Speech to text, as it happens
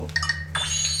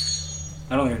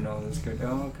I don't even know this character.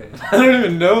 Oh, okay. I don't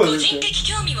even know this 個人 guy. 的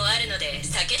興味もあるので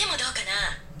酒でもどうかな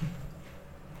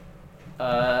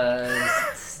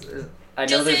I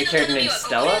know there's a character named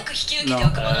Stella.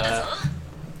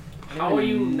 How are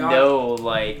you not No,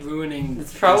 like ruining?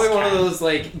 it's probably this one of cat? those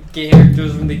like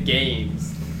characters from the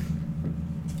games.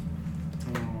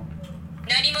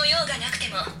 何も用がなくて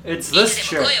も It's い this つ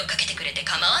でも chick. 声をかけてくれて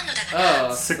構わんのだがな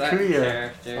Oh, Sakuya.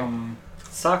 that character.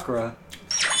 Sakura.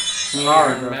 I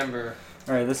Naruto. remember.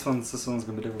 Alright, this one's gonna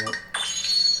be difficult.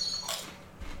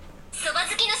 そば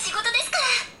好きの仕事ですか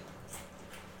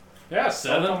ら Yeah,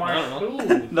 seven. I My don't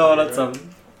food. No, not 7.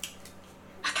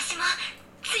 私も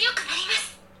強くなりま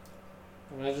す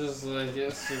I just like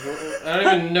yes, I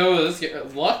don't even know this character.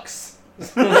 Lux. I'm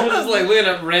just like looking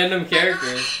at random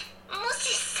characters. も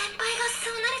し先輩が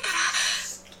そうなれた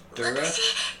ら Dura.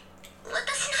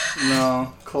 私の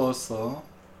No, close though.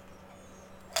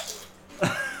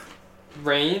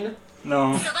 Rain.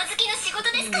 No. そば好きの仕事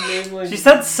ですから Name like She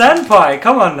said senpai.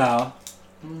 Come on now.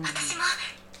 私も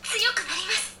強くなり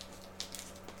ます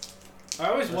I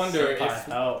always wonder if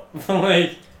oh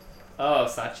like oh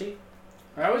Sachi.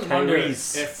 I always wonder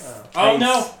Tyrese. if. Oh. Oh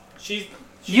no, she's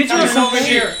You coming just over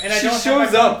here, and I she don't have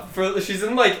shows my phone. up for she's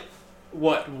in like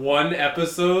what one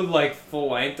episode like full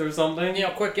length or something.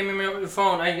 Neil, quick, give me your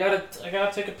phone. I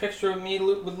gotta take a picture of me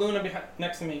with Luna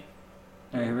next to me.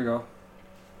 Alright, here we go.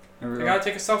 Here we I go. gotta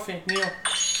take a selfie, Neil.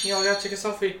 Neil, I gotta take a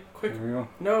selfie. Quick, Here we go.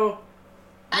 no.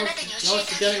 あ No, なたに no, 教え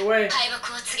it's てあげ getting る away. 敗北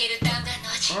を告げる弾丸の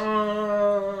味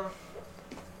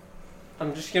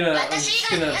I'm just gonna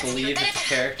believe it's a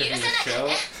character from the show.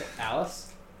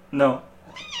 Alice? No.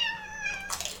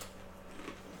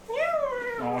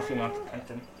 Oh, she not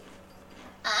attention.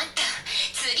 あんた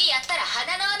次やったら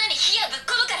鼻の穴に火をぶっ込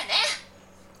むからね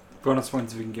Bonus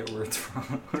points if we can get words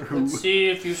from her. Let's see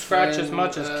if you scratch as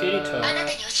much as あ Kirito. なたに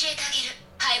教えてあげる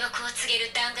敗北を告げる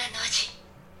弾丸の味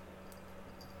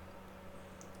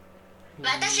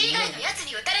私以外のやつ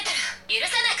に撃たれたら許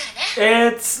さないからね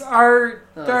It's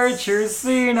Archer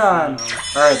Xenon.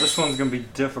 Alright, this one's gonna be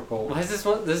difficult. Why is this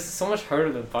one? This is so much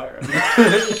harder than Pyro.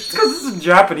 It's because it's in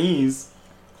Japanese.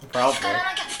 見 Probably. つから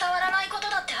なきゃ伝わらないこと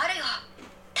だってあるよ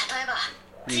例えば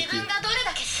自分がどれ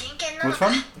だけ真剣なの Which か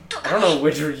one? と I か don't know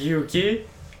which Yuki.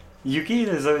 Yuki,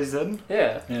 is that what you said?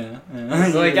 Yeah. Yeah.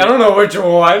 It's like I don't know which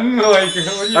one. Like what are you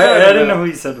talking I didn't know about? who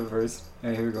you said it first.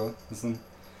 Alright, here we go. Listen.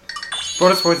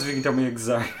 Bonus points if you can tell me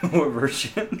exactly what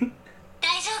version.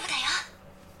 大丈夫だよ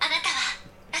あなたは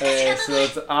私が So 守る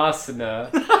it's Asuna.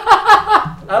 I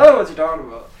don't know what you're talking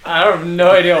about. I have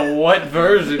no idea what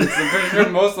version. I'm pretty sure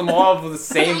most of them all have the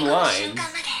最 same 後の lines. 瞬間ま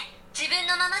で自分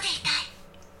のままでいた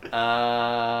い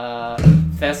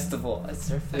Festival. Is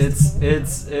there a festival?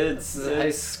 It's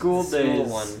school School days.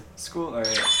 one. School. Alright,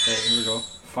 here we go.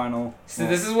 Final. See,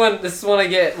 this is when I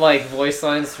get like voice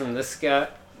lines from this guy.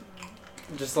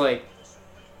 Just like.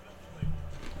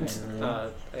 I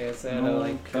guess I had to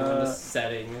like go into Here we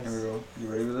settings. go. You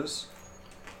ready for this?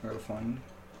 I gotta find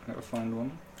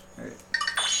one. Alright.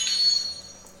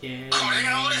 Yeah.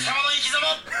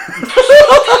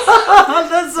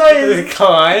 That's why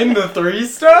Klein, the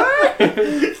 3-star?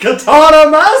 Katana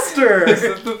Master! Is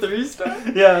it the 3-star?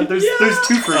 Yeah, there's 2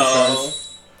 free Oh.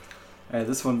 stars. Alright,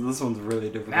 this one's really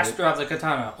difficult. Master of the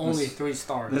Katana, only This- 3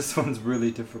 stars. This one's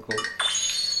really difficult.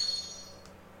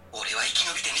 俺は生き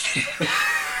延びてみせるこ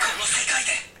の世界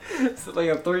で Is it like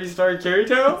a 3-star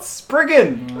Kirito?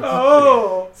 Spriggan!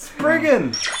 Oh!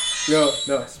 Spriggan! No,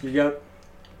 speak up.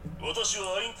 私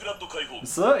はアインクラッド解放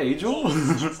Is that Angel?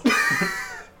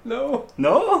 No.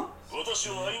 No? 私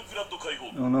はアインクラッド解放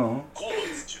Oh no. コーマ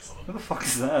ンズ中佐だ What the fuck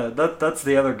is that? That's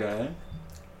the other guy.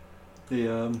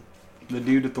 The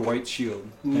dude with the white shield.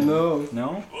 Yeah. No.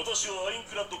 No? 私はアイン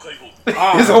クラッド解放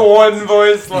It's a one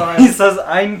voice line. He says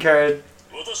Eincard.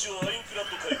 私はアインクラッ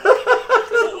ド解放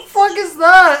Fuck is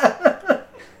that?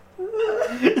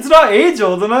 It's not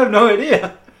Angel, then I have no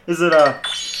idea. Is it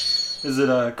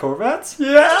Korvats?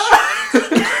 Yeah. コ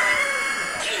ーマン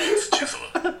ズ中佐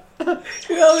だ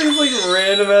You know, these like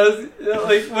random ass.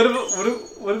 Like, what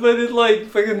if I did like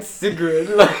fucking Sigurd?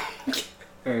 Like,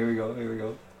 Here we go.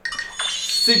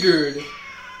 Sigurd.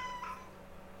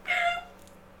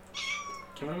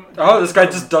 Oh, this guy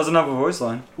just doesn't have a voice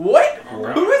line. What?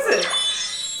 Who is it?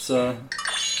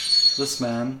 It's this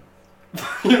man.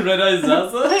 Red Eye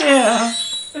Zaza? Yeah.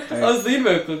 I was thinking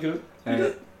about cooking.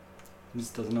 Alright. He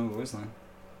just doesn't have a voice line.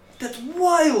 That's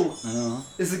wild! I know.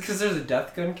 Is it because there's a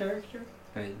Death Gun character?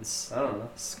 Alright, this I don't know.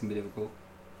 is gonna be difficult.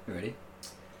 You ready?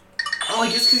 Oh, I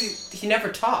guess because he never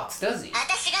talks, does he?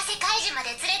 私が世界中まで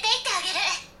連れて行ってあげる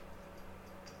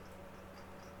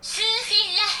スーフ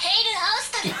ィン・ラ・ヘイル・アウ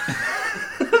ス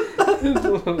トル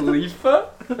Leafa?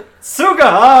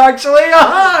 Sugaha, actually.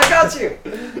 Aha, I got you.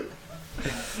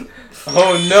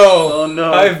 Oh no! Oh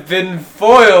no. I've been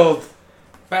foiled!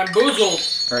 Bamboozled.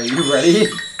 Are you ready?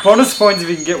 Bonus points if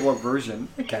you can get what version.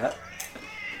 Hey, cat.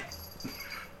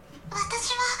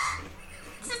 私は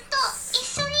ずっと一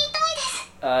緒にいたい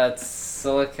です It's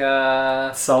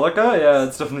Silica. Celica? Yeah,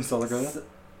 it's definitely Celica. What's it?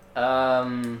 大好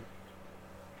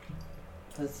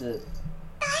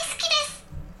きです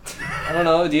I don't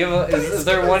know. Do you have is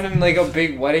there one in like a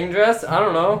big wedding dress? I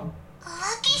don't know.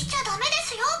 浮気しちゃダメで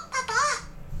すよパパ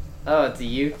Oh, it's a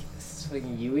Yu. It's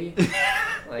fucking Yui.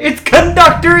 Like, It's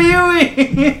Conductor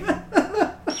Yui!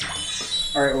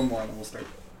 Alright, one more and then we'll start.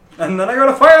 And then I go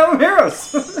to Fire Emblem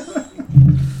Heroes!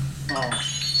 Oh.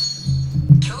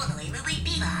 今日の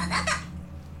MVP はあなた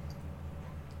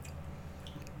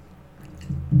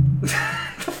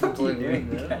What are you doing?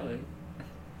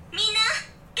 みんな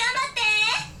頑張って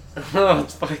oh,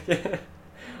 it's fucking.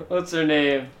 What's her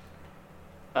name?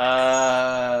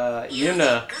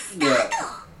 Yuna. スター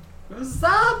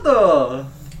ト Usado!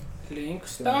 Link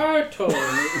Starto.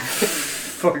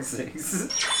 Fuck's sakes.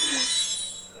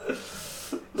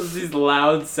 These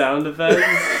loud sound effects.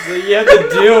 So you have to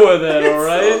deal with it,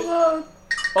 alright?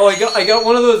 Oh, I got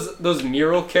one of those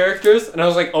mural characters, and I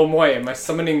was like, oh boy, am I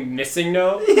summoning Missing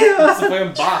No? Yeah. It's a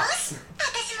fucking box.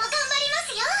 私も頑張りま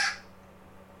すよ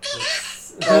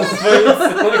That's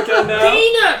fucking Silica now.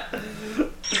 Peanut!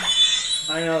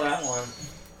 I know that one.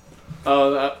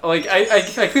 Oh, like I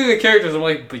click the characters. I'm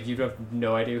like, but you have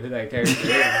no idea who that character is.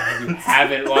 Because you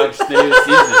haven't watched the new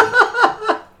season.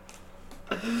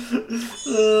 Does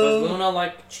Luna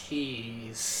like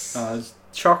cheese?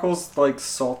 Chuckles like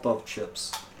salt off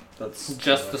chips. That's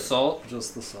Just the salt.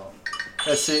 Just the salt.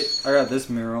 I see. I got this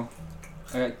mural.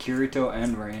 I got Kirito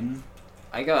and Rain.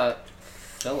 I got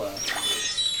Phila.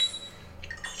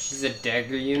 She's a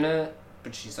dagger unit,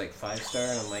 but she's like 5-star,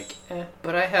 and I'm like, eh.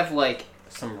 But I have like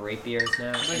some rapiers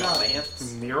now. They and got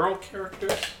lance. mural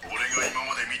characters? 俺が今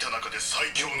まで見た中で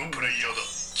最強のプレイヤーだ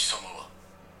貴様は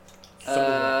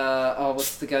Oh,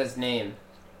 what's the guy's name?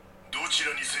 どち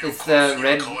らにせよ It's 殺 the す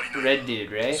red に変わりない red dude,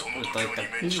 right? その With 度 like 胸 the に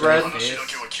免じ He's red. た話だ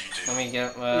けは聞いて Let me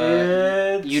get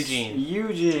It's Eugene.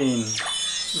 Eugene.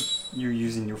 You're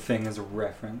using your thing as a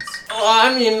reference. Oh,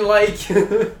 I mean like. こんな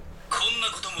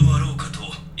こともあろうかと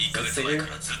1ヶ月前か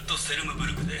らずっとセルムブ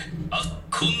ルクでこ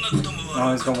んなこともあ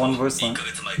ろうかと Oh, he's got one voice line. 1ヶ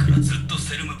月前からずっと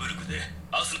セルムブルクで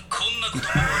こんなこと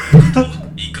もあろうかと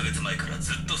1ヶ月前から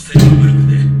ずっとセルムブル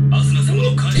クでアスナ様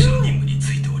の監視の任務に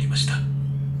就いておりました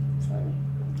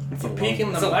It's a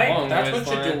Peeking It's the a mic? long That's voice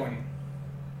what you're line. doing.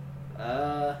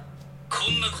 こ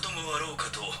んなこともあろうか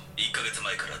と1ヶ月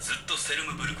前からずっとセル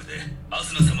ムブルクでア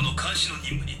スナ様の監視の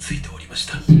任務に就いておりまし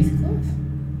た I don't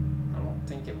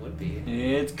think it would be.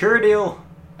 It's Curdale.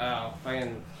 Oh,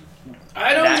 fucking.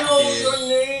 I don't That know dude. your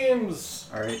names!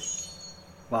 Alright.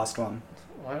 Last one.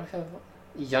 Why do I have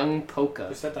young Polka?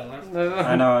 You said that last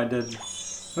I know I did.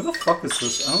 Who the fuck is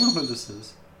this? I don't know who this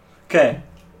is. Okay.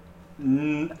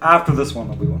 After this one,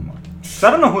 there'll be one more. 'Cause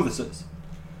I don't know who this is.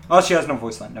 Oh, she has no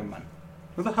voice line. Never mind.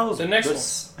 Who the hell is The next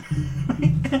this?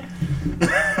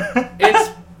 It's.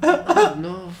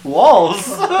 No. Walls.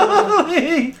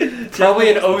 Probably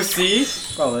an OC.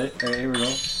 Probably. Alright, here we go.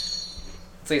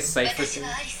 It's like a cipher 私 thing. は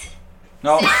アリス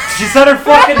No, she said her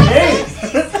fucking name.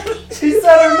 She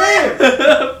said her name.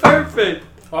 Perfect.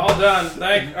 All done.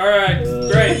 Alright,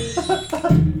 great.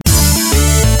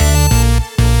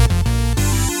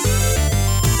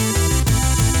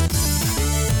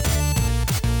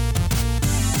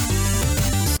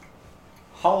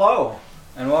 Hello,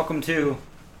 and welcome to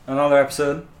another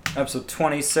episode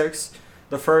 26,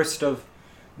 the first of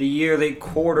the yearly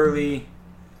quarterly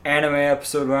anime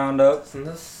episode roundup. Isn't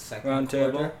this second Round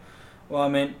table. quarter? Well, I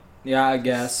mean, yeah, I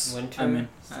guess. Winter? I mean,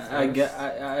 I First? guess,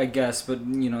 I guess, but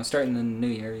you know, starting the new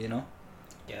year, you know.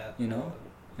 Yeah. You know?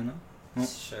 Well,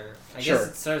 Sure. I sure. guess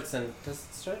it starts in. Does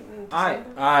it start in I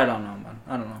December? don't know, man.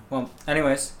 I don't know. Well,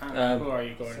 anyways, Who are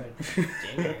you, Gordon?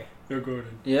 January. You're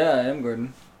Gordon. yeah, I am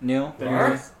Gordon. Neil. Then Are?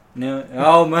 you're- Neil.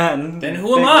 Oh man. Then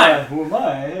who am Big I? man, Who am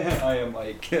I? I am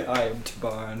Mike. I am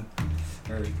Taban.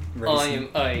 Or I am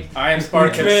I. I am Our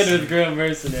Spartacus. commander of the Grand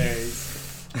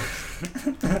Mercenaries.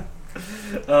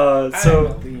 So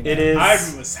I'm Alina. it is. I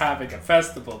was having a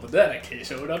festival, but then I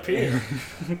showed up here.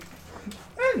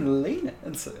 I'm Lena.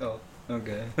 Oh,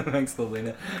 okay. Thanks,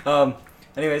 Lena.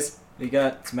 Anyways, we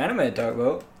got some anime to talk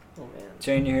about. Oh man.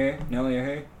 Jane, you're here. Noel, you're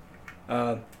here.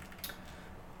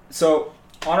 So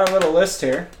on our little list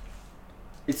here,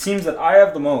 it seems that I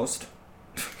have the most.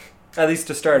 At least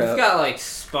to start We've out. got like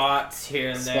spots here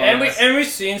and there. And we've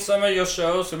seen some of your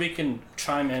shows, so we can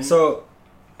chime in. So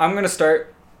I'm gonna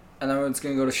start and then it's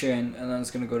gonna go to Shane, and then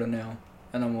it's gonna go to Neil,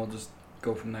 and then we'll just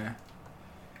go from there.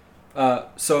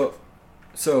 So,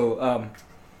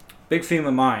 big theme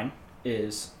of mine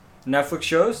is Netflix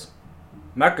shows,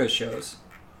 mecha shows,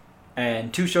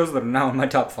 and 2 shows that are now in my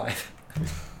top 5.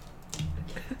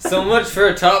 So much for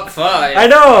a top 5. I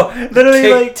know, literally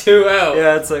Take like 2 out.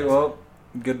 yeah, it's like well,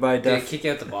 goodbye, Did it Death. kick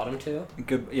out the bottom 2?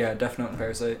 Death Note and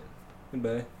Parasite.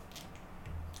 Goodbye.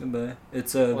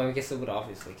 It's Well, I guess it would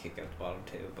obviously kick out the bottom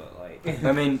 2, but like.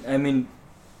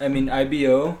 I mean,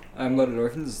 IBO. I'm Loaded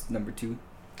Orphans is number 2.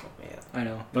 Oh, man. I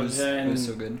know. But it was then-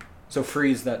 so good. So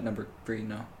Freeze that number 3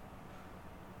 now.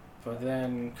 But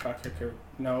then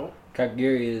no.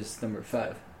 Kakagiri is number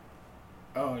 5.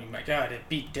 Oh my god, it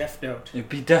beat Death Note. It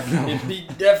beat Death Note. It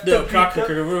beat Death Note.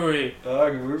 Kakagurui.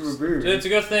 I It's a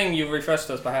good thing you refreshed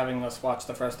us by having us watch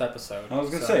the first episode. was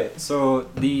gonna say. So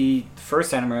the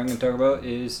first anime I'm gonna talk about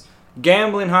is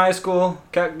Gambling High School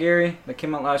Kakagiri that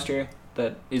came out last year.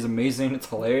 That is amazing. It's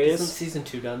Isn't hilarious. season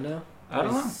 2 done now? I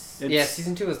don't know. Yeah,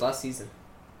 season 2 was last season.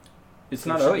 It's So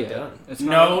not it should out be yet. done. It's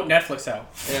not out. No, Netflix out.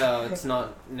 Yeah, it's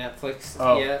not Netflix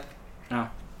Oh. yet.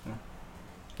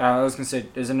 I was gonna say,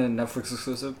 isn't it Netflix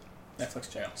exclusive?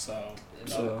 Netflix jail, so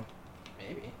So,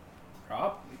 Maybe.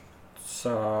 probably.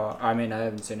 I mean, I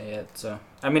haven't seen it yet. So,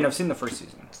 I mean, I've seen the first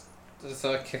season. So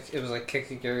it was like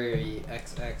Kikaguri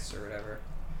XX or whatever.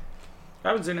 I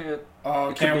haven't seen it yet. Oh, It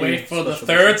could can't be wait for the special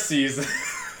third season.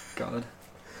 God.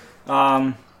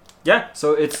 Yeah.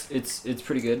 So it's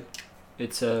pretty good.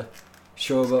 It's a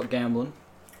show about gambling.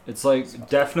 It's like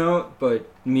Death Note, but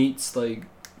meets like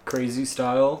crazy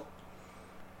style.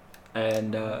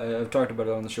 And I've talked about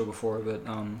it on the show before, but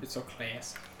It's so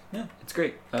class. yeah, it's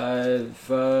great. I'm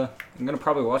gonna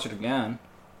probably watch it again.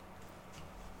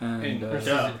 And In Or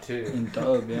dub. season 2. in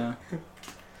dub, yeah.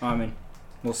 I mean,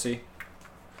 we'll see.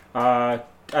 I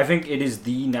think it is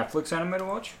the Netflix anime to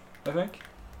watch. I think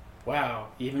Wow,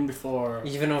 even before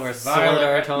Even over Violet- Sword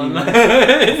Art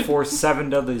Online. for 7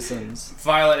 Deadly Sins.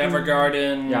 Violet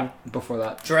Evergarden, Yeah, before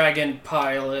that. Dragon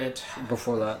Pilot.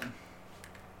 Before that.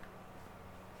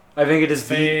 I think it is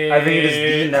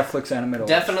the Netflix anime to watch.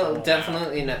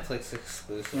 Definitely Netflix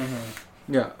exclusive.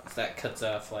 Mm-hmm. Yeah, That cuts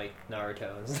off like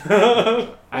Naruto and stuff.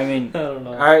 I mean, I don't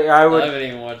know. I I would haven't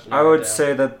even watched Naruto. I would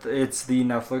say that it's the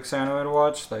Netflix anime to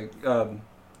watch. Like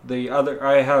the other,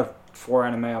 I have 4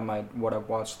 anime on my what I've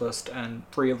watched list, and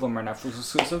 3 of them are Netflix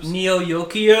exclusives. Neo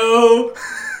Yokio.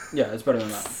 Yeah, it's better than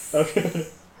that. Okay.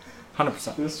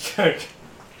 100%. Just check.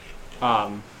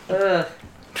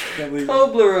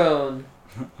 Toblerone.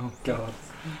 Oh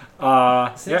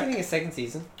god. Is it Yeah. getting a second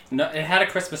season? No, it had a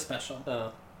Christmas special.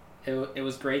 Oh. It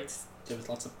was great. There was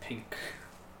lots of pink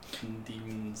and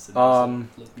demons. And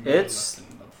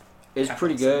it's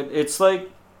pretty good. It's like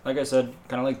I said,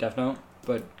 kind of like Death Note,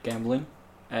 but gambling,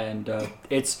 and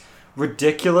it's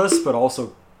ridiculous, but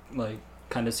also like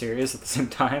kind of serious at the same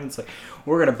time. It's like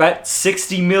we're gonna bet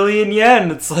 60 million yen.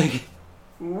 It's like,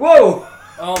 whoa.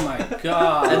 Oh my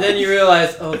god. And then you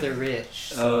realize, oh, they're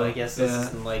rich. So Oh, I guess this yeah.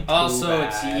 isn't like too Also,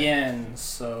 it's bad. yen,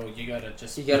 so you gotta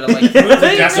just You gotta like Move the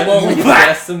decimal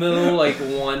decimal like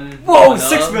one. Whoa, one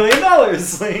 $6 up. million.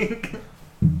 Like,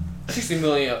 60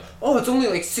 million. Oh, it's only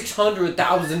like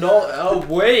 $600,000. Oh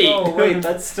wait. oh wait,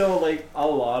 that's still like a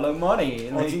lot of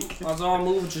money. Like, Let's all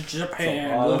move to That's a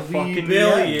Japan. lot We'll of be fucking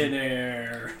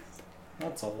billionaire.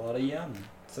 that's a lot of yen.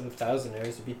 Instead of thousandaires,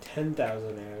 it'd be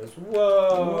 10,000aires.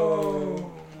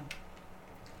 Whoa.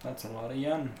 That's a lot of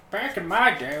yen. Back in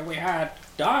my day, we had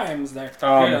dimes that could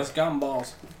Um, get us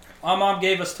gumballs. Our mom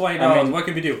gave us $20. I mean- what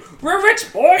can we do? We're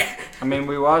rich, boy! I mean,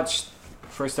 we watched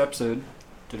first episode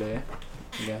today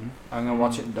again. I'm gonna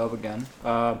watch it in dub again.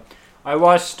 I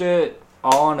watched it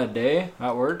all in a day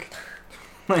at work.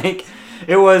 Like,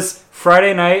 it was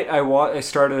Friday night. I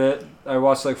started it. I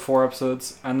watched like 4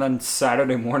 episodes, and then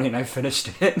Saturday morning I finished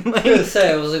it. I was Like, gonna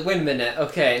say, I was like, wait a minute.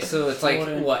 Okay, so it's like,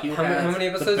 Jordan, what? you How have many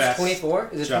the episodes? best 24?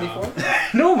 Is it job. 24?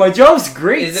 no, my job's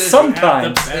great. Is it-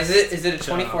 sometimes you have Is it a job.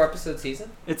 24 episode season?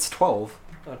 it's 12.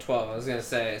 Oh, 12. I was gonna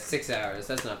say 6 hours.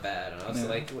 That's not bad. And I was Yeah.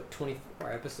 like, what,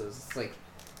 24 episodes? It's like,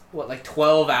 what, like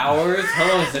 12 hours?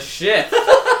 How long is the shift?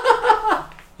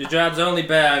 Your job's only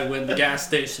bad when the gas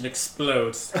station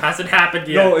explodes. Hasn't happened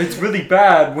yet. No, it's really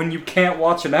bad when you can't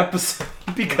watch an episode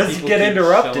because you People get keep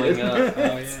interrupted. showing up.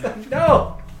 Oh, yeah.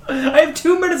 No, I have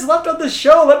 2 minutes left on the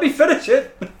show. Let me finish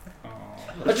it.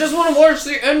 I just want to watch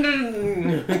the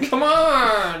ending. Come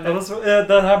on.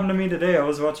 That happened to me today. I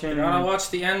was watching. You gotta watch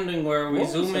the ending where we What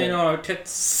was zoom in it? on our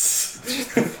tits.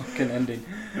 fucking ending.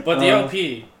 But the Uh,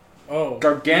 LP. Oh.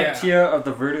 Gargantia yeah. of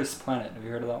the Virtus Planet. Have you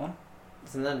heard of that one?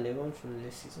 Isn't that a new one from the new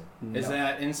season? Is No.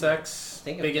 that insects? I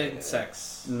think Big I've heard of it.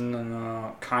 insects.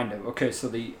 No, kind of. Okay, so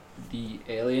the the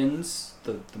aliens,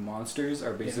 the monsters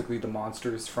are basically the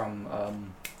monsters from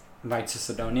Knights of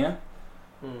Sidonia.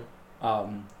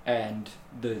 And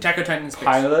the Attack on Titan in space.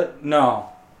 pilot. No,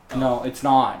 it's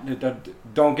not.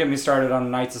 Don't get me started on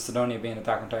Knights of Sidonia being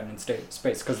Attack on Titan in space,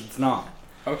 because it's not.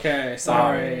 Okay,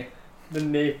 sorry. The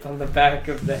nape on the back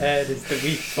of the head is the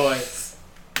weak point.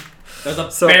 There's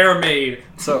a So- bear maid.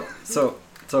 So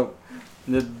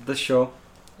the show,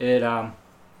 it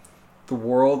the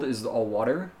world is all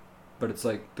water, but it's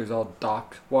like there's all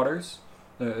dock waters.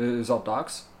 There's all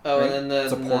docks. Oh, Right? and then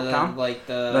It's a port town. like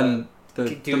Then the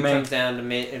dude main comes down to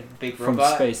make a big from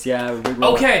robot. space, yeah. Big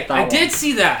robot, Okay, that I one. did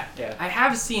see that. Yeah. I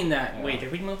have seen that. Yeah. Wait,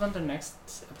 did we move on to the next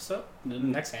episode? The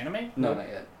next anime? No, not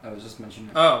yet. I was just mentioning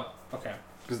it. Oh, okay.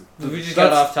 'Cause We just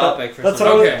got off topic for That's some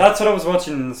what Okay. that's what I was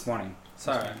watching this morning.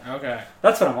 Sorry. Okay.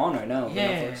 That's what I'm on right now.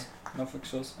 Yeah. Netflix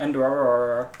shows. And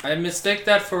RRR. I mistake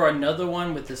that for another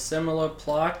one with a similar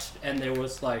plot, and there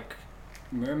was like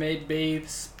mermaid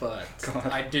babes, but God.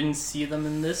 I didn't see them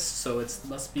in this, so it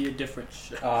must be a different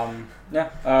show. Yeah.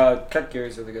 Cut Gear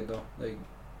is really good though. Like,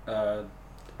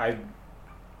 I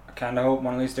kind of hope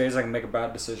one of these days I can make a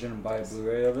bad decision and buy a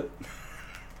Blu-ray of it.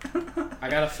 I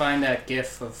gotta find that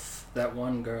gif of that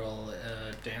one girl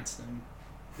dancing.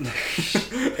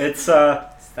 It's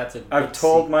That's a. I've good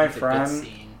told scene. my It's a good friend-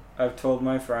 scene. I've told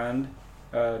my friend,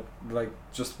 like,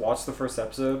 just watch the first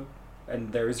episode,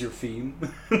 and there's your theme.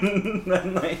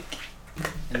 And like,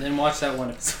 And then watch that one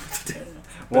episode.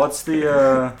 what's the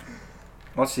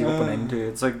opening too?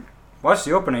 It's like, watch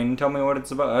the opening and tell me what it's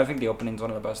about. I think the opening's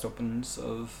one of the best opens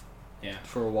of Yeah.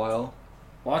 for a while.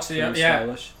 Watch the Really yeah.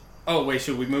 stylish. Oh wait,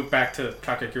 should we move back to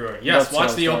Kakegurui? Yes, That's what I watch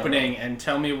was the talking opening and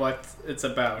tell me what it's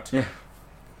about. Yeah.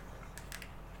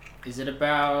 Is it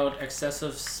about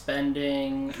excessive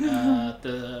spending?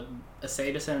 The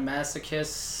sadists and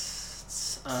masochists?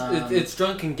 It's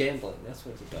drunken gambling. That's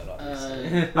what it's about,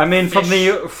 obviously. I mean, from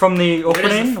the Where does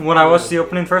opening, the when I watched the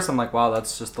opening first, I'm like, wow,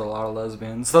 that's just a lot of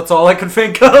lesbians. That's all I could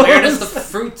think of. Where does the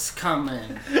fruits come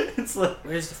in? It's like,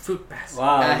 Where's the fruit basket?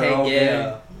 wow, I they're all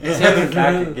hate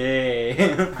gay. gay.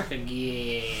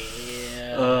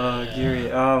 Kakegay.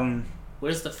 Giri.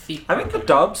 Where's the feet? I think the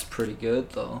dub's pretty good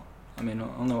though. I mean, I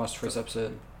only watched the first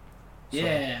episode. So.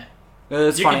 Yeah.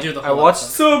 It's You funny. can do the I whole watched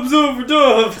episode. Subs over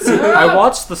dubs. I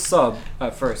watched the sub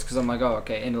at first because I'm like, oh,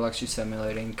 okay, intellectually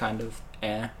stimulating, kind of,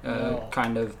 Oh.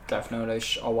 kind of Death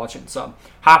Note-ish. I'll watch it in sub.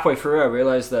 Halfway through, I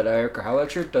realized that Erica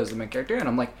Howlatcher does the main character, and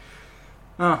I'm like,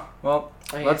 oh, well,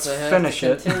 I let's guess I have finish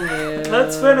to it. continue.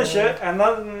 Let's finish it, and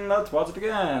then let's watch it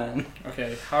again.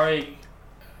 Okay, Hari.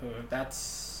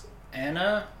 That's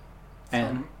Anna.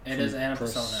 Anne. It is Anna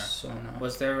Persona.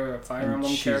 Was there a Fire And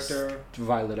Emblem she's character?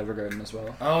 Violet Evergarden as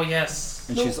well. Oh yes.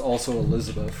 And she's also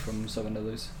Elizabeth from Seven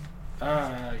Deadlies.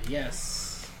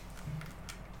 Yes.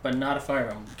 But not a Fire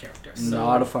Emblem character. So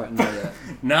Not a fight, not yet.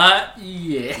 Not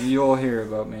yet. You'll hear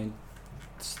about me.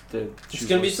 It's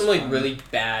gonna be some like really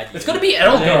bad. It's gonna be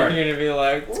And then Edelgard. You're gonna be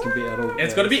like, It's gonna be Edel.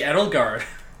 It's gonna be Edelgard.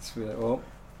 It's gonna be like,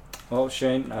 oh,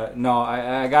 Shane. No,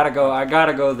 I gotta go. I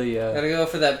gotta go. gotta go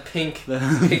for that pink The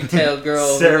pigtail girl.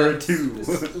 Sarah who's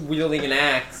too. wielding an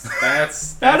axe.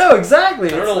 That's I know exactly.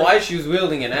 I don't know why she was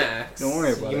wielding an axe. Don't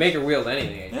worry about You it. make her wield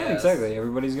anything. I Yeah, guess. exactly.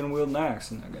 Everybody's gonna wield an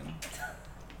axe in that game.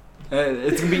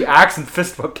 It's gonna be axe and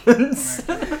fist weapons.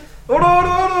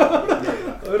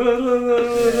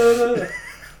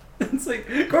 It's like,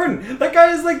 Gordon, that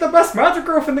guy is like the best magic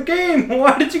growth in the game.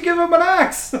 Why did you give him an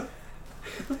axe?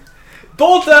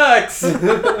 Bolt axe. There's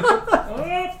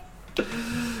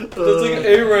like an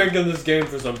A rank in this game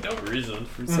for some dumb reason.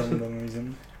 For some dumb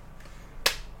reason.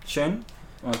 Shane?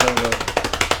 Want to talk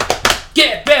about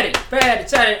get ready, ready,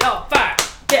 set it on fire.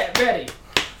 Get ready.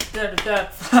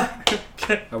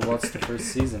 I watched the first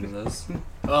season of this.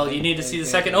 Well, you need to see the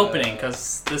second opening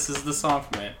because this is the song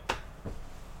from it.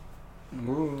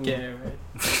 Ooh. Get ready.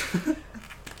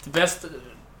 The best.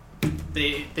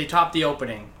 They topped the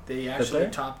opening. They actually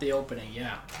they? topped the opening.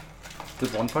 Yeah.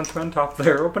 Did One Punch Man top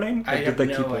their opening? Or I did have they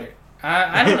no keep idea. it?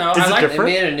 I don't know. Is I it like different?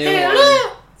 They made a new Hey, one.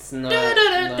 hello. It's not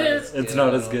as It's good,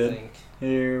 not I as don't good. think.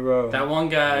 Hero. that one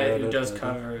guy Yeah, who that- does that-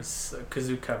 covers,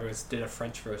 kazoo covers, did a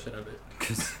French version of it.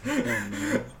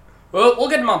 Oh, Well, we'll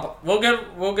get him on. We'll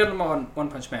get him on One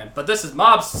Punch Man. But this is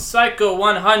Mob Psycho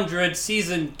 100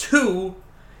 Season 2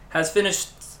 has finished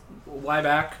a while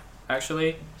back,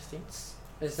 actually.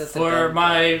 Is that the For dumb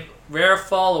my rare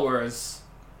followers,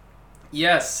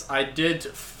 yes, I did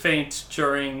faint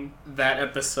during that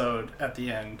episode at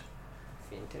the end.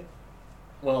 guy? Fainted?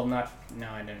 Well, no,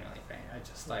 I didn't really faint. I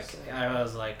just I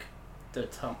was like,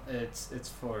 it's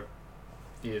for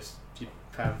views. You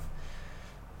have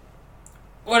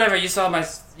whatever you saw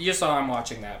I'm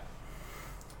watching that.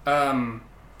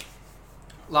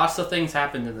 Lots of things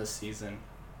happened in this season.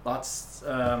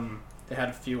 They had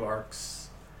a few arcs.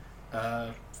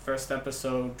 First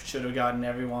episode should have gotten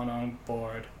everyone on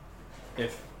board.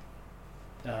 If,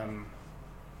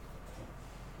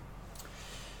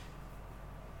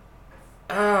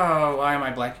 oh, why am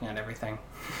I blanking on everything?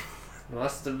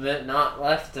 Must have been not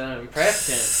left an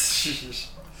impression.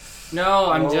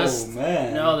 No, I'm Oh, just...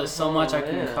 man. No, there's so much I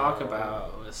can man. talk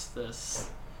about with this.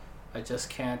 I just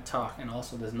can't talk, and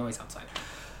also there's noise outside.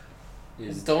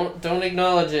 Don't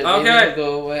acknowledge it. Okay. Maybe it'll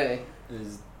go away.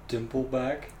 Is Dimple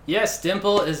back? Yes,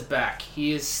 Dimple is back.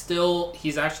 He's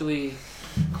actually...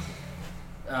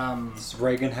 Does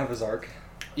Reagan have his arc?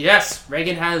 Yes,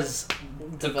 Reagan has a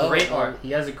great Development. arc.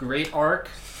 He has a great arc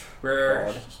where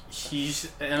God. he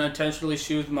unintentionally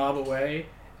shoos Mob away,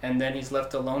 and then he's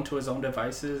left alone to his own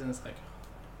devices, and it's like,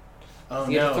 oh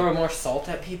You gonna no. throw more salt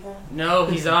at people? No,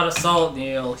 he's out of salt,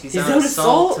 Neil. He's He's out out of of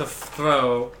salt salt? to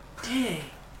throw. Dang.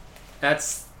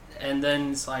 And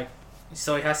then it's like,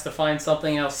 so he has to find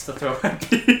something else to throw at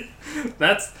people.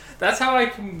 That's how I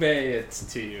convey it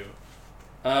to you.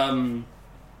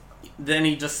 Then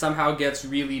he just somehow gets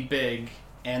really big,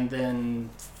 and then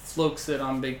floats it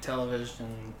on big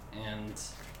television, and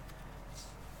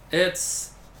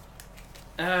it's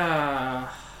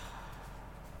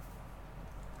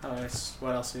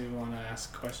what else do you want to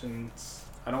ask questions?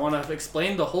 I don't want to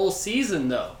explain the whole season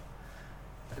though.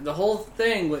 The whole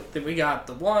thing we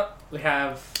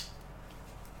have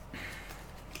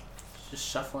just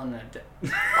shuffling that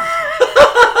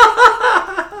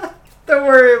Don't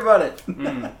worry about it.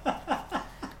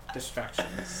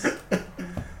 distractions.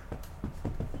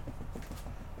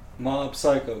 Mob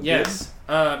Psycho. good? Yes.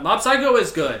 Mob Psycho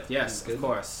is good. Yes, It's good. of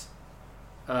course.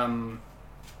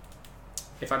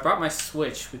 If I brought my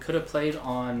Switch, we could have played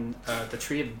on the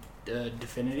Tree of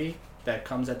Divinity that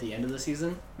comes at the end of the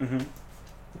season. Mhm.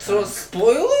 So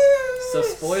spoilers. So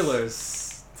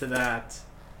spoilers to that.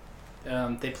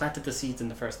 They planted the seeds in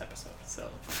the first episode. So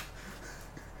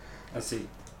I see.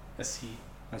 let's see.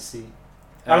 I see.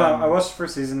 I don't know. I Um, watched the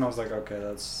first season. I was like, okay,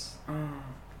 that's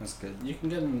good. You can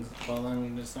get them. Well,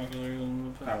 then it's not I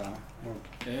don't know.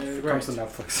 If it gonna. comes to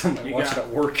Netflix, I might You watch got- it at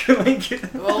work.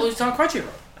 Like, Well, it's on Crunchyroll,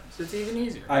 so it's even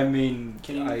easier. I mean,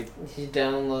 Can you- He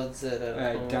downloads it. At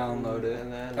I home, download it.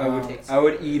 And then Oh. it takes. I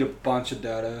would eat a bunch of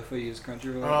data if I used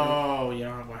Crunchyroll. Oh, you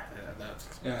don't have Wi-Fi. That's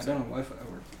Yeah, I don't have Wi-Fi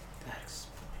at work. That's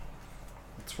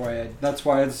That's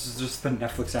why it's just the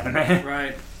Netflix anime.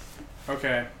 right.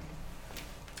 Okay.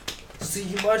 So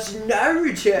you watch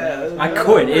Naruto? I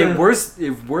could.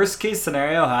 If worst case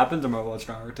scenario happens, I might watch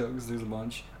Naruto because there's a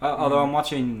bunch. Although I'm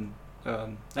watching,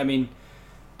 I mean,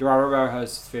 the Naruto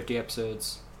has 50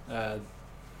 episodes.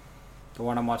 The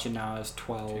one I'm watching now is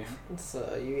 12.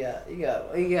 So you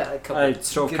got a couple. I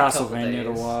still have good couple Castlevania to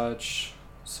days. watch,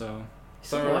 so You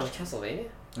still watch Castlevania?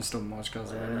 I still watch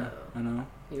Castlevania. Wow. I know.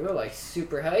 You were like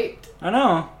super hyped. I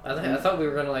know. I thought we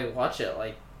were gonna like watch it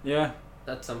like Yeah.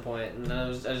 at some point, and then I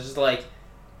was just like,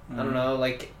 I don't know,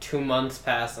 like 2 months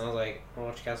passed, and I was like, I'll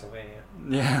watch Castlevania.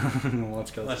 Yeah.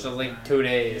 Watch Castlevania. Watched it like 2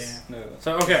 days. Yeah. No.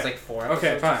 So It's okay. like 4 Okay,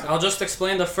 episodes. fine. I'll just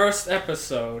explain the first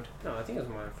episode. No, I think it was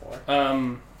more than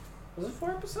 4. Was it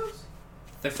 4 episodes?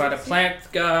 They fight a plant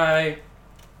guy.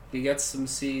 He gets some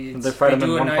seeds. They fight him do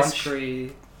in a one nice punch?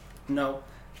 tree. No.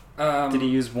 Did he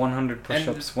use 100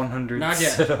 push-ups, 100 not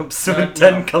yet. sit-ups, No, and a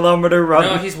 10-kilometer run?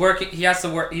 No, he's working. He has to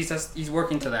work. He's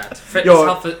working to that. Fitness, Yo,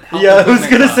 health yeah, I was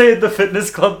improvement gonna club. say the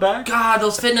fitness club back. God,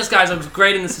 those fitness guys are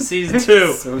great in this season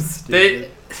too. So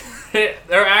stupid.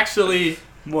 They're actually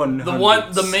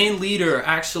 100. the main leader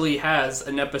actually has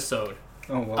an episode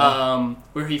Oh wow.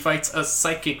 where he fights a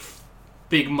psychic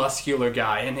big muscular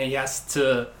guy, and he has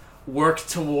to work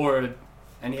toward,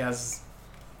 and he has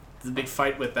the big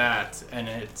fight with that, and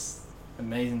it's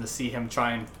amazing to see him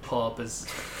try and pull up his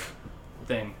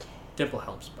thing. Dimple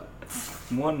helps, but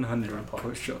 100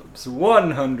 push-ups,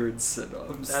 100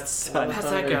 sit-ups. That's 10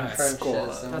 that guy. Crunches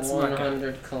Squats. and That's my guy.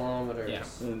 100 kilometers. Yeah.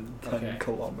 and Okay.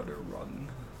 10-kilometer run.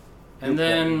 And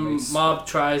then Mob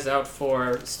tries out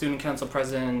for student council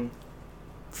president,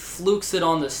 flukes it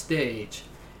on the stage,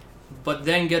 but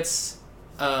then gets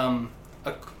a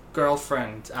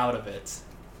girlfriend out of it.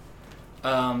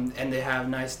 And they have a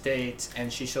nice date,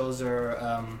 and she shows her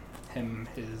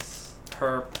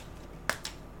her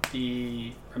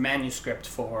manuscript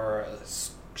for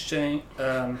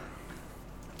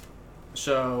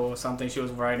show something she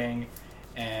was writing,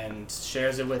 and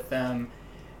shares it with them,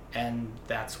 and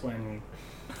that's when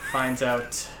finds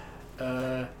out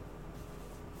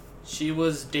she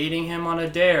was dating him on a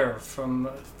dare from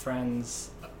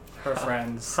friends her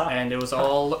friends, and it was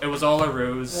all a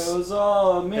ruse. It was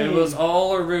all a meme. It was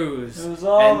all a ruse. It was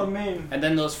all And- a meme. And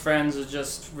then those friends would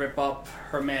just rip up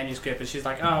her manuscript, and she's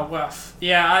like, "Oh well,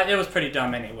 yeah, it was pretty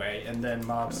dumb anyway." And then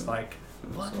Mob's like,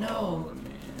 "What? No."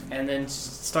 And then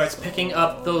starts picking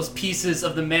up those pieces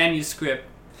of the manuscript.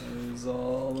 It was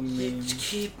all a meme.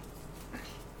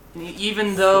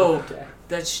 Even though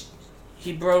that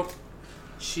he broke,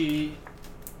 she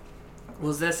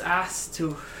was this ass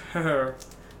to her.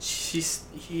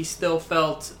 He still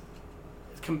felt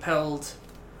compelled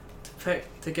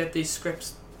to get these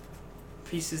scripts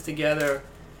pieces together,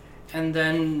 and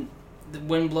then the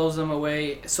wind blows them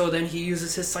away. So then he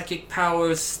uses his psychic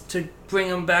powers to bring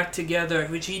them back together,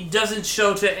 which he doesn't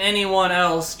show to anyone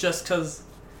else, just cause.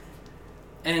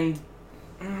 And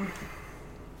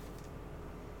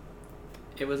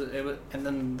it was, and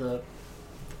then the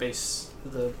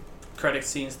credit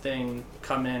scenes thing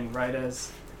come in right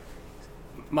as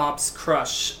Mop's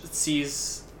crush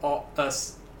sees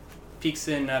us, peeks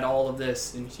in at all of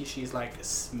this, and she's like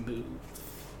smooth.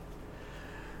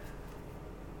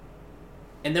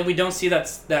 And then we don't see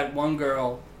that one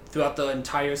girl throughout the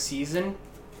entire season,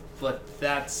 but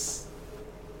that's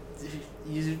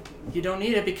you don't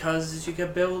need it because you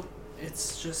can build.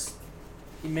 It's just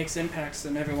he makes impacts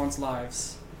in everyone's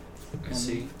lives. I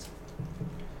see.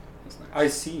 It's nice. I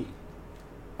see.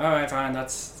 All right, fine.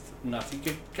 That's enough. You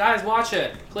could, guys, watch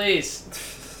it,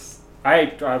 please.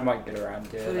 I might get around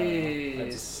to it.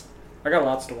 Please. I got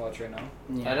lots to watch right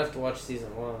now. I'd have to watch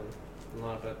season 1. I'm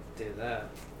not about to do that.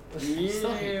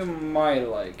 You might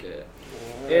like it.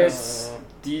 It's.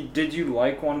 Did you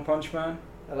like One Punch Man?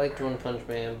 I liked One Punch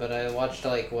Man, but I watched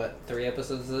like 3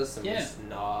 episodes of this and Yeah. was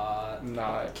not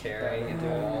Not caring at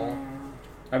all.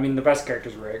 I mean, the best character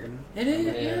is Reagan. It is,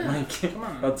 Yeah. yeah. Like, Come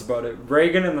on. that's about it.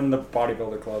 Reagan and then the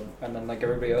Bodybuilder Club, and then like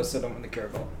everybody else I don't really care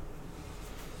about.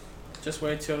 Just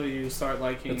wait till you start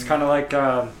liking. It's kind of like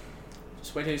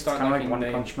Just wait till you start kind of like liking One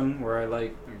Nate. Punch Man, where I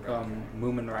like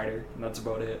Moomin Rider, and that's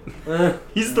about it.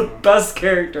 He's the best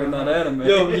character in that anime.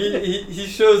 Yo, he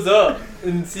shows up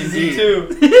in season Indeed.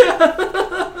 2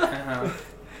 Uh-huh.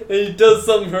 and he does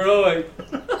something heroic,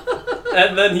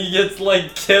 and then he gets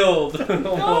like killed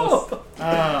almost.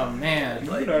 Oh man.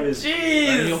 Moomin Rider is.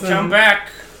 Jeez. He'll come back.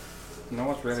 No,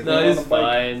 what's really No, going on he's the bike?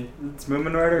 fine. It's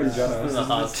Moomin Rider and Jenna. In the Those are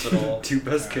hospital. Two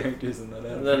best characters in that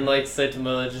anime. And then like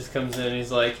Saitama just comes in and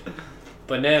he's like,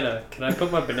 "Banana, can I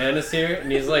put my bananas here?"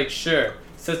 And he's like, "Sure."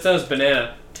 Sets down his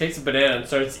banana, takes a banana and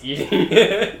starts eating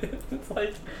it. It's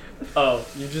like, oh,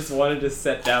 you just wanted to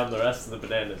set down the rest of the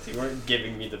bananas. You weren't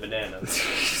giving me the bananas.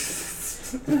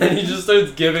 And then he just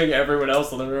starts giving everyone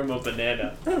else in the room a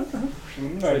banana.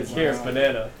 It's like, here,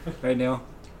 banana. Right now,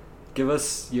 give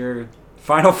us your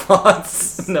final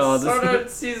thoughts. No, Sword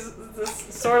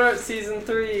Art season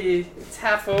 3. It's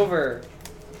half over,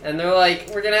 and they're like,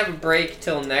 we're gonna have a break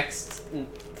till next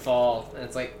fall, and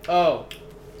it's like, oh,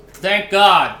 Thank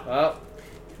God. well,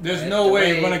 There's I no have to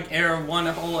way wait. we're gonna air one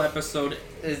whole episode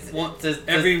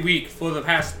every week for the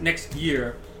past next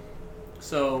year.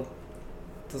 So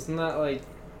doesn't that like?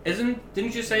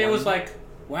 didn't you say it was like,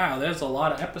 wow, there's a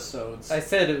lot of episodes? I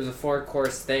said it was a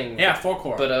 4-course thing. Yeah,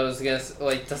 4-core. But I was gonna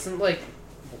like, doesn't like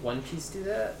One Piece do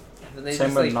that? And they Same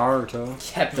just with like Naruto.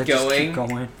 kept They just going keep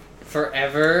going.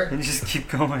 forever. They just keep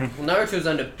going. Well, Naruto's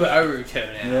under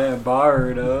Boruto now. Yeah,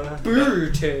 Boruto.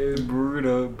 Boruto.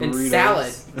 Burrito. And Burritos.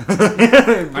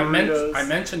 salad. I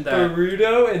mentioned that.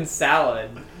 Burrito and salad.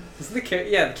 Isn't the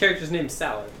character's name's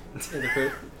Salad. In the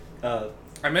group. Uh,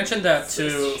 I mentioned that to.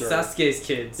 Sure. Sasuke's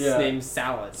kid's Yeah. name's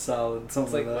Salad. salad. It's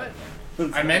Something like, like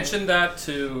what? that. I mentioned that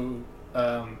to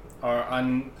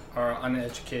our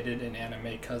uneducated in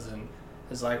anime cousin.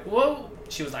 Is like, whoa.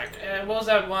 She was like, what was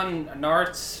that one?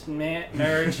 Naruto man?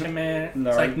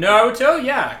 It's like Naruto,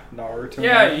 yeah. Naruto.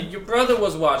 Yeah, man. your brother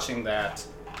was watching that.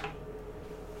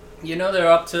 You know they're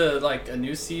up to like a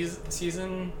new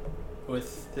season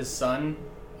with his son,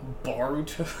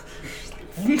 Boruto.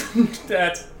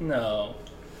 That's no.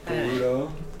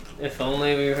 Boruto. If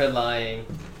only we were lying.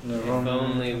 Never If mind.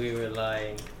 only we were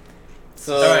lying.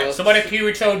 So, All right, so what did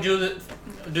Kirito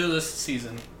do this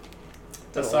season?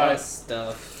 a lot Aside, of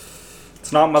stuff.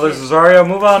 It's not Mother Cesario.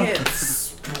 Move on. Can't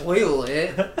spoil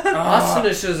it. Ah.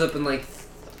 Asuna shows up in like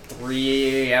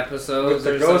 3 episodes With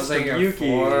or the ghost something, of or Yuki.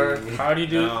 4. how do you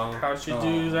do? No. How'd you Oh.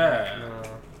 do that? No.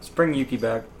 Let's bring Yuki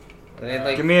back. They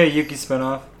like Give me a Yuki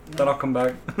spinoff. Then I'll come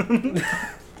back.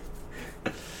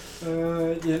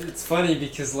 Yeah, it's funny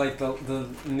because like the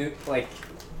new like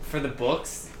for the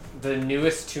books, the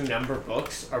newest 2 number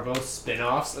books are both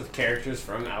spin-offs of characters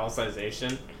from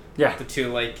Alicization. Yeah. The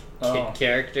two like kid Oh.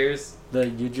 characters. The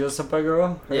Yu-Gi-Oh! Senpai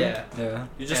girl? Her? Yeah. Yeah.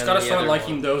 You just And gotta the start other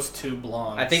liking one. those two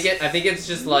blondes. I think it's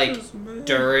just like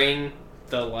during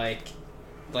the like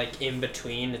in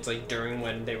between. It's like during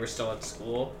when they were still at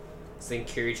school. I think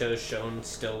Kirito is shown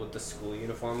still with the school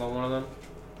uniform on one of them,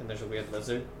 and there's a weird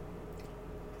lizard.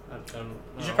 I don't You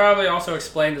know. should probably also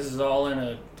explain this is all in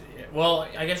a. Well,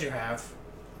 I guess you have.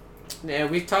 Yeah,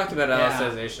 we've talked about Yeah.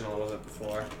 Alicization a little bit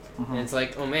before. Mm-hmm. And it's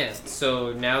like, oh man,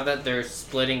 so now that they're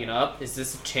splitting it up, is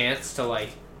this a chance to like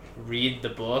read the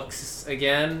books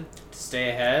again to stay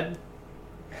ahead?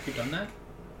 Have you done that?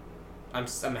 I'm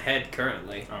ahead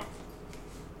currently. Oh.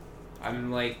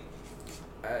 I'm like,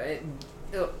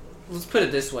 let's put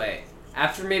it this way.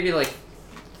 After maybe like,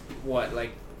 what,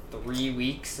 like 3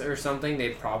 weeks or something,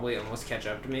 they'd probably almost catch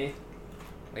up to me.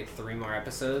 Like 3 more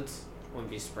episodes.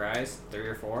 Wouldn't be surprised. 3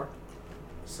 or 4.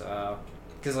 So,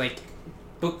 because like,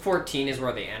 book 14 is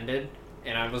where they ended,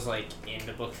 and I was like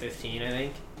into book 15,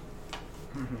 I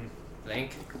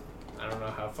think. I don't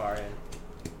know how far in.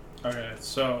 Okay,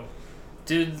 so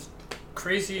did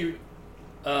crazy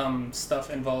stuff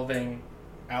involving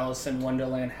Alice in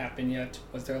Wonderland happen yet?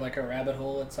 Was there like a rabbit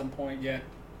hole at some point yet?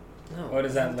 No. What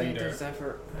is that I don't think later? There's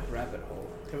ever a rabbit hole.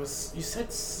 There was. You said.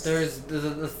 There's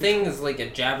the thing is like a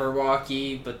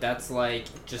Jabberwocky, but that's like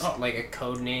just Oh. like a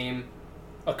code name.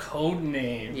 a code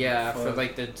name. Yeah, for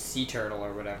like the sea turtle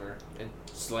or whatever.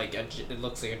 It's like it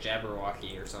looks like a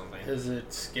Jabberwocky or something. Is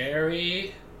it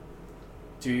scary?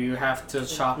 Do you have to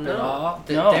chop it off?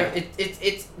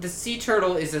 It's the sea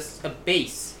turtle is a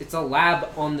base. It's a lab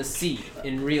on the sea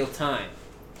in real time,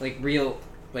 like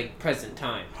present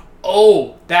time.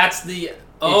 Oh, that's the. It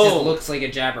Oh, just looks like a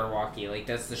Jabberwocky. Like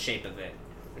that's the shape of it,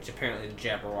 which apparently the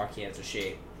Jabberwocky has a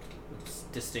shape. It's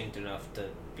distinct enough to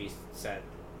be said,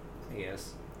 I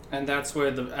guess. and that's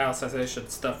where the Alicization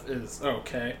stuff is.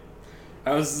 Okay,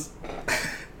 I was.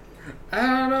 I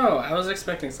don't know. I was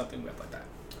expecting something weird like that.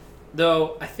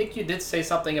 Though I think you did say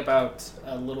something about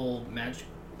a little magic,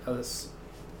 a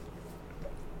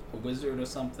wizard or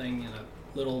something in a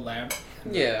little lab.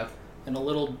 Yeah. In a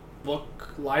little book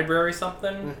library,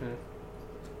 something. Mm-hmm.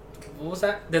 What was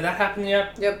that? Did that happen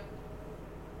yet? Yep.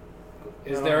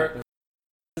 Is Oh, there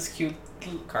this cute?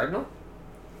 Cardinal?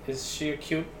 Is she a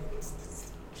cute?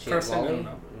 She Person? I Wally? don't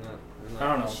know. No,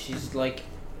 I don't know. She's like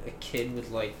a kid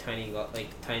with like tiny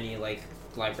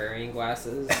librarian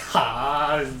glasses,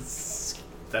 Ah,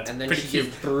 that's and then pretty she cute.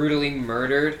 gets brutally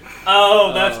murdered.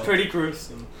 Oh, that's Oh. pretty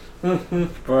gruesome.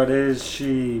 But is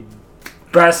she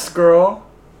best girl?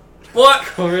 What?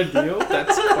 Corradil?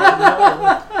 That's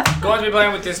Cardinal. Go on to be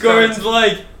playing with this. Goran's card.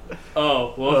 like,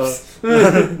 oh, whoops.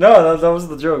 No, that was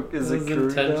the joke. Is It it was Kuruda?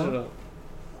 intentional.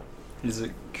 Is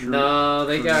it Kuruda? No,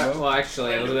 they got. Kuruda? Well,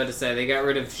 actually, I was about to say they got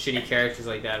rid of shitty characters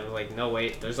like that. It was like, no,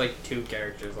 wait, there's like 2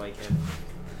 characters like him.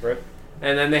 Rip.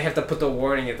 And then they have to put the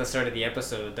warning at the start of the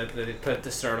episode that they put at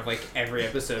the start of like every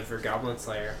episode for Goblin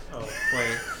Slayer. Oh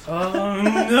wait. Oh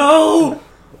no!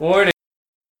 Warning.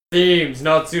 Themes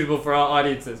not suitable for all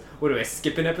audiences. What do I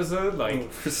skip an episode?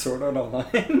 Like For Sword Art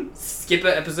Online? skip an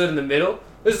episode in the middle?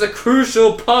 This is a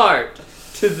crucial part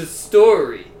to the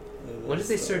story. When did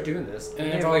they start doing this? Did And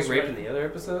they it have like was rape right- in the other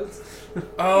episodes?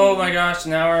 Oh my gosh!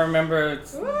 Now I remember.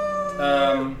 It's,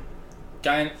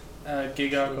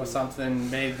 Gigok or something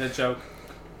made the joke.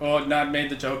 Oh, not made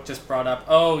the joke. Just brought up.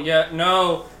 Oh yeah,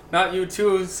 no, not you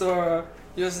too, Sora.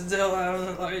 You're still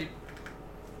like.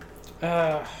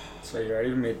 So you ready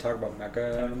for me to talk about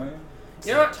mecha anime? It's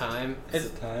You know what? time. Is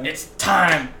it time? It's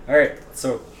time. Alright,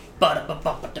 so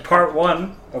part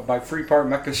 1 of my 3-part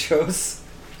mecha shows.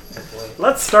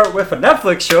 Let's start with a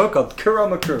Netflix show called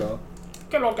Kuromakuro.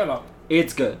 Get on.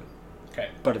 It's good, Okay.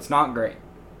 but it's not great.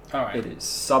 All right. It is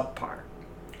subpar.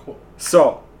 Cool.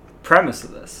 So, premise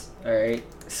of this, alright?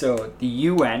 So, the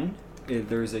UN,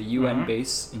 there's a UN Mhm.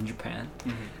 base in Japan,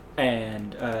 Mm-hmm.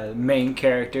 and main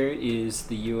character is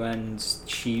the UN's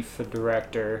chief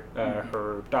director,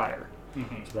 her daughter.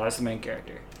 Mm-hmm. So that's the main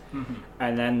character. Mm-hmm.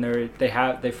 And then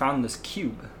they found this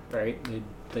cube, right?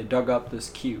 They dug up this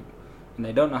cube, and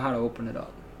they don't know how to open it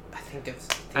up. I think it's.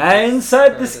 And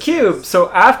inside this cube, so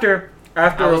after a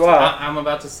while, I'm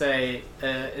about to say,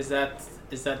 is that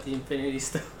the Infinity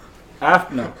Stone?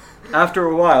 after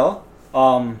a while,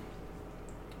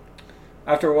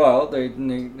 they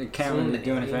can't really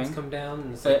do Aliens anything. come down.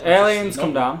 And it's Aliens like,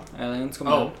 come down. Aliens come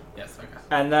down. Oh, yes, okay.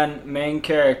 And then main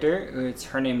character,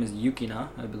 her name is Yukina,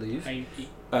 I believe.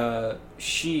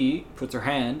 She puts her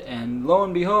hand, and lo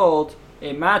and behold,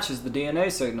 it matches the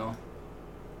DNA signal.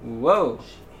 Whoa!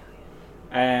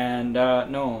 And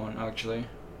no, actually,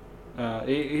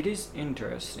 it is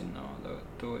interesting though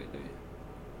the way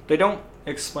They don't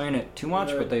explain it too much,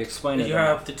 but they explain it. You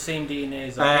enough. have the same DNA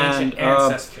as our And, ancient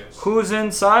ancestors. Who's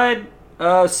inside?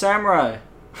 Samurai.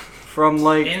 From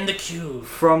like In the cube.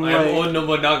 from I am like Oda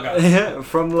Nobunaga.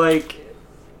 from like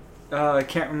I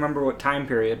can't remember what time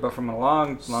period, but from a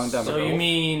long time ago. So you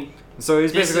mean So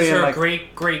he's this basically is her in like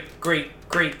great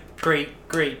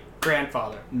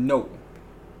grandfather? no,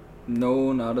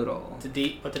 not at all.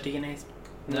 What the DNA's?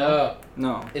 No,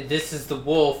 No. this is the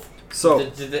wolf. So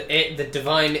the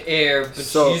divine heir, but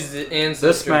So, she's the ancestor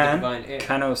this of the man, divine heir.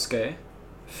 Kanosuke,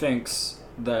 thinks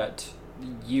that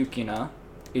Yukina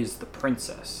is the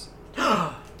princess,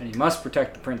 and he must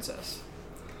protect the princess.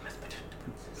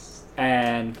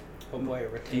 And Oh boy,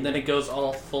 And then it goes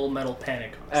all Full Metal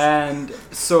Panic. And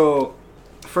so,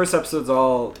 first episode's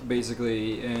all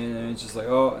basically, and it's just like,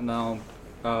 oh, now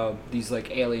these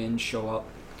like aliens show up,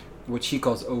 which he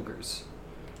calls ogres.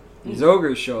 These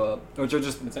ogres show up, which are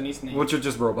just It's a nice name.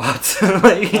 robots.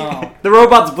 Like, Oh. the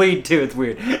robots bleed too. It's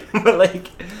weird, but like,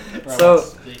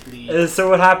 Robots, they bleed. so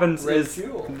what happens Red is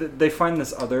fuel. they find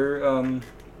this other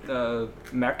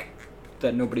mech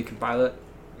that nobody can pilot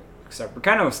except for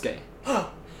Kanosuke.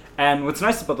 And what's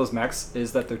nice about those mechs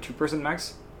is that they're two-person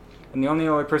mechs, and the only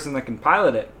other person that can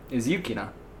pilot it is Yukina,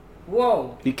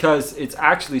 Whoa! because it's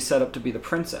actually set up to be the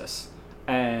princess,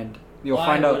 and you'll Why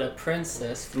find would out a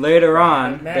princess? later fly a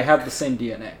on mech? they have the same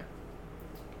DNA.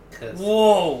 Cause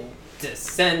Whoa!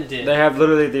 descended. They have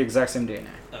literally the exact same DNA.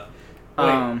 Oh.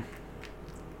 Um,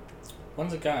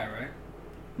 One's a guy, right?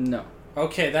 no,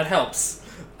 Okay, that helps.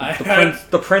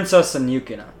 the princess and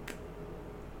Yukina.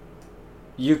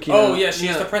 Yukina. Oh yeah, she's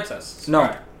Yeah. the princess. No,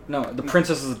 Right. no, the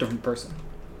princess is a different person.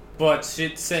 But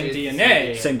it's same She's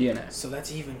DNA. Same DNA. So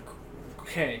that's even.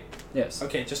 Okay. Yes.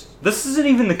 Okay. Just. This isn't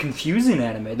even the confusing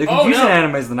anime. The Oh, confusing no.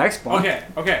 anime is the next one.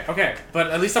 Okay.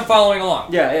 But at least I'm following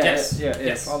along. Yeah, yeah, Yes. yeah, yeah.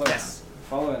 Yes. Follow Yes.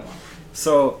 Follow along.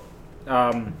 So,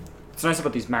 what's nice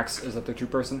about these mechs is that they're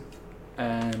two-person,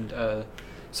 and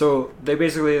so they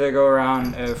go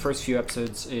around. First few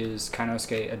episodes is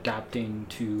Kanosuke adapting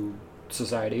to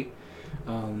society.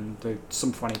 There's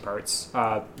some funny parts.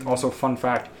 Also, fun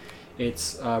fact.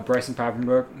 It's Bryson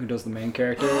Papenbrook who does the main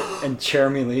character, and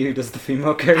Jeremy Lee who does the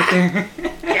female character.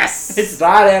 Yes. It's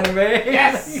that anime.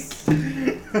 Yes.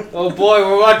 Oh boy,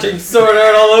 we're watching Sword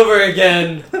Art all over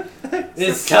again.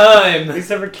 It's time.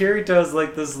 Except for Kirito is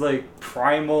like this like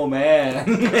primal man.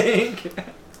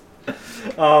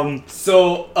 Like,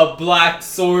 So a black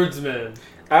swordsman.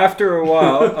 after a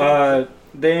while,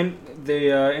 they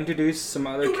introduce some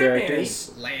other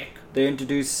characters. They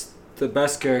introduce the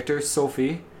best character,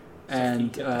 Sophie,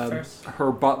 and Sophie, get the first.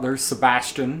 her butler,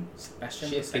 Sebastian. Sebastian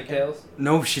She the has second. pigtails.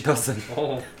 No, she doesn't.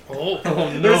 Oh, Oh.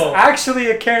 oh There's no. actually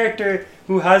a character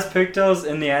who has pigtails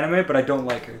in the anime, but I don't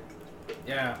like her.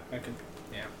 Yeah, I could.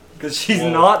 Because she's Whoa.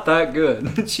 not that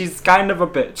good. She's kind of a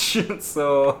bitch.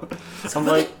 So I'm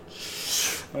like,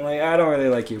 I don't really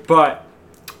like you. But,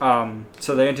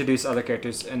 so they introduce other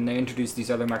characters, and they introduce these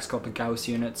other mechs called the Gauss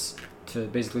units to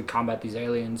basically combat these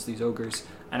aliens, these ogres.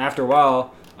 And after a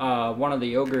while, one of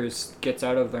the ogres gets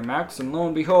out of their mechs, and lo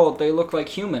and behold, they look like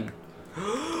human.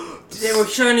 They were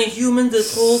shiny human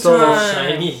this whole So time.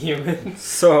 Shiny humans.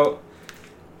 So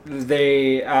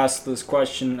they ask this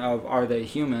question of, are they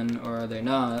human or are they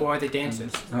not? Or are they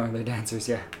dancers? Oh, they're dancers,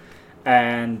 yeah.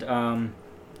 And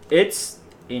it's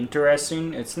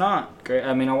interesting. It's not great.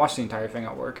 I mean, I watched the entire thing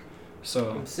at work,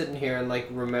 so I'm sitting here and like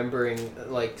remembering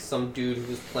like some dude who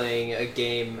was playing a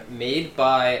game made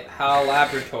by HAL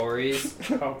Laboratories.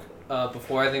 Oh,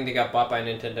 Before I think they got bought by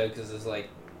Nintendo because it's like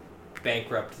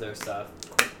bankrupt their stuff.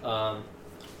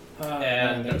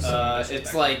 And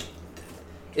it's like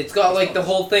it's got like the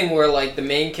whole thing where like the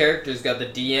main character's got the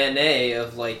DNA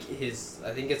of like his.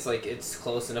 I think it's like it's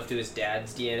close enough to his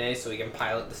dad's DNA, so he can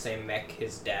pilot the same mech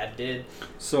his dad did.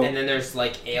 so And then there's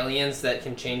like aliens that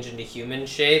can change into human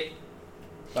shape.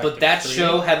 like But the that Kree?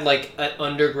 show had like an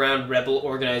underground rebel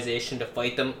organization to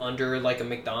fight them under like a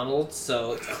McDonald's,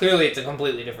 so clearly it's a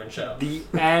completely different show. the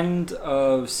end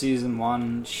of season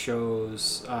 1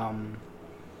 shows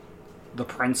the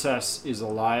princess is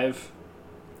alive,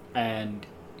 and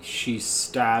she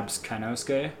stabs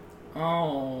Kanosuke.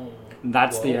 Oh.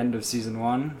 That's the Whoa. end of season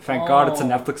 1. Thank God it's a Oh.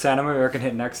 Netflix anime where I can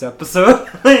hit next episode.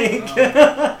 Like,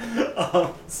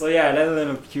 so yeah, it ended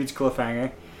in a huge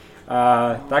cliffhanger.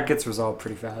 That gets resolved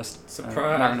pretty fast. Surprise.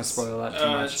 I'm not gonna spoil that too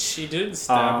much. She did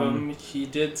stab Um, him. He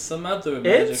did some other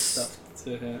magic it's stuff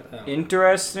to him. Oh.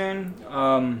 Interesting.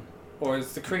 Or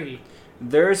it's the Kree.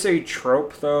 There's a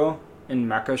trope though in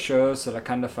mecha shows that I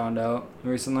kind of found out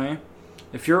recently.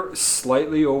 If you're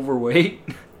slightly overweight,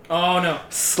 Oh no.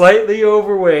 slightly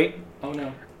overweight, Oh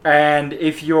no. and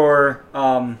if you're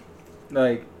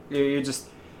like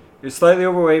you're slightly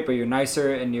overweight, but you're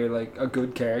nicer and you're like a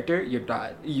good character, you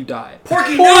die.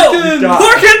 Porky, You die.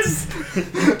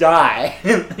 Porkins! You die.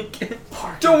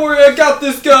 Don't worry, I got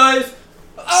this, guys!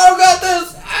 I got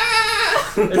this!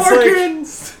 Ah! It's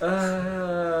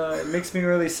Porkins! It makes me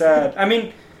really sad. I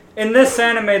mean, in this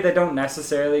anime, they don't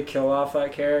necessarily kill off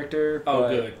that character. Oh, but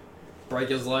good. Break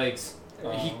his legs.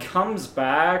 He comes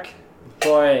back,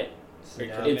 but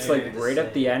Yeah, it's maybe like the right at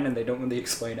same. the end, and they don't really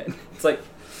explain it. It's like,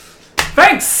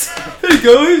 thanks. Hey,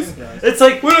 guys! It's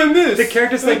like What I missed? the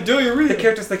character's like, diarrhea. the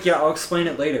character's like, yeah, I'll explain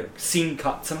it later. Scene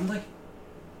cuts, and I'm like,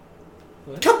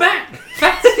 Come back!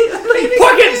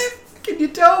 Porkins! Can you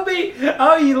tell me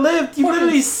how you lived? You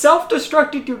literally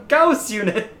self-destructed your Gauss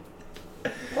unit.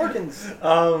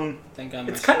 Porkins. Think I'm.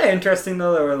 It's kind of interesting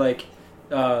though that we're like,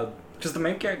 because the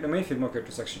main female character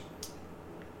is actually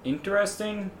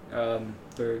interesting.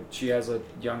 She has a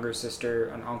younger sister,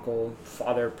 an uncle,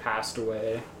 father passed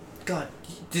away. God,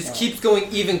 this keeps going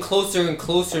even closer and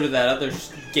closer to that other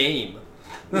game.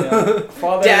 Yeah.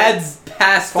 Father, Dad's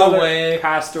passed father away.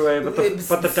 passed away, but It's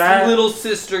the dad, little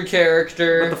sister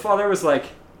character. but the father was like,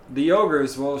 the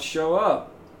ogres will show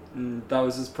up, and that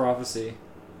was his prophecy,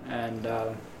 and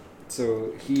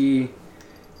so he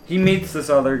meets this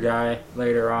other guy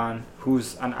later on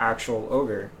who's an actual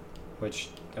ogre, which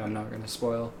I'm not gonna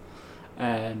spoil,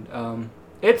 and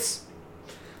it's.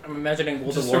 I'm imagining World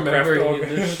of Just Warcraft remembering in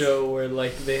ogres. this show where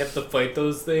like they have to fight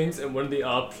those things, and one of the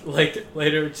like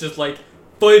later it's just like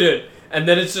fight it, and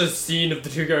then it's just a scene of the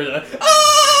two guys like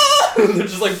ah! And they're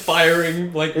just like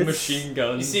firing like It's- machine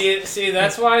guns. You see,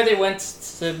 that's why they went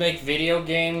to make video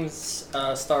games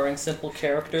starring simple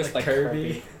characters like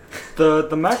Kirby.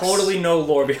 The mechs Totally no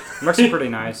lore behind. mechs are pretty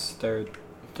nice. They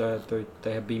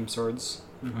have beam swords,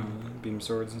 beam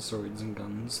swords and swords and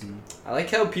guns and. I like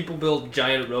how people build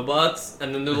giant robots,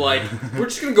 and then they're like, we're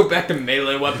just gonna go back to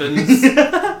melee weapons.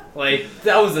 Like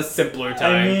that was a simpler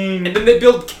time. mean- and then they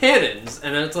build cannons,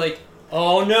 and then it's like,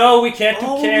 Oh no, we can't do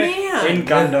oh cannon.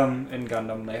 man. In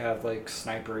Gundam, they have like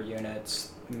sniper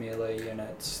units, melee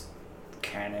units,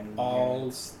 cannon All-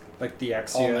 units. Like the all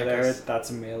Exia there, mechas. that's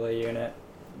a melee unit.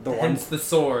 The one, Hence the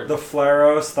sword. the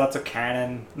Flaros, that's a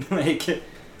cannon. Like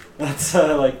that's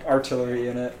a like artillery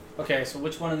unit. Okay, so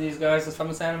which one of these guys is from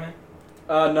this anime?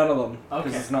 None of them, because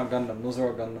Okay. it's not Gundam. Those are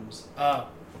all Gundams. Oh.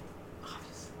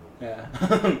 Yeah,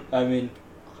 I mean,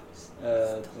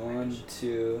 1,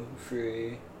 2, 3.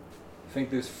 I think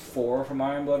there's 4 from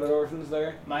Iron Blooded Orphans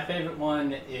there. My favorite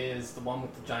one is the one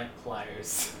with the giant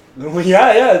pliers.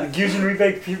 Yeah, the Gyujin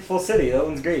Remake Full City. That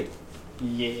one's great.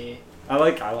 Yeah. I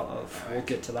love. We'll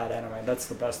get to that anime. That's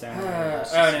the best anime.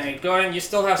 Anyway, Gordon, you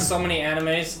still have so many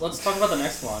animes. Let's talk about the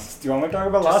next one. Do you want me to talk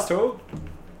about Last Hope?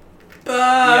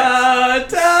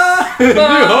 New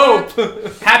hope.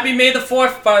 Happy May the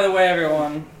 4th, by the way,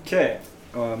 everyone. Okay.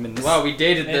 Oh, I mean, this Wow, we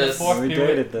dated May the this. 4th We be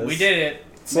dated with, this. We did it.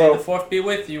 So- May the 4th be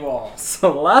with you all.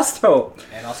 So Last Hope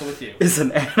And also with you. is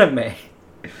an anime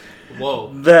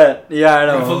Whoa. that, yeah, I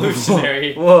know.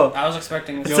 Revolutionary. Whoa. I was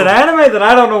expecting It's this. an anime that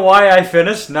I don't know why I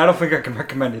finished, and I don't think I can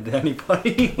recommend it to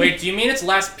anybody. Wait, do you mean it's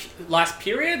last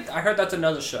period? I heard that's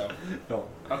another show. No.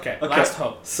 Okay, Okay. Last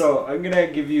Hope. So I'm gonna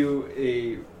give you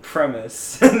a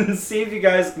premise and see if you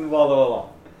guys can follow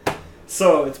along.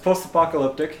 So it's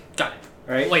post-apocalyptic, Got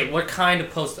it. right? Wait, what kind of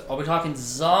post? Are we talking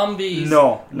zombies?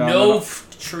 No.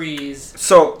 Trees.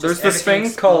 So there's this everything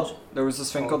thing called explodes. there was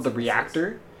this thing called the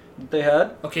reactor that they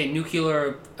had. Okay,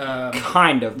 nuclear.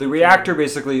 Kind of. The reactor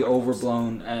basically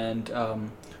overblown and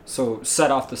so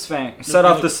set off this thing. Set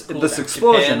off this Cool. this Japan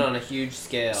explosion. on a huge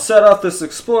scale. Set off this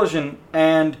explosion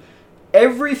and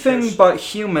everything Fish. but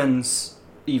humans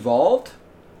evolved.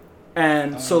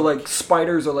 And so Oh. like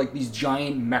spiders are like these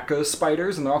giant mecha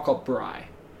spiders and they're all called Brai.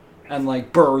 And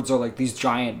like birds are like these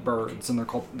giant birds and they're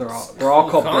all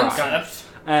called Brai. Concept.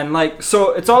 And like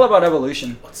so it's all about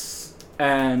evolution. What's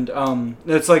And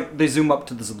it's like they zoom up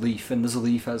to this leaf, and this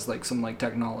leaf has like some like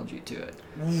technology to it.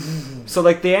 So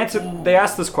like they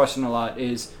ask this question a lot: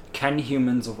 is can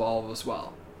humans evolve as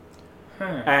well?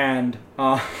 And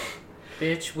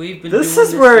Bitch, we've been. this doing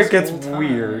is where this it gets whole time.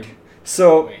 weird.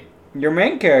 So Wait. your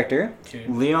main character, Okay.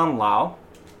 Leon Lau,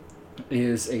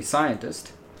 is a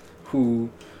scientist who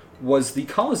was the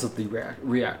cause of the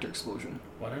reactor explosion.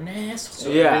 What an asshole. So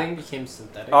Yeah. everything became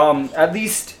synthetic. At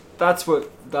least that's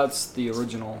the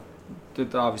original.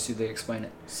 Obviously, they explain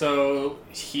it. So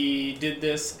he did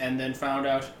this and then found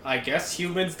out. I guess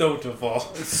humans don't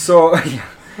evolve. So yeah.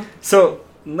 So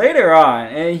later on,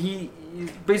 and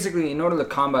basically, in order to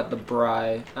combat the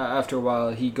Bri, after a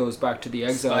while, he goes back to the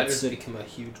exiled Spiders city. become a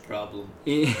huge problem.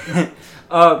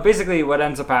 Basically, what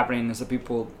ends up happening is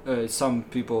that some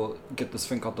people get this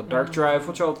thing called the Dark Drive,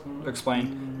 which I'll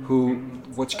explain,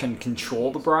 which can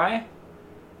control the Bri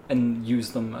and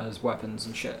use them as weapons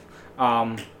and shit.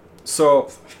 So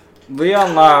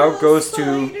Leon Lao goes to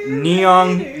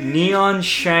Neon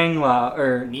Shangla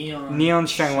or Neon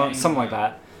Shangla, something like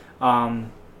that.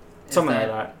 Something like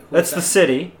that. That's the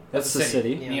city. That's the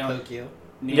city. Neon Tokyo.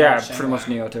 Yeah, pretty much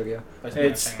Neo Tokyo.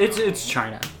 It's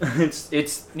China.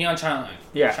 it's Neon China.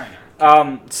 yeah.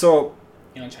 China. So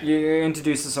Neon China. you're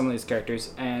introduced to some of these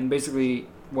characters, and basically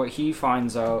what he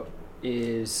finds out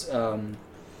is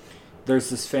there's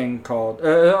this thing called.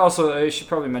 Also, I should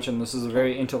probably mention this is a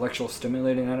very intellectual,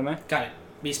 stimulating anime. Got it.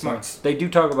 Be smart. So they do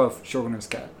talk about Shogun's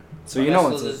cat, so you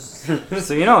know it's a.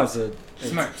 So you know it's a.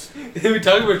 Smart. we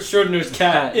talk about Schrodinger's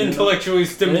cat, Cat, you know. intellectually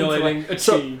stimulating,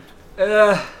 So- achieved.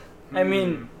 I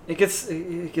mean, it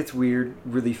gets weird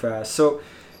really fast. So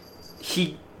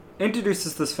he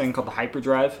introduces this thing called the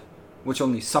hyperdrive, which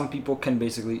only some people can be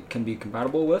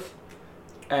compatible with.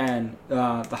 And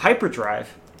the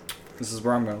hyperdrive, this is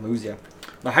where I'm going to lose you.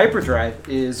 The hyperdrive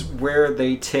is where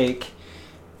they take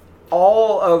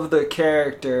all of the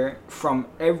character from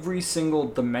every single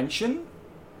dimension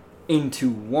into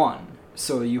one.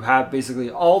 So you have basically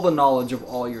all the knowledge of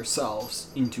all yourselves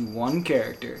into one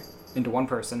character, into one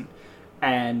person,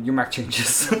 and your mech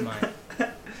changes.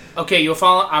 Okay,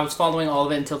 I was following all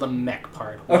of it until the mech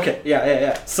part. Okay,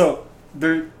 yeah. So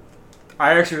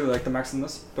I actually really like the mechs in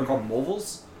this. They're called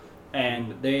Movals,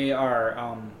 and they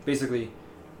are basically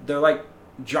they're like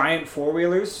giant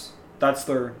four-wheelers. That's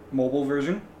their mobile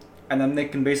version, and then they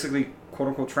can basically quote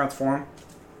unquote transform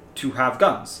to have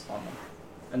guns on them,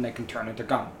 and they can turn into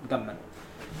gunmen.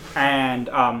 And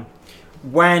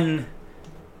when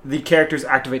the characters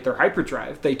activate their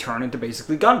hyperdrive, they turn into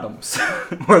basically Gundams,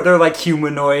 where they're like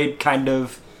humanoid kind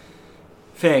of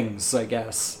things, I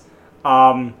guess.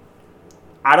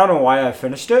 I don't know why I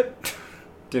finished it.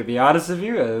 To be honest with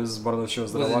you, it was one of those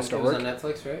shows that I watched at work. It was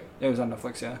on Netflix, right? It was on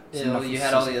Netflix, yeah. It's Yeah, well, Netflix you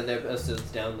had all season. the other episodes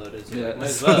downloaded. So Yeah, might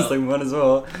as so I was well. like, might as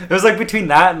well. It was like between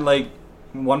that and like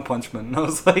One Punch Man. I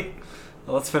was like,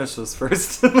 well, let's finish this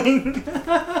first.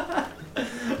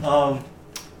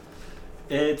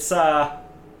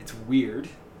 It's weird.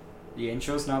 The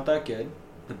intro's not that good.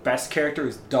 The best character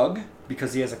is Doug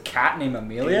because he has a cat named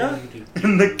Amelia,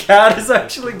 and the cat is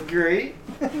actually great.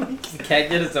 The cat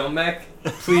get his own mech,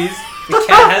 please. The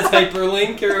cat has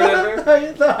hyperlink or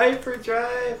whatever. The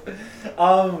hyperdrive.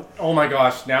 Oh my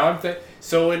gosh! Now I'm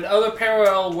So in other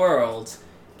parallel worlds,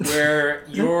 where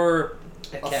you're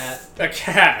A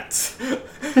cat.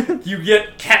 you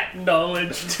get cat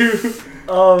knowledge too.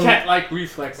 Cat-like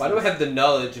reflexes. Why do I have the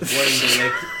knowledge of wanting to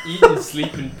like eat and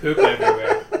sleep and poop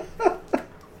everywhere?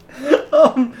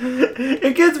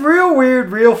 It gets real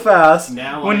weird real fast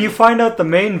Now when I- you find out the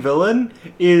main villain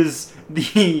is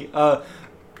the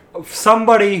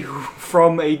somebody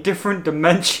from a different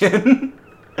dimension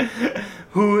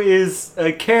who is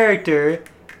a character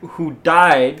who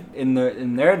died in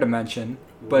their dimension,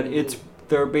 but it's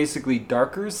their basically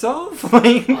darker self.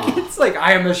 Like it's like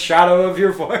I am a shadow of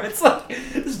your form. It's like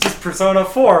it's just Persona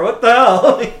 4. What the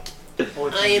hell? Like,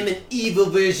 I am an evil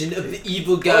version of the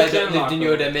evil guy that lived in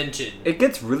your dimension. it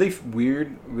gets really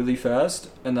weird really fast,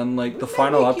 and then like the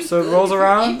final episode rolls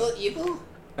around, Evil?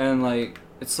 and like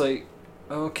it's like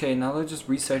okay, now they're just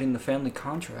reciting the family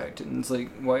contract, and it's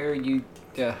like why are you?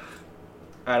 Yeah,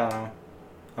 I don't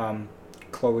know.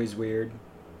 Chloe's weird.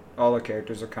 All the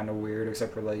characters are kind of weird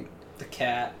except for like The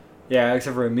cat. yeah,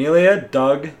 except for Amelia,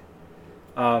 Doug.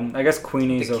 I guess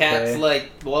Queenie's The cat's okay.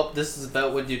 like, well, this is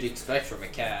about what you'd expect from a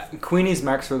cat. Queenie's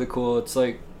mech's really cool. It's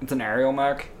like it's an aerial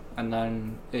mech, and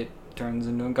then it turns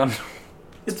into a gun.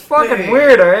 It's fucking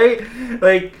weird, alright?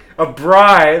 Like a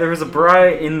Bri. There was a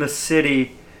Bri in the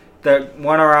city that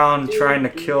went around trying to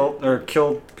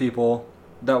kill people.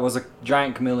 That was a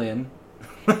giant chameleon.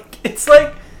 Like it's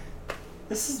like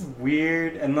this is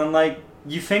weird. And then like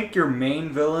you think your main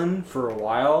villain for a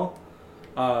while.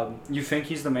 You think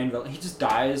he's the main villain. He just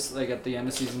dies like at the end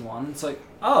of season 1. It's like,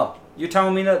 oh, you're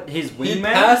telling me that his He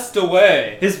wingman, passed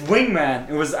away. his wingman,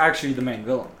 it was actually the main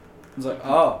villain. It's like,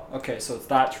 oh, okay, so it's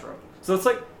that trope. So it's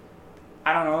like,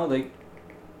 I don't know, like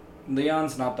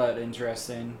Leon's not that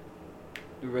interesting.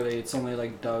 Really, it's only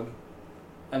like Doug,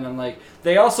 and then like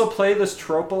they also play this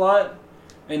trope a lot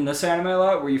in this anime a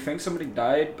lot, where you think somebody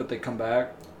died but they come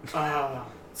back.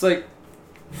 It's like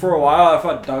for a while I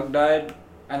thought Doug died.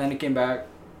 And then he came back.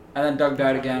 And then Doug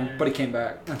died again, but he came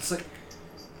back. And it's like...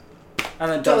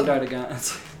 And then Doug died again.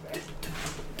 It's like...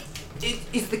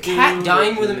 Is the cat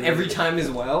dying with him every time as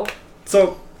well?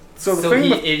 So the thing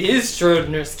with, it is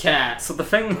Schrodinger's cat. so the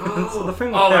thing so the thing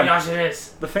with Oh my him, gosh, it is.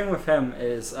 the thing with him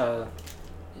is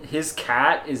his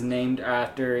cat is named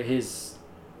after his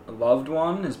loved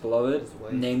one, his beloved, His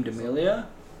wife. named Amelia.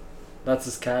 That's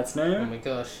his cat's Oh name. my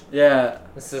gosh. Yeah.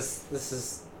 This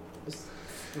is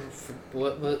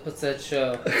what's that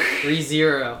show?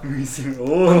 ReZero.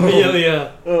 Oh.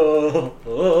 Amelia.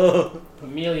 Oh.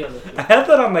 Amelia. I had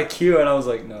that on my queue and I was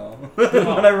like, no.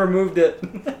 When I removed it.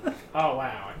 Oh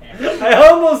wow. I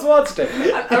almost watched it.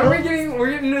 We're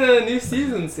getting a new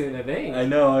season soon, I think. I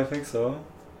know, I think so.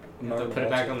 I'm You have not to gonna put it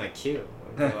back watch on the queue.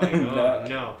 Like, oh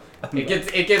no.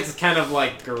 It gets kind of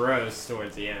like gross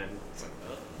towards the end. It's like,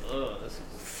 oh, this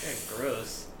is kind of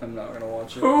gross. I'm not gonna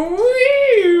watch it. I'm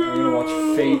I'm gonna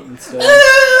watch Fate instead.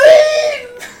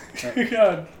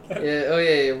 God. Yeah, oh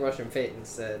yeah, you're watching Fate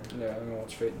instead. Yeah, I'm gonna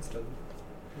watch Fate instead.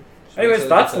 Should Anyways, we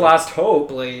that's get to Last Hope.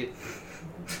 Blade.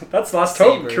 That's Last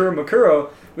Hope. Saber. Kuromakuro.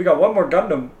 We got one more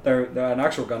Gundam. Or an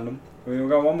actual Gundam. We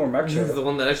got one more mech This is show. the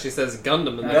one that actually says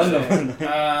Gundam in the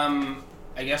Gundam.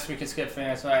 I guess we can skip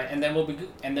Phoenix Wright, and then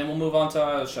we'll move on to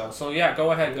our show. So yeah,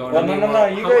 go ahead, go. Well, no.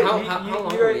 You guys, how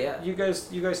long are we at? you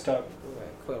guys talk.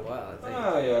 Quite a while, I think.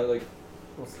 Oh yeah, like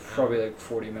Almost an probably hour. like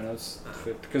 40 minutes,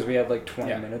 because we had like 20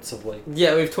 Yeah. minutes of like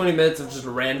Yeah, we have 20 minutes of just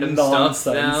random nonsense.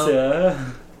 stuff now.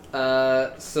 Yeah.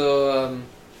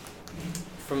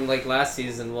 From like last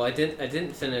season, well, I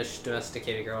didn't finish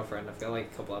Domesticated Girlfriend. I've got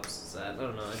like a couple episodes of that. I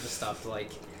don't know. I just stopped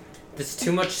like. There's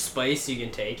too much spice you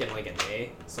can take in like a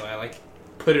day, so I like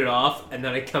put it off, and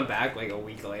then I come back like a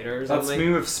week later or That's something.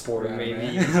 me with sport. Or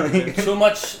maybe anime.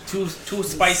 too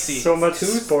spicy. So much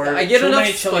sport. I get Too enough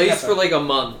many chili spice for pepper. like a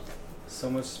month. So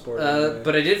much sport. anime.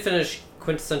 But I did finish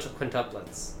Quintessential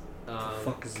Quintuplets. What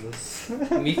the fuck is this?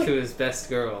 Miku is best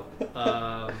girl.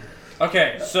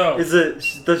 Okay, so Is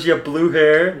it? Does she have blue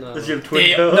hair? No. Does she have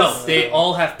twin toes? no, they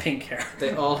all have pink hair,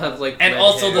 They all have like and red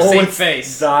also hair. the same it's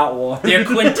face. That one. They're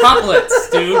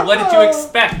quintuplets, dude. What did you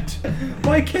expect?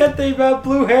 Why can't they have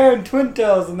blue hair and twin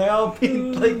tails and they all be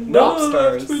like pop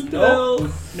stars?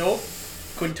 Nope. Nope.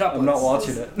 Quintuplets. I'm not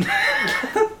watching it.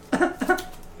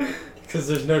 Because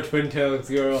there's no Twin Tails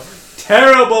girl.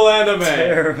 Terrible anime!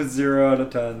 Terrible. 0 out of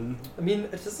 10. I mean,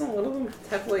 doesn't one of them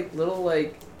have like little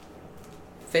like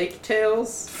fake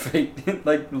tails? Fake,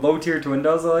 like low tier twin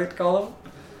tails, I like to call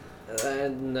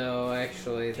them. No,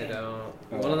 actually they don't.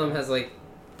 One of them has like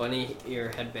bunny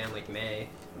ear headband like May.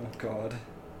 Oh god.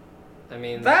 I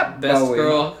mean, That best Bowie.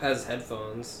 girl has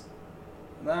headphones.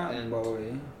 That And-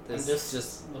 Bowie. This I'm is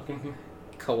just looking.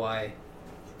 kawaii.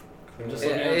 just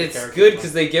looking at the It's characters. good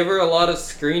because they give her a lot of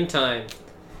screen time.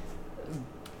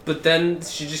 But then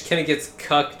she just kind of gets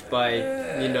cucked by,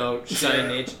 you know, Shine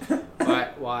H. Why?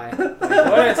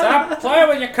 What? Stop playing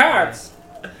with your cards.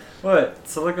 What?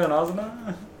 Silicon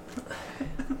Azuna?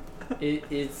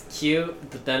 It's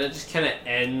cute, but then it just kind of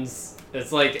ends.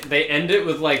 It's like they end it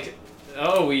with like,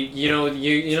 oh, you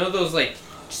know those like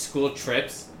school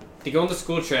trips. They go on the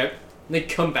school trip, and they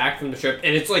come back from the trip,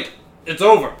 and it's like it's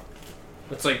over.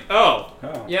 It's like, oh,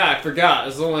 Oh. yeah, I forgot.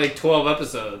 It's only like 12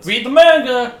 episodes. Read the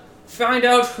manga. Find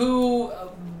out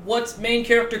what main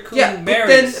character Kun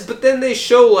marries. but then they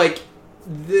show like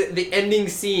the ending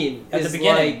scene At the is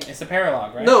beginning, like it's the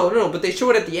paralogue, right? no, but they show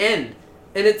it at the end,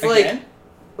 and it's Again?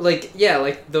 like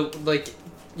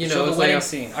you Show know the it's wedding like a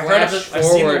scene. I heard of it. flash I've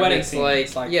seen the forward, wedding it's scene. like,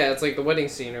 It's like yeah, it's like the wedding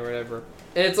scene or whatever,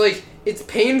 and it's like it's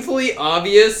painfully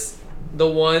obvious the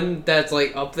one that's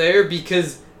like up there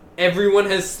because everyone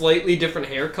has slightly different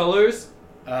hair colors.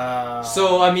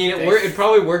 So I mean, it'd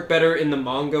probably work better in the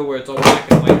manga where it's all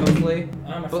black and white, hopefully.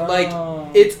 But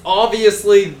like, it's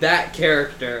obviously that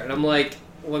character, and I'm like,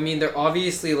 well, I mean, they're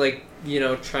obviously like, you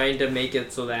know, trying to make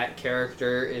it so that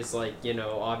character is like, you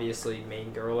know, obviously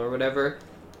main girl or whatever.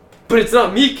 But it's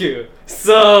not Miku,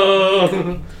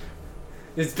 so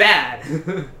it's bad.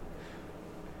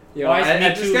 You know, Why is I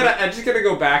Miku- just gotta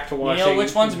go back to watching. Neil,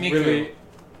 which one's Miku? Really,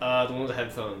 the one with the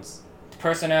headphones.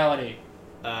 personality.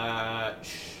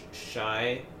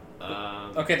 Shy.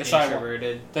 Okay, the shy one.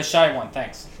 introverted. The shy one.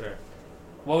 Thanks. Sure.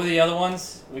 What were the other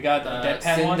ones? We got the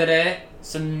deadpan one. Tsundere.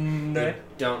 Tsundere. We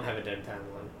don't have a deadpan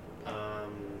one.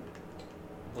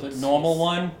 The let's normal see.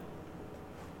 one.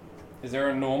 Is there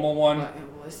a normal one?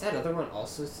 Was that other one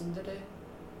also Tsundere?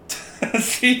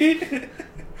 See?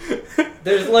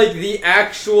 There's like the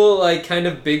actual like kind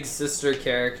of big sister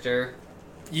character.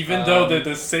 Even though they're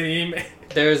the same.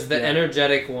 There's the Yeah.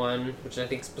 energetic one, which I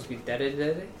think is supposed to be Dere.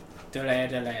 Dere.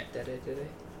 Dere.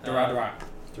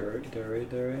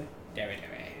 Duri.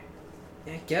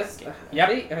 I guess.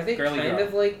 Yep. Are they Girly kind girl.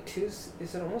 of like two? Is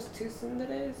it almost two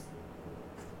Tsunderes?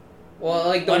 Well,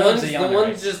 like the One of one's them's the the younger,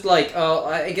 one's right? just like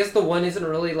I guess the one isn't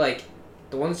really like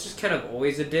the one's just kind of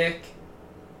always a dick,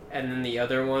 and then the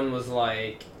other one was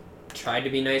like tried to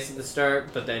be nice at the start,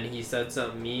 but then he said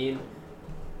something mean,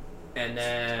 and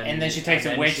then she takes it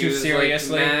and way she too was, like,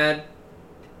 seriously. mad,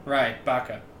 Right,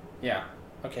 Baka. Yeah.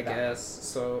 Okay, I that. guess.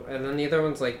 So and then the other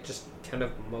one's like just kind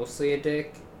of mostly a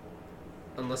dick,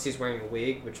 unless he's wearing a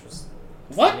wig, which was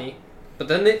What? funny. But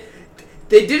then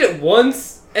they did it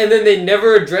once, and then they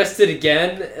never addressed it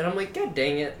again, and I'm like, God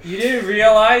dang it. You didn't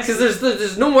realize? Because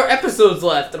there's no more episodes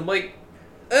left, and I'm like,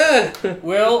 ugh.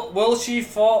 Will she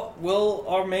fall? Will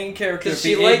our main character 'Cause be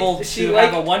she liked- able she to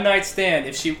have liked- a one night stand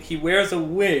if he wears a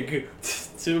wig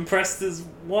to impress this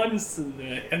one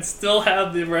student and still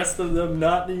have the rest of them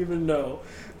not even know?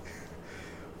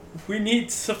 We need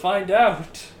to find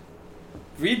out.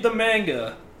 Read the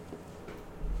manga.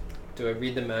 Do I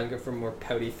read the manga for more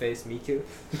pouty face Miku?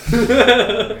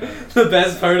 The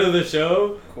best part of the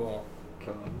show? Cool.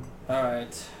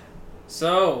 Alright.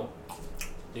 So,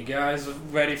 you guys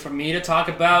ready for me to talk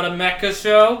about a mecha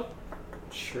show?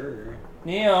 Sure.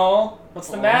 Neil, what's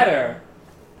the matter?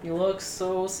 You look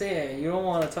so sad. You don't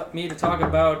want me to talk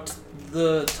about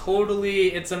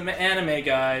it's an anime,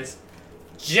 guys.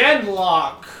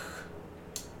 Genlock!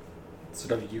 Does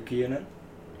it have Yuki in it?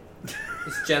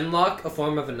 Is Genlock a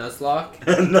form of a Nuzlocke?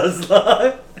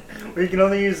 Nuzlocke? Where you can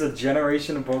only use a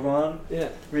generation of Pokemon? Yeah.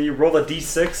 Where you roll a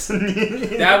d6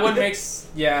 and That one makes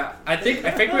I think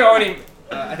we already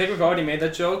I think we've already made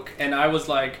that joke, and I was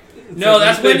like, no,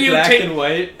 that's when you black take. and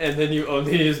white, and then you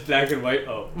only use black and white.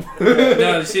 Oh.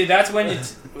 No, see, that's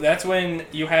when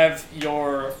you have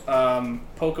your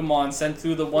Pokemon sent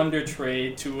through the Wonder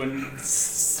Trade to a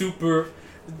super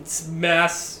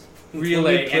mass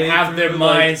relay and have their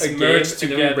minds merged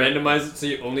and together. then we randomize it so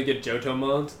you only get Johto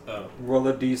mons. Oh. roll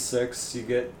a d6, you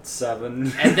get 7.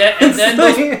 And then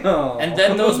those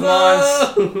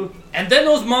mons No! and then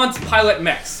those mons pilot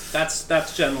mechs. That's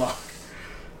Genlock.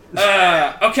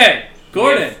 Okay,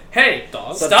 Gordon. Hey,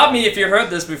 Dog? stop me if you heard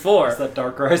this before. Is that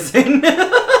Dark Rising?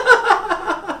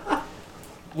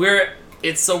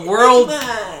 It's a world.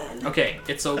 Okay,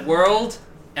 it's a world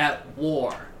at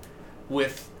war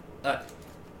with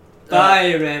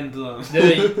Fire Emblem.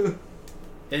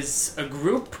 is a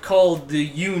group called the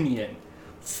Union.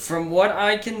 From what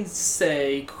I can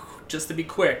say, just to be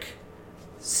quick,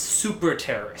 super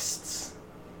terrorists.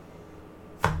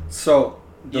 So,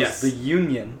 does Yes. the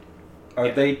Union, are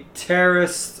Yeah. they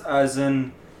terrorists as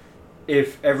in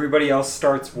if everybody else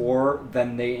starts war,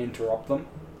 then they interrupt them?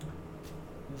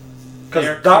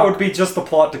 They're Because that would be just the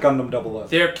plot to Gundam 00.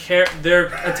 They're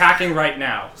attacking right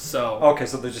now, so Okay,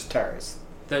 so they're just terrorists.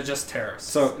 they're just terrorists.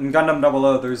 So in Gundam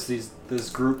 00, there's this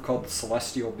group called the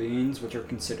Celestial Beings, which are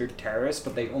considered terrorists,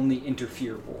 but they only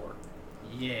interfere war.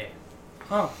 Yeah.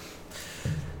 Huh.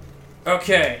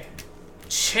 Okay.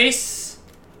 Chase.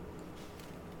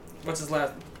 What's his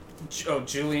last?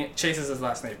 Julian. Chase is his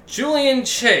last name. Julian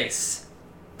Chase,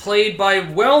 played by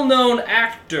well-known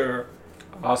actor.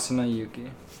 Asuna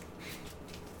Yuki.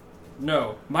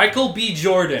 No, Michael B.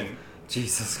 Jordan.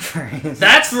 Jesus Christ.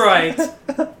 That's right.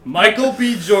 Michael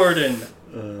B. Jordan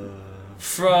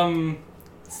from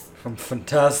From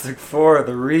Fantastic Four,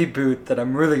 the reboot that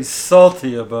I'm really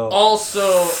salty about.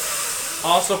 also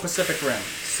Pacific Rim.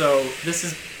 So this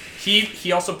is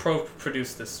he also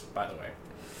produced this, by the way.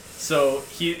 So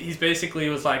he's basically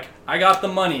was like, I got the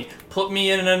money, put me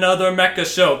in another mecha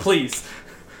show, please.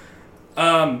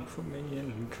 Put me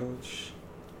in, coach.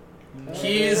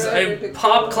 He's a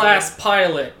pop class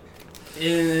pilot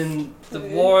in the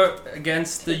war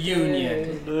against the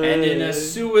Union, and in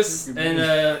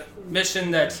a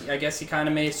mission that I guess he kind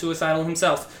of made suicidal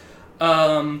himself.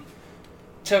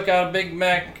 Took out a big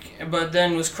mech, but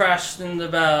then was crashed in the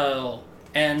battle.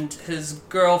 And his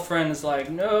girlfriend is like,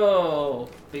 no.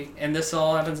 And this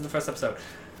all happens in the first episode.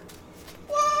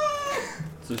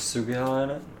 Is there Sugihara in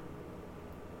it?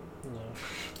 No.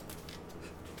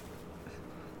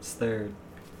 Is there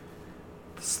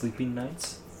the Sleeping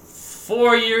Knights?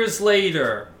 4 years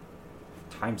later,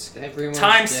 Time skip. Everyone's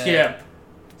time dead.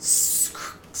 skip.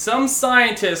 Some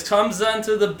scientist comes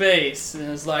onto the base and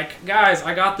is like, guys,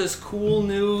 I got this cool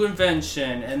new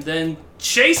invention. And then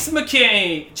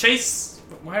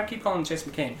why do I keep calling him Chase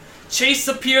McCain? Chase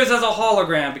appears as a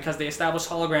hologram because they established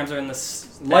holograms are in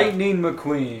this. Lightning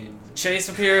McQueen. Chase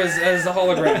appears as a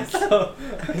hologram.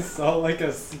 I saw like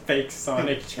a fake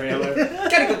Sonic trailer.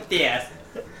 Gotta go yes.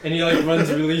 And he like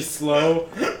runs really slow,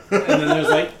 and then there's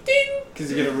like ding, because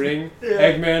you get a ring.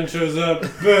 Eggman shows up,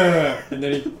 and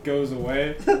then he goes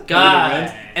away.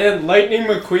 God. And then Lightning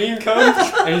McQueen comes,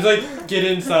 and he's like, "Get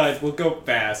inside, we'll go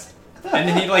fast." And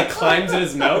then he like climbs in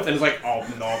his mouth and is like, oh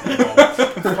no.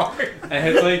 And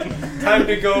it's like, time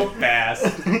to go fast.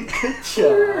 and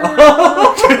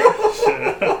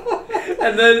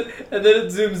then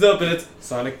it zooms up and it's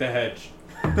Sonic the Hedge.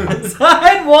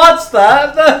 I'd watch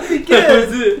that. That'd be That good.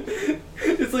 was it.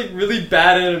 It's like really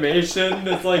bad animation.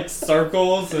 It's like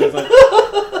circles and it's like,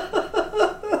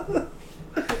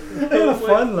 Have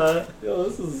fun, lad. yo,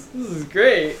 this is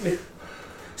great.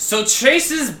 So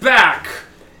Chase is back.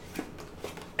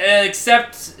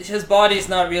 Except his body's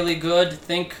not really good.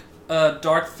 Think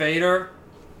Darth Vader.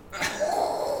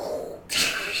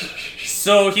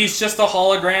 So he's just a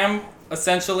hologram,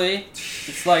 essentially.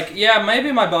 It's like, yeah,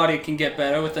 maybe my body can get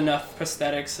better with enough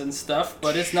prosthetics and stuff,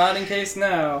 but it's not in case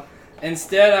now.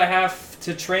 Instead, I have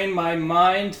to train my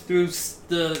mind through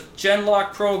the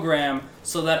Genlock program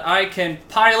so that I can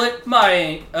pilot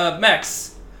my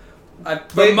mechs. I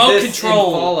played Remote this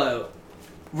control. in Fallout.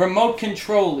 Remote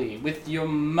control-y with your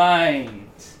mind.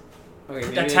 Okay,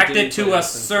 maybe I Attached didn't it to play a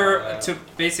this in Fallout. to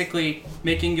basically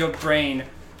making your brain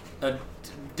a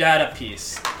data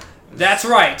piece. That's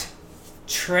right.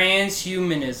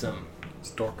 Transhumanism. Is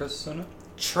Dorcas in it?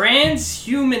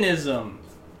 Transhumanism.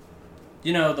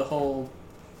 You know, the whole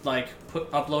like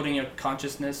uploading your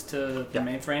consciousness to the Yeah.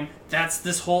 mainframe. That's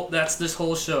this whole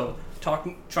show.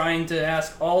 Trying to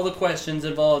ask all the questions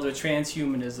involved with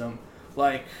transhumanism.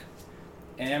 Like,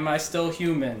 am I still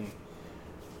human?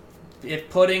 If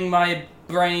putting my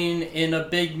brain in a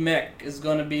big mech is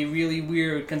gonna be really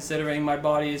weird, considering my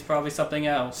body is probably something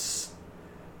else.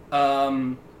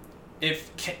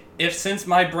 If since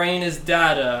my brain is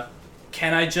data,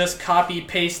 can I just copy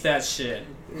paste that shit?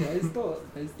 Why is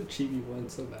the chibi one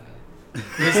so bad?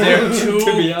 Is there two?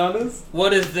 To be honest.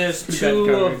 What is this? Pretty bad Two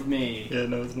cover. of me. Yeah,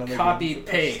 no, it's not. Copy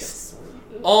paste.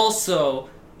 Also,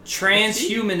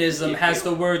 transhumanism has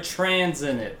the word trans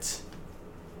in it,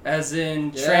 as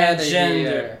in Get outta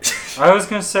transgender. I was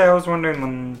gonna say, I was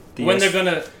wondering when They're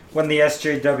gonna, when the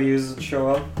SJWs show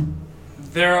up.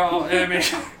 they're all. I mean,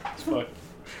 fuck.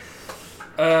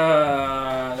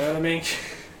 I mean,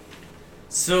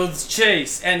 so it's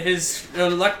Chase and his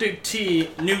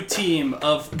new team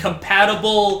of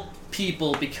compatible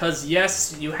people, because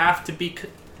yes, you have to be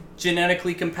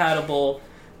genetically compatible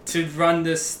to run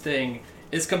this thing,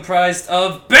 is comprised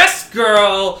of Best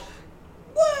Girl,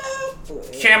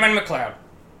 Cameron McLeod.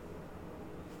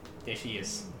 There she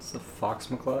is. It's the Fox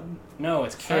McCloud. No,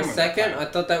 it's For a Cameron. second, McLeod. I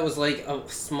thought that was like a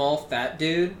small fat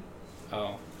dude.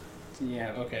 Oh.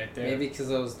 Yeah, okay. There. Maybe because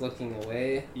I was looking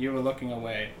away. You were looking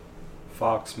away.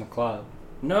 Fox McCloud.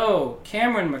 No,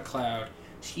 Cameron McLeod.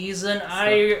 She's an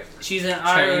Irish. She's an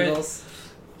Irish.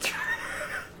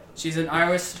 She's an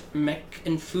Irish mech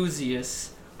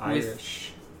enthusiast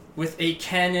Irish. with a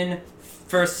Canon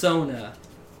persona.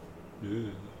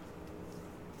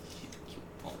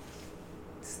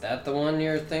 Is that the one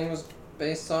your thing was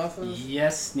based off of?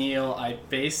 Yes, Neil. I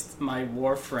based my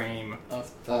Warframe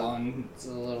Off the on it's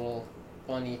a little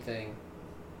funny thing.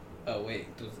 Oh wait,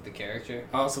 was it the character?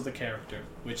 also the character,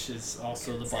 which is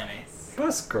also the bunny.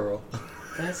 Best girl.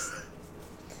 That's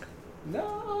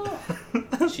No.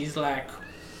 she's like,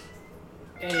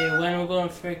 hey, when are we gonna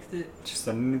fix it? Just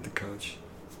underneath the coach.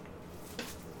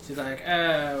 She's like,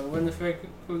 when the frick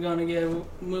we're gonna get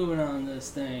moving on this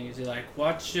thing? And she's like,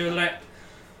 watch your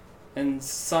And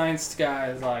science guy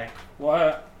is like,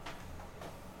 what?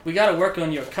 We gotta work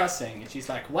on your cussing. And she's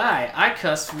like, why? I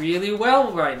cuss really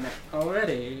well right now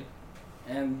already.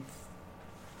 And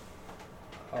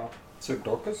So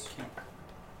Dorcas?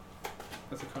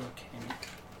 what's it called? Candy?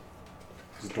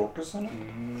 Is Dorcas in it?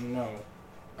 No.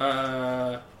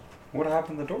 What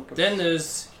happened to Dorcas? Then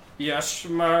there's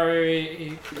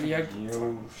Yashimari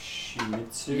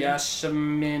Yoshimitsu.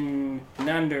 Yasmin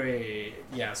Nandere.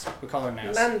 Yes, we call her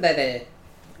Nas. Nandere.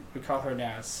 We call her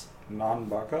Nas.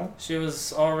 Nanbaka? She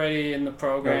was already in the No,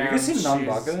 program. you can see She's-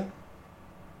 Nanbaka.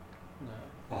 No.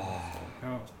 Oh,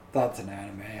 No. that's an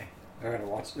anime. I gotta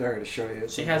watch. I gotta show you.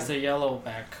 She has the yellow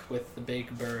back with the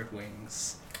big bird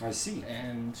wings. I see.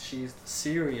 And she's the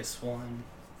serious one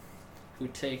who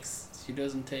she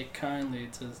doesn't take kindly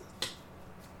to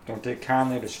Don't take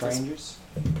kindly to strangers.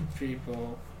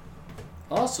 people.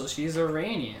 Also, she's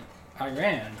Iran,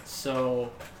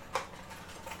 so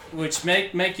which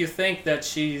make you think that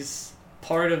she's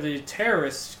part of the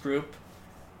terrorist group,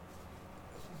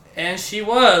 and she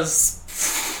was.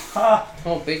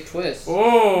 Oh, big twist.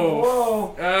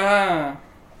 Oh,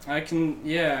 I can,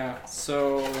 yeah.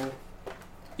 So,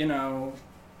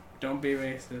 don't be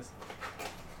racist.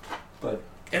 But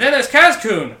And then there's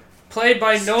Kazkoon, played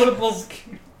by notable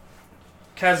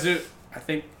Kazu. I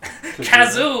think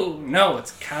Kazu. No,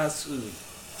 it's Kazu.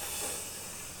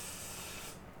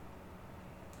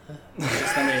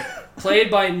 Just let me.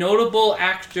 Played by notable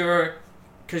actor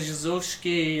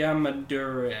Kazuyoshi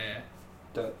Yamadure.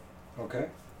 Okay.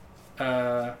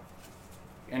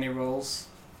 Any roles?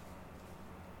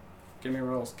 Give me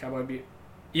roles. Cowboy Bebop.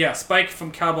 Yeah, Spike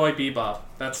from Cowboy Bebop.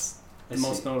 That's the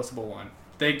most noticeable one.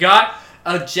 They got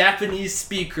a Japanese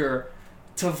speaker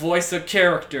to voice a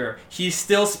character. He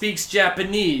still speaks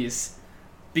Japanese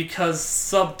because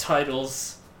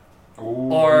subtitles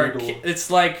are.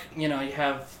 It's like, you know, you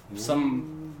have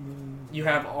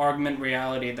augmented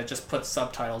reality that just puts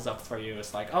subtitles up for you.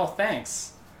 It's like, oh,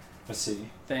 thanks. I see.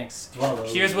 Thanks. Wow.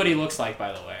 Here's what he looks like,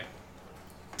 by the way.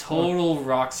 Total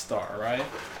rock star, right?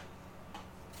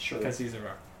 Sure. Because he's a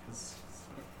rock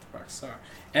star.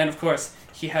 And of course,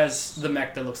 he has the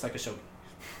mech that looks like a shogun.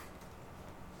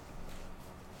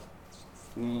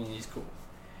 He's cool.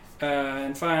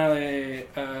 And finally,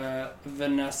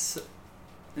 Vanessa.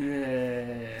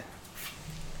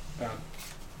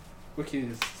 Wiki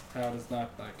is how does not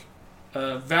like.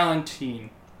 Valentine.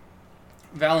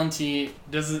 Valentine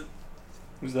does it.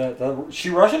 Who's that? She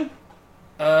Russian?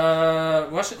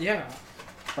 Russia. Yeah.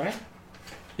 Right.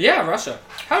 Yeah, Russia.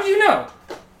 How do you know?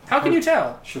 How can you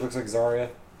tell? She looks like Zarya.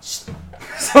 So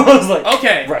I was like,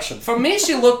 Okay. Russian. For me,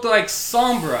 she looked like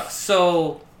Sombra.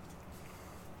 So.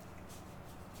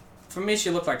 For me, she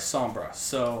looked like Sombra.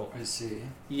 So. I see.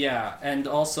 Yeah, and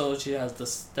also she has the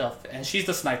stuff, and she's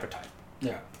the sniper type.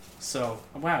 Yeah. So,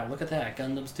 wow, look at that.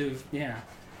 Gundams do, yeah.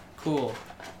 Cool.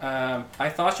 I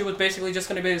thought she was basically just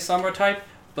going to be the Sombra type,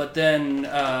 but then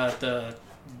the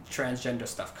transgender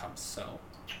stuff comes, so.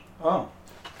 Oh.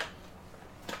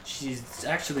 She's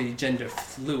actually gender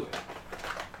fluid.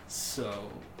 So.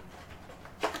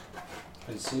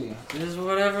 I see. This is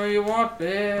whatever you want,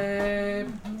 babe.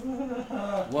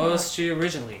 What was she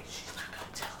originally? She's not going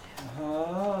to tell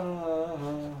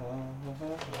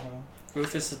you.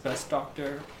 Rufus is best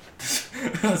doctor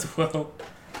as well.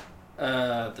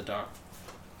 The doc.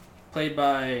 Played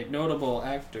by notable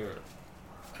actor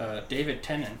David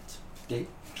Tennant.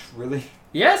 Really?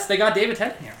 Yes, they got David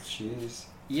Tennant here. Jeez.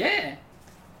 Yeah.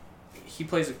 He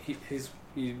plays.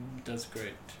 He does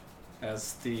great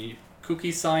as the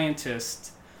kooky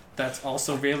scientist. That's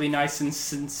also really nice and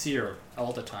sincere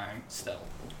all the time. Still.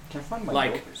 Can I find my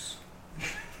Like-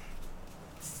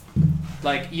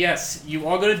 Like, yes, you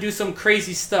are gonna do some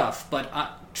crazy stuff, but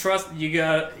trust you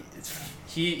got.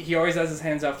 He always has his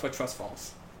hands out for trust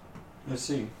falls. I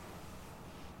see.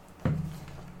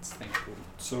 It's cool.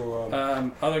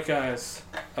 So, Other guys.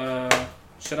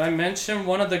 Should I mention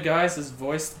one of the guys is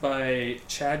voiced by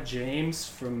Chad James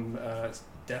from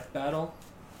Death Battle?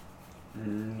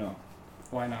 no.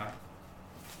 Why not?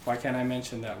 Why can't I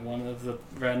mention that one of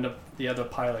the other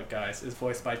pilot guys is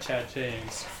voiced by Chad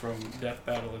James from Death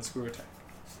Battle and Screw Attack?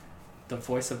 The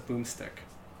voice of Boomstick.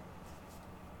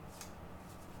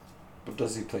 But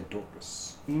does he play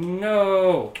Dorcas?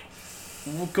 No,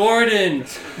 Gordon.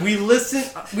 We listen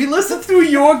through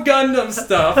your Gundam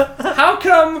stuff. How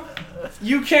come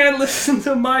you can't listen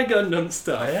to my Gundam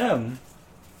stuff? I am.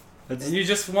 And you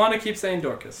just want to keep saying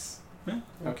Dorcas. Yeah.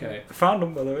 Okay. I found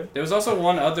him, by the way. There was also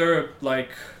one other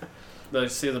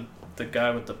see the guy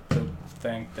with the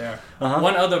thing there. Uh-huh.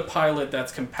 One other pilot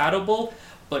that's compatible,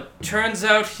 but turns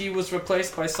out he was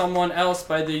replaced by someone else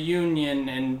by the Union,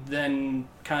 and then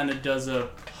kind of does a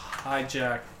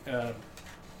hijack, a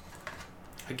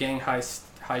gang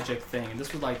hijack thing. And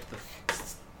this was like the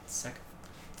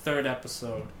third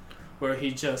episode, where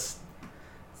he just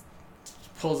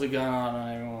pulls a gun on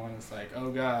everyone. It's like,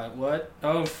 oh god, what?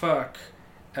 Oh fuck.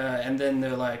 And then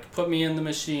they're like, put me in the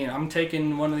machine. I'm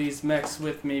taking one of these mechs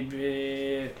with me,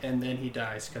 and then he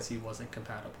dies because he wasn't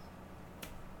compatible.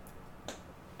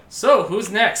 So, who's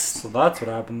next? So that's what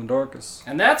happened to Dorcas.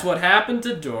 And that's what happened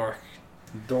to Dork.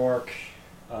 Dork.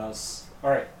 Us.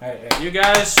 Alright. You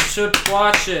guys should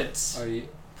watch it. Are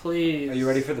Please. you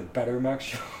ready for the Better Mech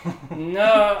show?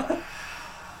 No.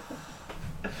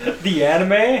 The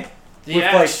anime? The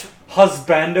With like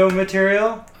husbando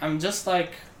material? I'm just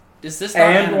like, is this not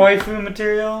And anime? waifu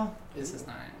material? Is this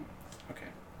not anime? Okay.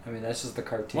 I mean, that's just the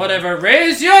cartoon. Whatever.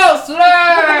 Raise your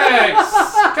flags!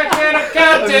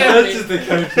 That's just the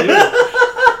cartoon.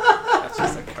 That's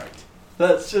just a cartoon.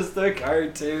 That's just a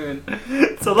cartoon.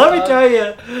 So let me tell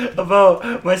you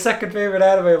about my second favorite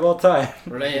anime of all time.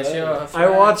 Raise your flags. I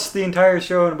watched the entire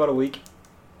show in about a week.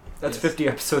 That's Yes. 50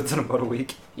 episodes in about a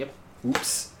week. Yep.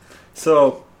 Oops.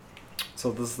 So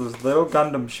this little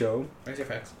Gundam show Raise your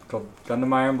flags. called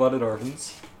Gundam Iron Blooded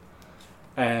Orphans.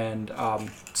 And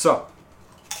so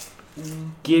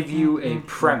give you a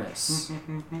premise.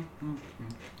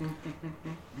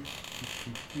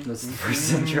 That's the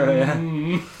first intro, yeah.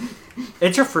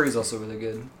 Intro 3 is also really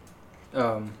good.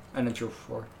 an intro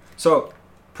for. So,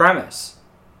 premise.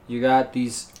 You got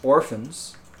these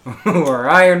orphans who are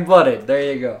iron-blooded.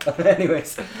 There you go.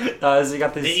 Anyways, so you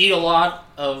got They these... eat a lot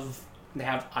of. They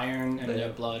have iron in They their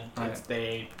have blood. iron.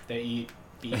 They eat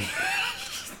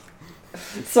beef.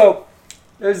 So,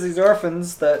 there's these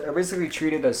orphans that are basically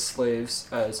treated as slaves,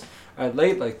 as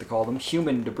late, like they call them,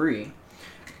 human debris.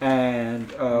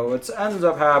 And what ends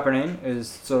up happening is,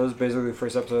 so this is basically the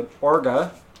first episode,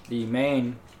 Orga, the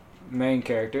main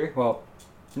character, well,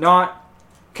 not...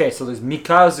 Okay, so there's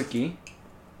Mikazuki.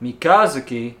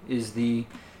 Mikazuki is the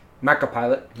mecha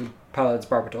pilot who pilots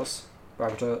Barbatos.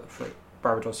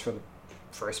 Barbatos for the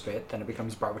first bit, then it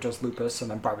becomes Barbatos Lupus,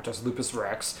 and then Barbatos Lupus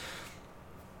Rex.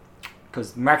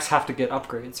 Because mechs have to get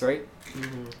upgrades, right?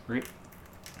 Mm-hmm. Right.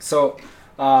 So,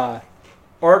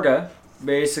 Orga,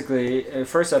 basically,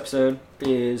 first episode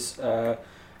is,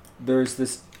 there's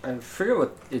this, I forget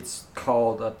what it's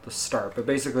called at the start, but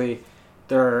basically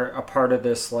they're a part of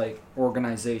this, like,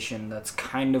 organization that's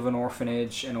kind of an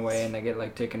orphanage in a way, and they get,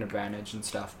 like, taken advantage and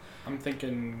stuff. I'm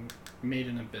thinking Made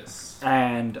in Abyss.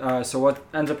 And so what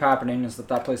ends up happening is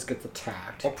that place gets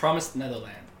attacked. Or Promised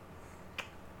Netherland.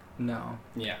 No,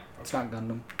 Yeah. it's not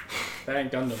Gundam. That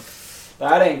ain't Gundam.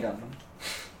 That ain't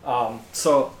Gundam.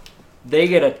 So they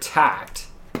get attacked,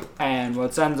 and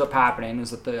what ends up happening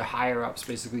is that the higher ups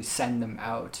basically send them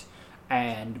out,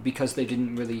 and because they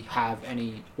didn't really have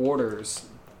any orders,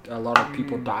 a lot of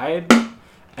people died,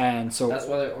 and so That's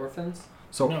why they're orphans?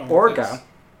 so No, Orga,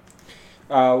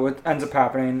 what ends up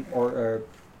happening,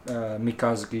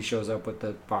 Mikazuki shows up with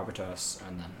the Barbatos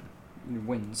and then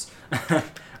wins.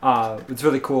 It's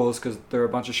really cool because there are a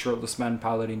bunch of shirtless men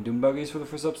piloting doom buggies for the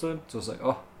first episode, so it's like,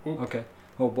 oh, Oop. okay,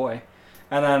 oh boy.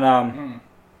 And then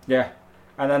yeah,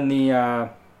 and then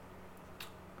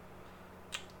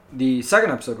the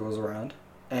second episode rolls around,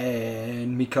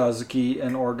 and Mikazuki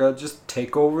and Orga just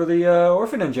take over the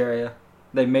orphanage area.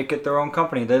 They make it their own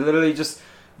company. They literally just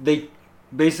they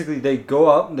go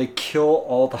up and they kill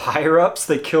all the higher ups.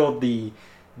 They kill the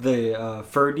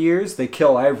third years. They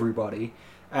kill everybody,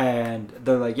 and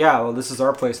they're like, yeah, well, this is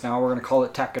our place now. We're gonna call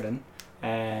it Tekkadan,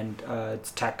 and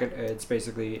it's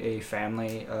basically a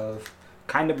family of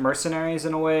kind of mercenaries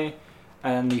in a way.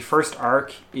 And the first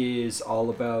arc is all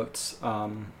about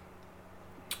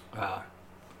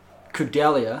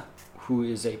Kudelia, who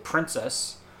is a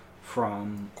princess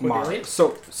from Cordelia? Mars.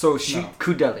 So she No.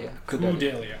 Kudelia.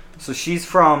 Kudelia. So she's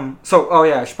from. So oh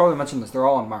yeah, I should probably mention this. They're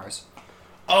all on Mars.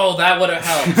 Oh, that would have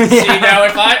helped.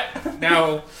 Yeah. See,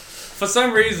 now, for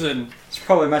some reason, Should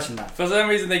probably mention that.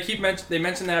 they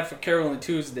mention that for Carol and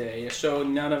Tuesday, a show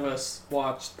none of us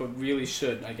watched but really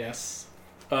should, I guess.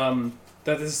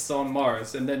 That this is on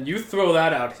Mars, and then you throw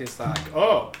that out. It's like,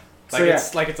 oh, So, yeah.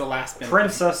 it's like it's a last minute.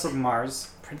 Princess of Mars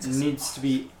Princess needs to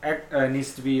be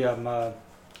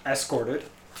escorted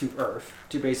to Earth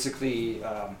to basically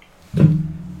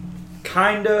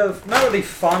kind of not really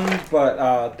fund,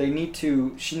 but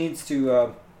she needs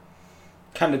to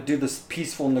kind of do this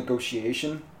peaceful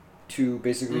negotiation to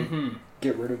basically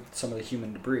get rid of some of the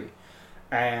human debris,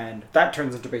 and that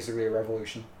turns into basically a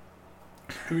revolution.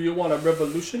 Do you want a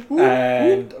revolution?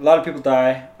 And a lot of people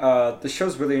die. The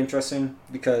show's really interesting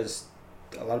because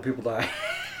a lot of people die.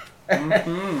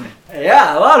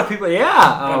 Yeah, a lot of people.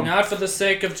 Yeah, But not for the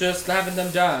sake of just having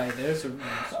them die. There's a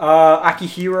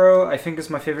Akihiro, I think, is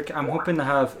my favorite. I'm hoping to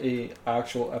have a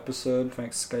actual episode.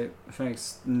 Thanks Skype.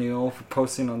 Thanks Neil for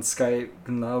posting on Skype,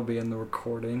 and that'll be in the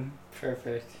recording.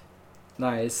 Perfect.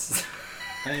 Nice.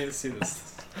 I need to see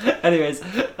this. Anyways,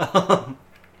 I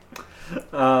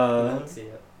don't see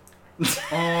it.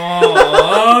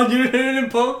 Oh, you didn't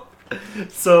poke.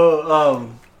 so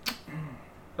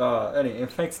anyway,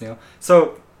 thanks Neil.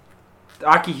 So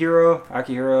Akihiro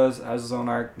has his own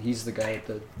arc. He's the guy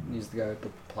with the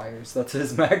pliers. That's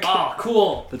his mech. Oh,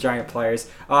 cool. The giant pliers.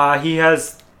 He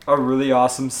has a really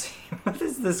awesome scene. What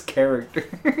is this character?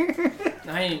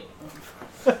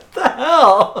 What the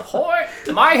hell? Boy,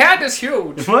 my hand is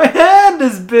huge. My hand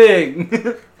is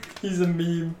big. He's a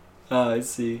meme. Oh, I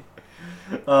see.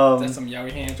 That's some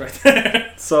yaoi hands right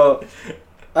there. So,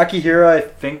 Akihiro, I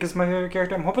think, is my favorite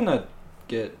character. I'm hoping to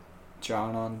get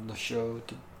John on the show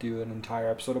to do an entire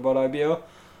episode about IBO.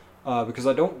 Because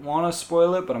I don't want to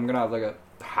spoil it, but I'm going to have like a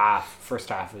first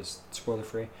half is spoiler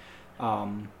free.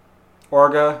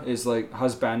 Orga is like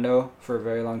husbando for a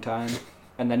very long time.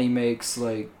 And then he makes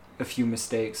like a few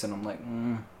mistakes, and I'm like,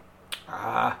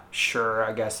 sure,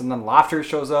 I guess. And then Laughter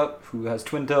shows up, who has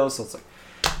twin tails, so it's like,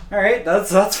 alright,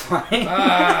 that's fine.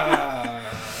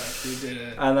 You did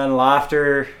it. And then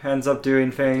Laughter ends up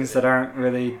doing things that aren't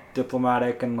really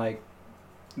diplomatic, and like,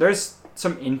 there's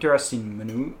some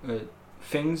interesting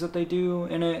things that they do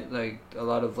in it. Like a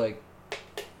lot of like,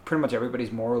 pretty much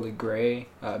everybody's morally gray.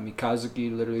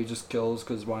 Mikazuki literally just kills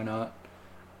because why not?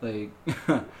 Like,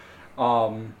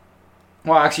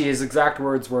 well, actually, his exact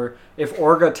words were, "If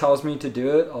Orga tells me to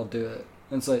do it, I'll do it."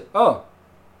 And it's like, oh,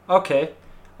 okay.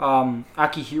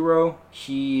 Akihiro,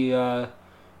 he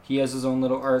has his own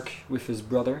little arc with his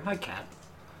brother. Hi, cat.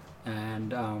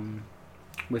 And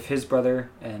with his brother,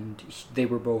 and they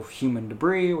were both human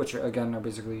debris, which are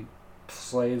basically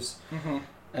slaves. Mm-hmm.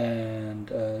 And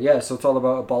so it's all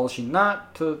about abolishing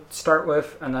that to start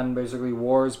with, and then basically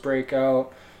wars break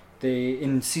out.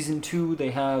 In season 2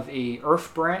 they have a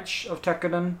Earth branch of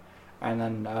Tekkadan, and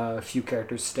then a few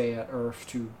characters stay at Earth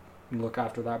to look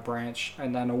after that branch,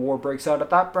 and then a war breaks out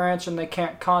at that branch, and they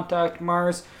can't contact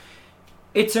Mars.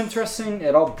 It's interesting.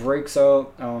 It all breaks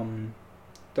out.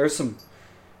 There's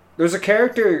a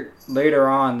character later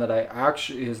on that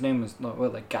his name is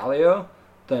Galio,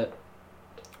 that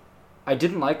I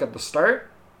didn't like at the start,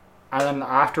 and then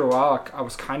after a while I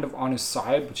was kind of on his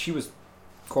side, but she was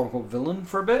quote unquote villain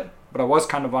for a bit, but I was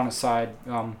kind of on his side.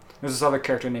 There's this other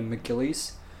character named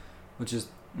McGillies, which is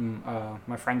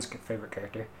my friend's favorite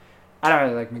character. I don't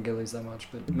really like McGillies that much,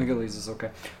 but McGillies is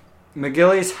okay.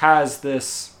 McGillies has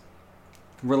this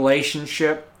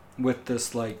relationship with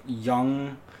this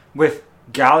with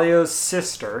Galio's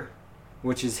sister,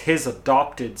 which is his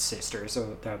adopted sister.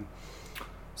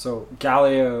 So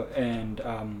Galio and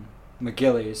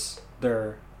McGillies,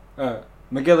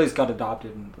 McGillies got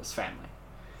adopted into this family.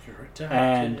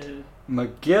 And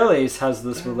McGillies has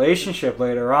this relationship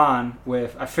later on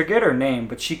with, I forget her name,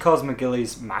 but she calls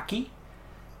McGillies Maki.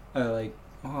 What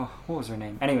was her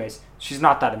name? Anyways, she's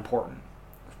not that important.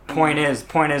 Point is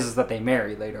that they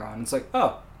marry later on. It's like,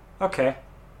 oh, okay,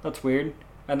 that's weird.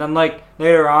 And then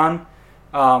later on,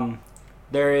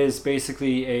 there is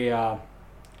basically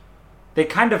they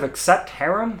kind of accept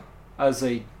harem as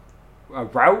a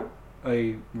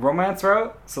romance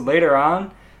route. So later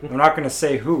on, I'm not going to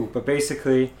say who, but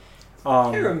basically,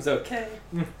 harem's okay.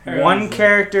 One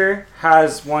character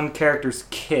has one character's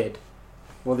kid,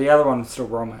 while the other one still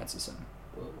romances him.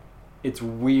 It's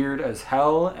weird as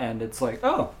hell, and it's like,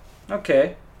 oh,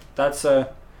 okay, that's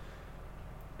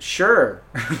sure,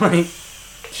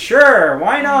 sure,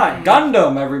 why not?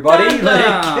 Gundam, everybody,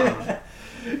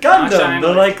 Gundam,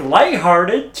 the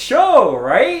lighthearted show,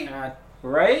 right?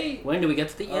 Right? When do we get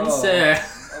to the insert?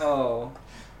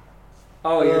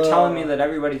 Oh, you're telling me that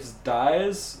everybody just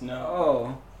dies? No.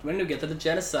 Oh. When do we get to the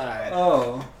genocide?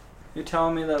 Oh. You're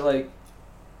telling me that,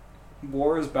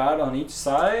 war is bad on each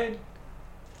side?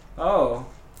 Oh.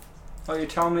 Oh, you're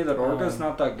telling me that Orga's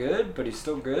not that good, but he's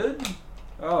still good?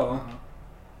 Oh.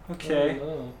 Okay.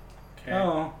 Okay.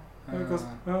 Oh.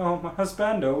 Oh, my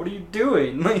husbando, what are you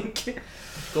doing?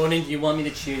 Going in, you want me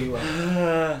to cheer you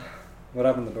up? What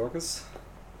happened to Dorcas?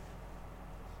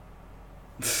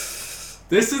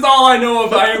 This is all I know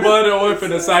of Iron Blood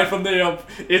Orphan aside from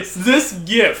it's this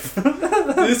gif.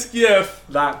 This gif.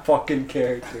 That fucking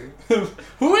character.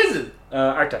 Who is it?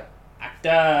 Arta.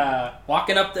 Arta.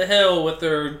 Walking up the hill with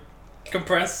her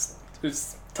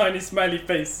tiny smiley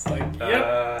face.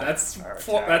 That's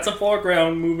a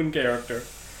foreground moving character.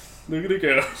 Look at her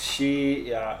go.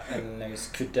 And there's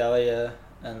Kudelia,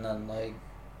 and then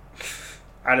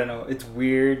I don't know, it's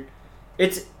weird.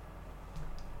 It's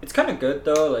kind of good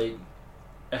though, it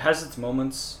has its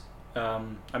moments.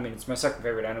 It's my second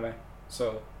favorite anime,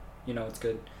 so it's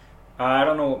good. I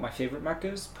don't know what my favorite mech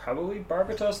is. Probably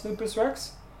Barbatos Lupus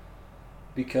Rex,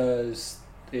 because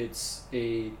it's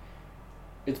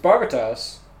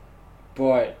Barbatos,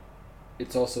 but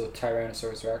it's also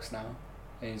Tyrannosaurus Rex now,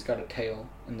 and he's got a tail,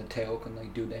 and the tail can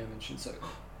do damage. It's oh,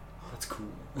 that's cool.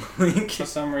 For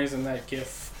some reason, that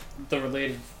gif, the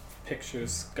related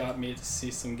pictures, got me to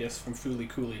see some gifs from Fooly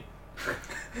Cooly.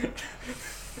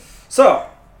 So,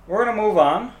 we're going to move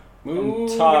on and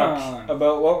talk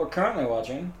about what we're currently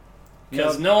watching.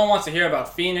 Because no one wants to hear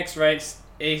about Phoenix Wright's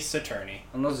Ace Attorney.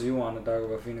 Unless you want to talk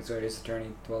about Phoenix Wright Ace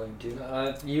Attorney Volume 2.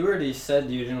 You already said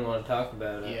you didn't want to talk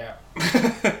about it. Yeah.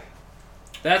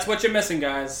 That's what you're missing,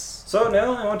 guys. So,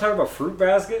 now I want to talk about Fruit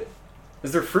Basket.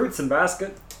 Is there fruits in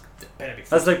basket? Better be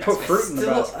As they put fruit in the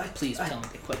basket. Please tell me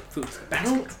they put fruit in the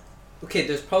basket. Okay,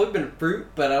 there's probably been fruit,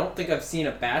 but I don't think I've seen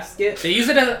a basket. They use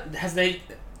it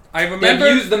I remember.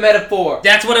 They've used the metaphor.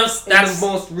 That's what I was. That's in the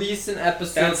most recent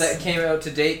episode that came out to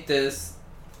date.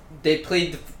 They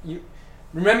played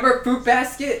remember Fruit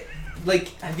Basket?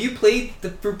 Have you played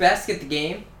the Fruit Basket the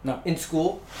game? No. In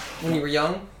school when you were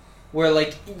young, where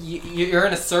you're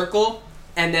in a circle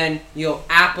and then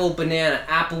apple banana,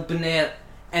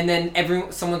 and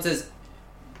then someone says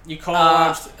You call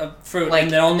out a fruit, Like,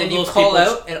 and then all and then of you those call people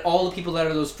out, and all the people that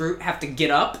are those fruit have to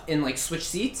get up and like switch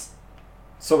seats.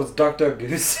 So it's Duck Duck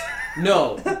Goose.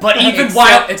 No, But even Except-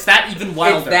 wild, it's that even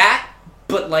wilder. it's that,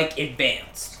 but like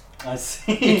advanced. I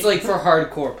see. It's like for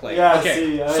hardcore players. Yeah, I Okay,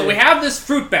 see. so we have this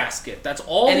fruit basket. That's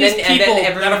all And these then, people that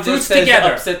everyone are just fruits says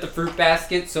together. upset the fruit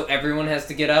basket, so everyone has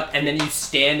to get up, and then you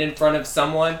stand in front of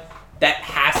someone that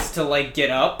has to like get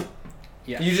up.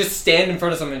 Yeah. You just stand in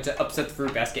front of someone to upset the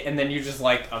fruit basket, and then you just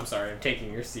like, I'm sorry, I'm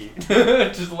taking your seat.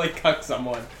 Just like cuck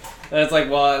someone. And it's like,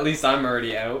 well, at least I'm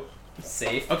already out.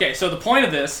 Safe. Okay, so the point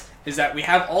of this is that we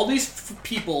have all these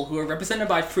people who are represented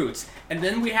by fruits, and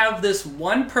then we have this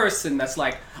one person that's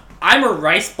like, I'm a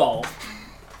rice ball.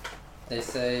 They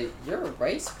say, you're a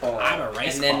rice ball. I'm a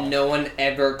rice and then ball. no one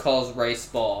ever calls rice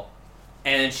ball.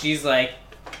 And she's like,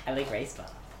 I like rice ball.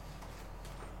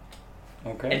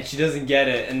 Okay. And she doesn't get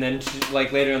it. And then she,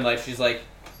 like later in life, she's like,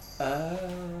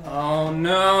 Oh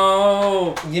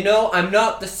no! you know, I'm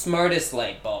not the smartest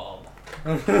light bulb.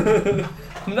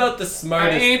 I'm not the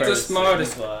smartest. I ain't the person,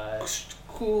 smartest. but-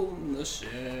 Cool in the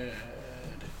shed.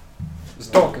 There's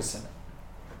Dorcas in it.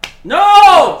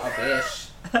 No! I wish.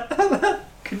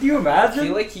 Could you I imagine?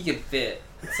 feel like he could fit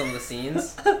in some of the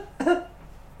scenes.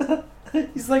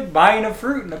 He's like buying a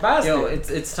fruit in a basket. Yo,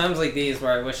 it's times like these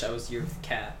where I wish I was your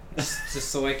cat, just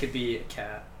so I could be a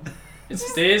cat.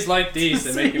 It's days like these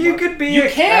that make you could be You a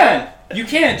can! cat. You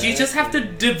can! You just have to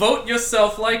devote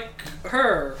yourself like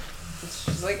her.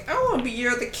 She's like, I want to be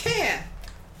you're the cat.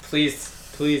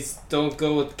 Please, don't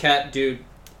go with cat dude.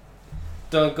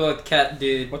 Don't go with cat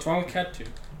dude. What's wrong with Cat 2?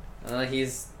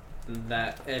 He's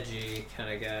that edgy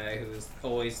kind of guy who's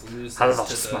always loses I to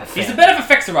lost my the. He's a bit of a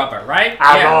fixer-upper, right?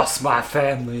 I lost my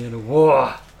family in a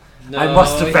war. No, I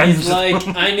must avenge he's the- like,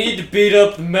 I need to beat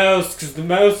up the mouse because the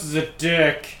mouse is a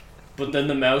dick. But then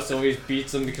the mouse always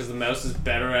beats him because the mouse is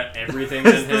better at everything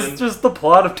than Is this him. just the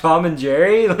plot of Tom and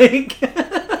Jerry? Like,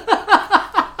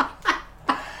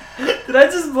 did I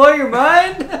just blow your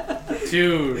mind?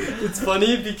 Dude. It's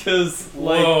funny because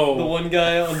like Whoa. the one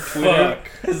guy on Twitter Fuck.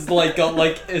 has like got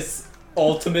like his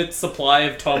ultimate supply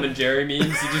of Tom and Jerry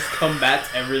memes. He just combats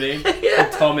everything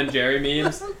with Tom and Jerry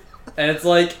memes. And it's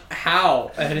like,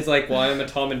 how? And he's like, well, I'm a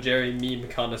Tom and Jerry meme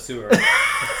connoisseur.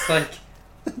 It's like,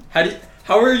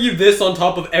 how are you this on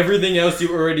top of everything else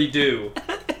you already do?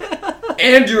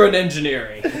 And you're an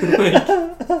engineering. Like,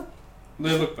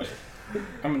 They look better.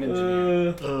 I'm an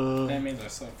engineer. That means I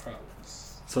solve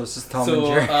problems. So it's just Tom so, and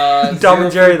Jerry. Tom Tom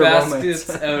and Jerry the baskets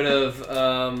romance. out of,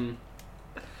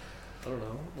 I don't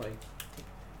know, like,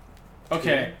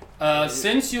 Okay,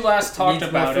 since you last talked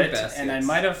needs more about fruit it, baskets and I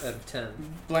might out have of 10.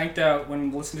 blanked out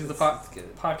when listening to the This is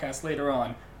good. podcast later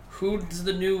on, who's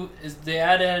the new, is they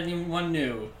added anyone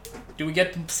new? Do we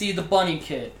get to see the bunny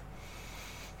kid?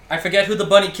 I forget who the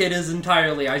bunny kid is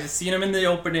entirely. I just seen him in the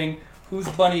opening. Who's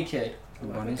Bunny Kid? I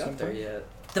haven't got there yet.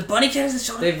 The bunny kid isn't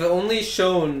showing They've only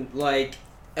shown like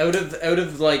out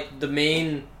of like the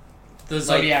main the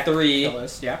Zodiac 3.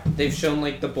 killers. Yeah. They've shown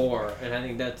like the boar, and I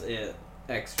think that's it.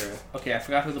 Extra Okay, I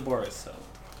forgot who the boar is. So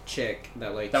chick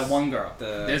that like that one girl.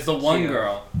 The There's the one Kyo,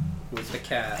 girl. who was the I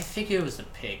cat. think it was a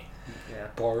pig. Yeah.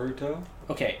 Boruto?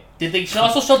 Okay. Did they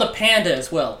also show the panda as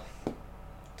well?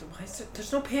 Why is it?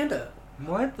 There's no panda.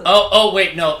 What? The Oh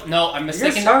wait, no, I'm you guys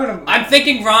mistaken. talking about? I'm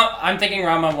thinking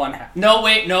Rama 1/2. No,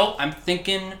 wait, no, I'm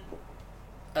thinking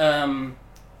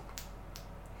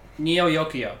Neo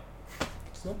Yokio.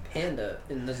 There's no panda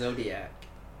in the Zodiac.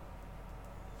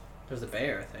 There's a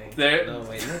bear, I think. There- No,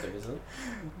 wait, no, there isn't.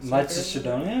 Maitsu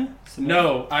Shidonia?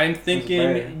 No, I'm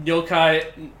thinking Yokai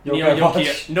Neo Yokai Yokio.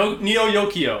 Watch. No, Neo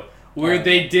Yokio, where Oh.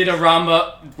 they did a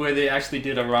Rama, where they actually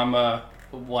did a Rama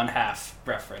 1/2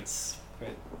 reference.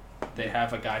 Where they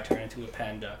have a guy turn into a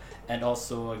panda, and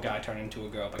also a guy turn into a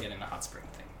girl by getting a hot spring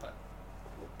thing. But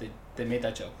they made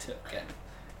that joke too again.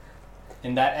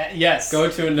 In that yes, Go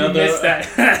to you another missed that.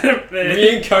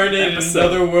 reincarnated in Episode.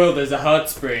 another world. There's a hot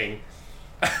spring.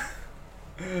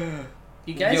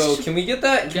 You guys, Yo, should- can we get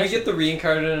that? Can we guys- get the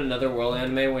reincarnated in another world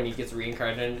anime when he gets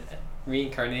reincarnated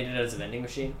as a vending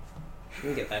machine? We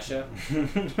can get that show.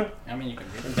 I mean, you can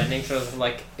read And vending shows are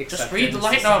like Just accepted read the in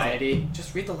light society. novel.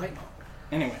 Just read the light novel.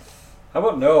 Anyway. How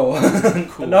about no?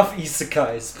 Cool. Enough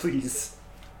isekais, please.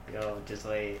 Yo, just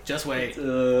wait. Just wait.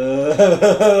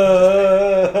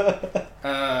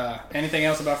 Anything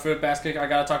else about Fruit Basket? I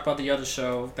gotta talk about the other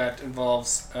show that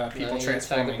involves people Talk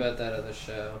transforming. about that other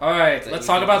show. All right, That let's you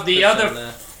talk can about the just other.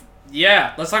 persona.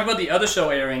 Yeah, let's talk about the other show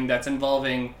airing that's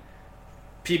involving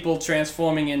people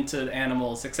transforming into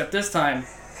animals. Except this time,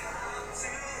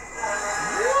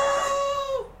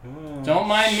 don't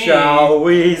mind me. Shall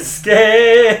we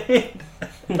skate?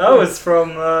 That was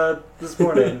from this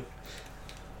morning.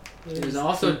 There's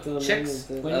also chicks.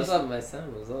 I thought my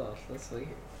sound was off. That's weird.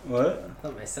 What? I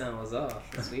thought my sound was off.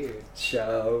 That's weird.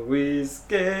 Shall we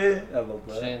skate? I love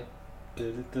that.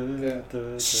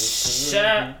 Shane.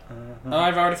 Shut. Oh,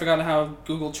 I've already forgotten how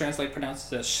Google Translate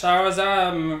pronounces it.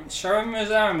 Sharazami.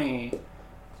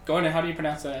 Go on, how do you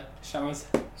pronounce that? Sarazamai?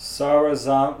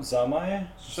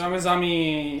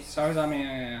 Sharazami.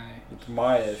 It's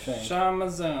Maya, I think.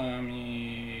 Shamazami.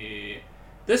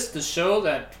 This is the show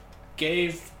that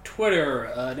gave Twitter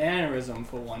an aneurysm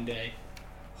for one day.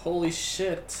 Holy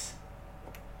shit.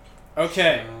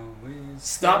 Okay.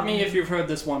 Stop me if you've heard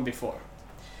this one before.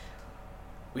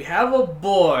 We have a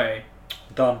boy.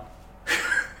 Done.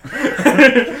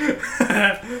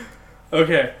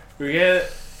 Okay. We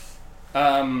get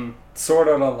Sword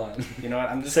Art Online. you know what?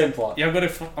 I'm just Same plot. Yeah, I'm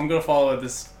gonna follow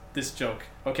this joke.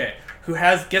 Okay, who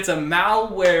gets a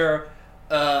malware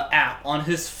app on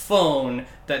his phone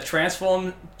that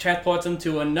transports him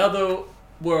to another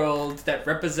world that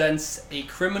represents a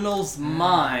criminal's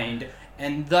mind,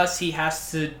 and thus he has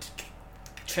to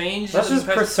change. That's just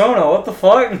Persona. What the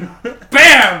fuck?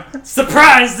 Bam!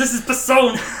 Surprise! This is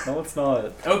Persona. No, it's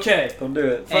not. Okay. Don't do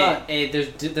it. Hey,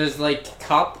 there's like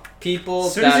cop people.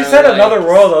 As soon as that you are said like, another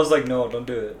world, I was like, no, don't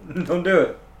do it. Don't do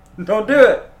it. Don't do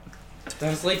it.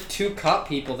 There's like 2 cop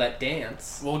people that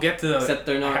dance. We'll get to the. Except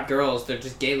they're not girls. They're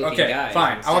just gay-looking Okay, guys.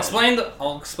 fine. instead.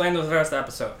 I'll explain the rest of the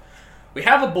episode. We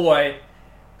have a boy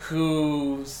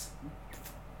who's.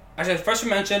 I should first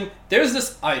mention there's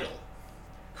this idol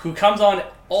who comes on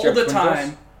all Jeff the Windows?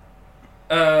 time.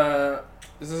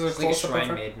 This is a It's like a close-up shrine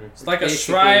of- maiden. It's like a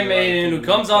Basically, shrine like, maiden who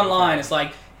comes online. It's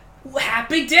like,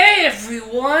 happy day,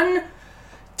 everyone.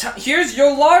 Here's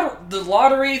your the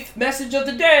lottery message of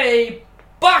the day.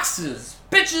 Boxes.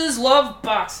 Bitches love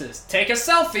boxes. Take a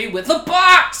selfie with a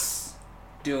box.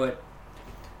 Do it.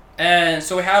 And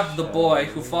so we have the boy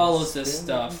who follows this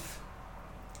stuff.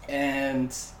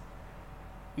 And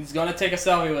he's gonna take a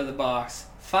selfie with the box.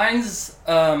 Finds,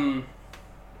 and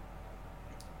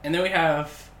then we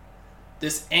have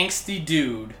this angsty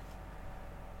dude,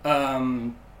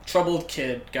 troubled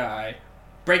kid guy,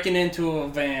 breaking into a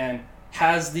van,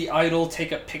 has the idol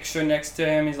take a picture next to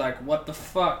him. He's like, what the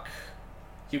fuck?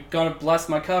 You're gonna bless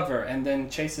my cover. And then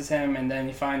chases him, and then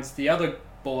he finds the other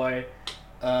boy,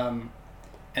 and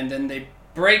then they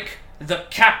break the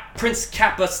Prince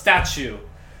Kappa statue.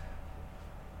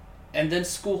 And then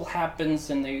school happens,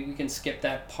 and you can skip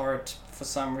that part for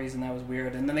some reason. That was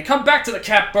weird. And then they come back to the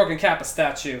broken Kappa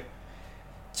statue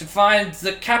to find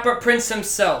the Kappa Prince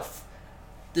himself,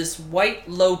 this white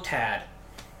Lotad.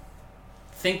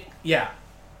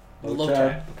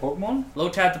 Lotad, the Pokemon?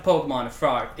 Lotad the Pokemon, a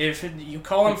frog. If you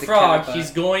call him Like the Frog, Kappa.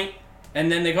 he's going,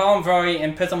 and then they call him Froggy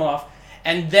and piss him off,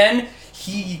 and then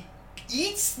he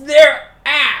eats their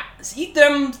ass, eat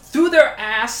them through their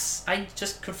ass. I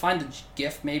just could find the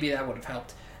GIF, maybe that would have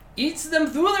helped. Eats them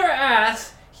through their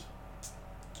ass,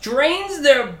 drains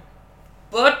their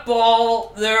butt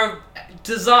ball, their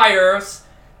desires,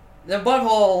 their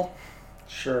butthole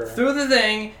Sure. through the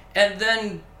thing, and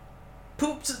then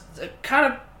poops,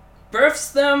 kind of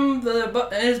births them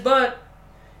in his butt,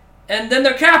 and then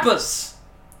they're Kappas,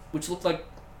 which look like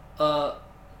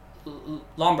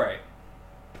Lombre.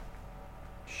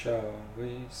 Shall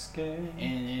we skate?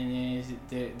 And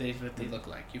they what they look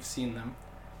like. You've seen them.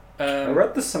 I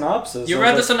read the synopsis. You I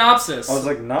read the was like- synopsis. I was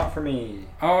like, not for me.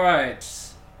 Alright.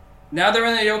 Now they're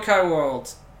in the yokai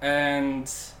world,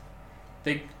 and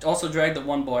they also drag the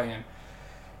one boy in.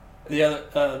 The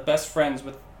other, best friends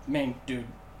with main dude.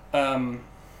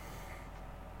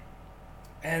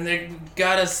 And they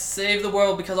gotta save the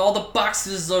world because all the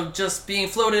boxes are just being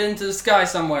floated into the sky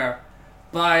somewhere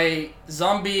by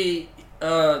zombie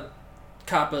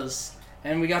kappas.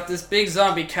 And we got this big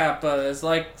zombie kappa that's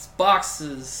like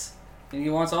boxes, and he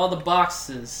wants all the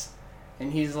boxes.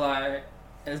 And he's like,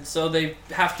 and so they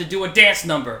have to do a dance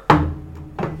number.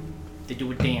 They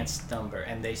do a dance number,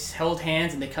 and they hold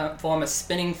hands, and they form a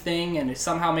spinning thing, and it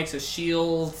somehow makes a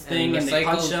shield thing, and they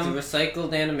punch him.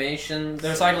 Recycled animations. The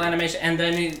recycle animation, and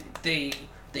then they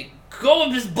go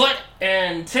up his butt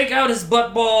and take out his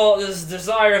butt ball, this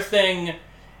desire thing,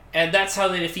 and that's how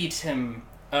they defeat him.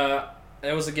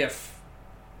 There was a GIF.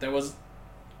 There's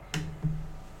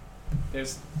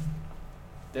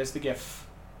the GIF.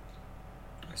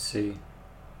 I see.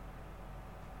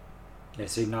 I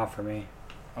see, not for me.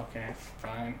 Okay,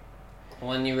 fine.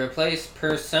 When you replace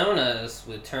personas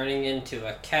with turning into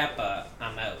a kappa,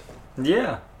 I'm out.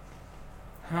 Yeah.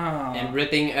 And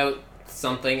ripping out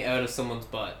something out of someone's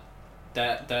butt.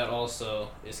 That also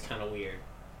is kind of weird.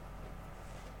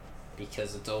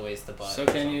 Because it's always the butt So or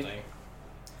can you- something.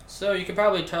 So you could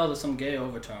probably tell there's some gay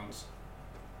overtones.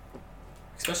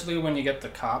 Especially when you get the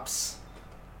cops.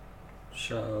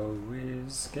 Shall we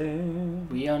skip?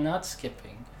 We are not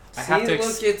skipping. I See, have to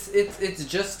look, it's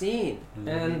Justine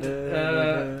and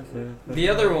the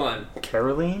other one,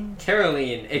 Caroline?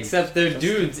 Caroline. Except they're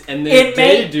dudes and they're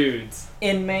gay dudes.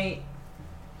 Inmate.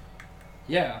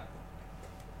 Yeah.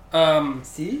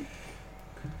 See,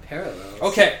 parallels.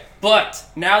 Okay, but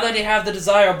now that you have the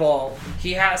desire ball,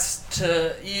 he has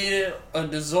to eat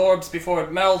the Zorbs before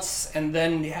it melts, and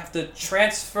then you have to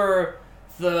transfer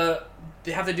the.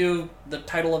 They have to do the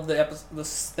title of the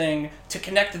this thing to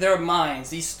connect their minds.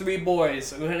 These three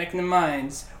boys connecting their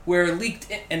minds were leaked,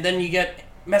 and then you get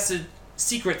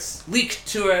secrets leaked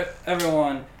to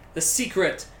everyone. The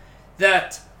secret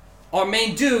that our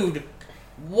main dude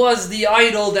was the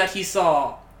idol that he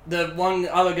saw. The one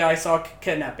other guy saw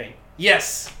kidnapping.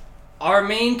 Yes, our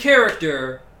main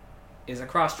character is a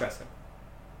crossdresser.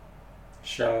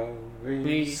 Shall We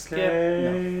we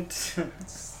skip? skate?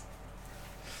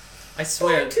 I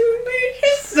swear. To make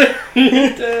history.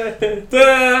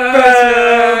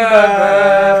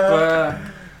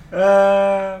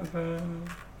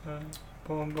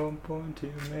 Boom, boom, boom,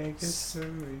 to make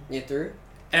history. You through?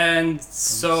 And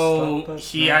so Stop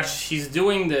us he's now.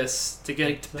 doing this to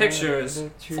get pictures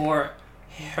for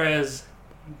his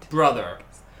brother,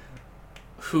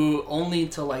 who only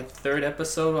till like third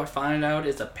episode I find out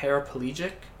is a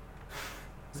paraplegic.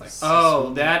 It's like,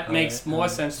 oh, that makes more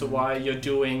sense to why you're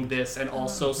doing this and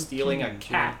also stealing a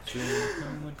cat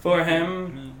for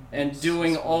him and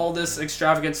doing all this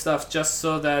extravagant stuff just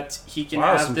so that he can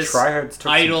Wow, have some this tryhards took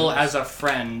some idol jumps. as a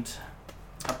friend,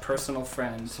 a personal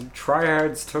friend. Some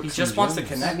tryhards took He some just wants to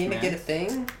jumps. connect. I mean to man. get a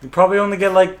thing. You probably only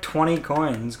get like 20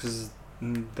 coins because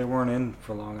they weren't in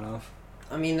for long enough.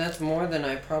 I mean that's more than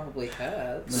I probably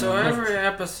had. So Mhm. every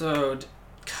episode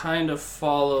kind of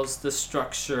follows the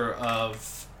structure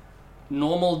of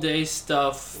normal day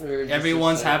stuff. Or just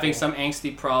Everyone's a having cycle. some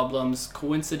angsty problems.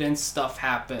 Coincidence stuff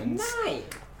happens. Nice.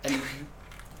 And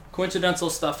coincidental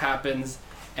stuff happens.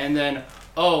 And then,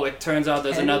 oh, it turns out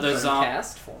there's another zombie.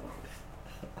 Cast form.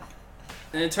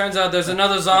 And it turns out there's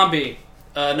another zombie.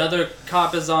 Another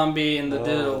cop is zombie in the Oh,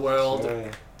 digital world.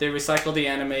 sorry. They recycle the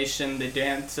animation. They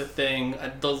dance a thing.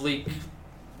 The leak.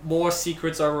 More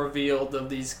secrets are revealed of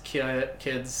these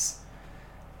kids.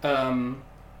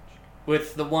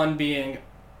 With the one being,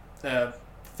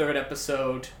 third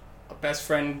episode, a best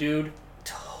friend dude,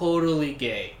 totally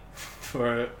gay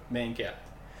for main guy.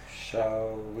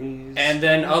 Shall we? And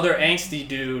then other angsty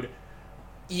dude,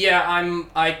 yeah,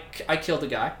 I killed a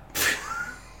guy.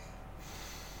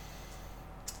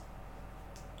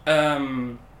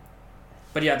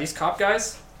 But yeah, these cop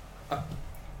guys,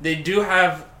 they do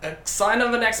have a sign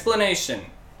of an explanation.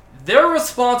 They're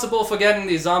responsible for getting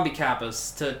these zombie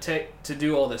kappas to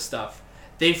do all this stuff.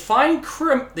 They find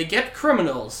they get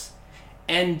criminals,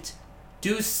 and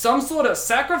do some sort of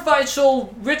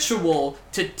sacrificial ritual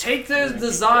to take their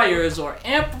desires or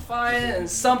amplify it in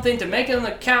something to make it in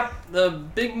the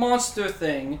big monster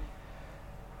thing.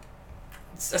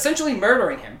 It's essentially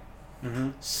murdering him. Mm-hmm.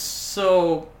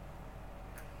 So,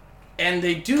 and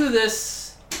they do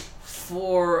this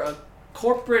for a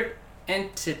corporate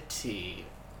entity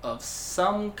of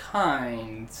some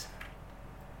kind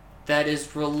that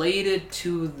is related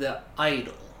to the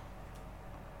idol.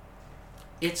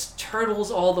 It's turtles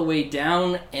all the way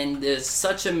down, and there's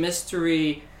such a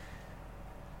mystery.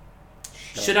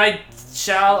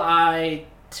 Shall I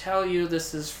tell you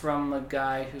this is from a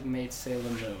guy who made Sailor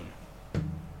Moon?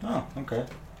 Oh, okay.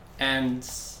 And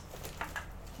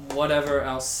whatever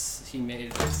else he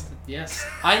made. Yes.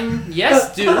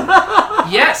 Yes, dude.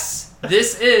 Yes.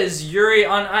 This is Yuri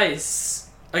on Ice.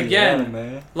 Again,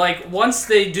 Yeah, like once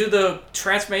they do the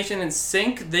transformation in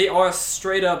sync, they are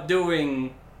straight up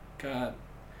doing God.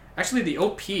 Actually the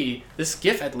OP, this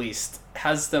GIF at least,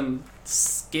 has them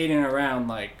skating around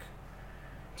like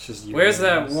It's just where's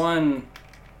that Uranus. one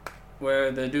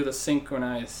where they do the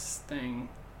synchronized thing?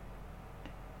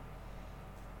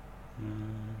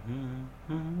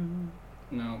 Mm-hmm.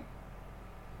 No.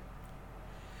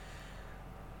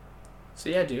 So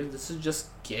yeah, dude, this is just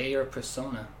gay or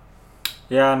Persona.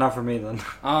 Yeah, not for me then.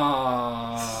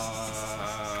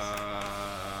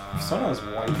 Persona's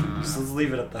white. Just let's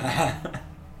leave it at that.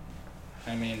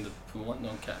 I mean, the one no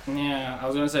cat. Yeah, I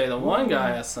was gonna say the one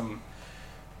guy has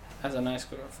a nice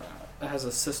girlfriend, has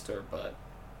a sister, but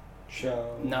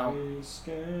Shall No. we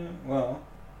skip? Well,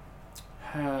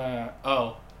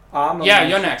 oh yeah,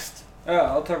 you're next.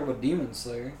 I'll talk about Demon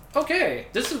Slayer. Okay,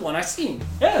 this is one I've seen.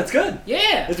 Yeah, it's good.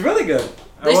 Yeah, It's really good.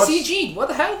 they CG'd. What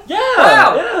the hell? Yeah,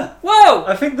 Wow. yeah. Whoa!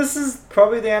 I think this is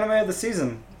probably the anime of the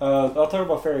season. I'll talk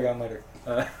about Fairygon later.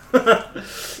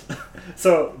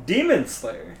 So, Demon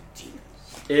Slayer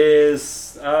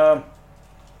is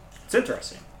it's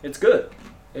interesting. It's good.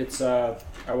 It's I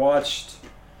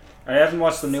haven't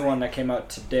watched the new one that came out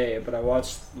today, but I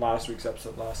watched last week's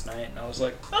episode last night, and I was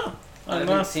like, oh, I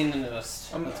haven't seen the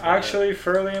newest. I'm That's about actually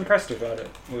fairly impressed about it.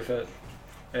 With it,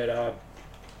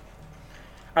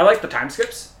 I like the time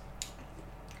skips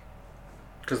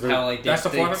because how like That's the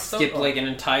they fourth episode? skip like an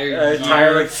entire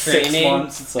entire year like 6 training,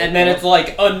 months. It's like, and then it's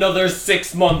like another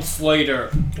 6 months later.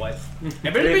 What?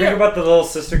 What do you think about the little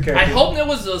sister character? I hope there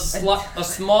was a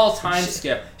small time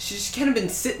skip. She's just kind of been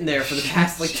sitting there for the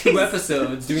past like 2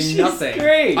 episodes doing nothing.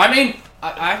 Great. I mean,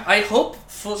 I hope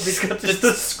for She's got just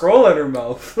a scroll in her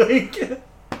mouth. Like,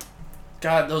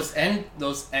 God, those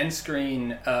end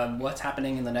screen what's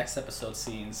happening in the next episode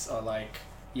scenes are like,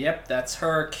 yep, that's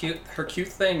her cute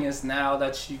thing is now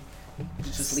that she's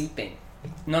just Sleeping.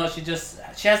 no, she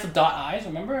has the dot eyes,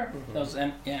 remember? Those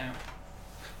yeah.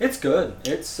 it's good.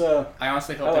 It's I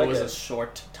honestly hope I there like was it. a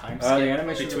short time The skip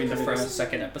animation between the was first really and good.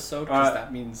 second episode because Uh,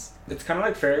 that means it's kind of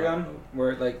like Fairygon,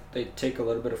 where like they take a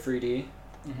little bit of 3D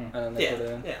and then they put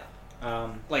it in. yeah.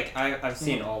 Like I've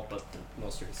seen all but the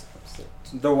most recent episode.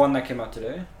 The one that came out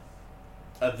today.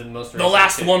 The most the recent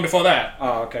last two. one before that.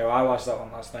 Oh, okay. Well, I watched that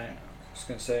one last night. I was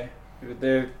gonna say,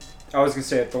 I was gonna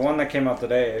say the one that came out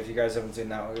today. If you guys haven't seen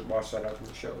that, one, watch that after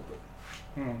the show.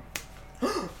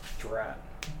 But drat,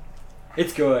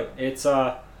 it's good. It's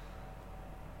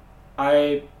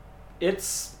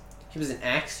it's He was an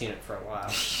axe unit for a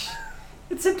while.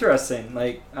 it's interesting.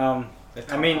 Like The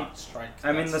I mean- Top Hat strike.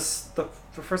 I mean That's- the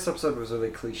first episode was really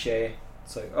cliche.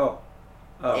 It's like oh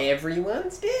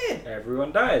Everyone's dead.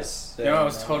 everyone dies. You know, I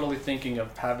was And, totally thinking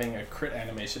of having a crit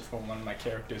animation for one of my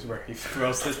characters where he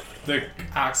throws the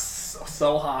axe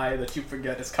so high that you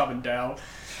forget it's coming down.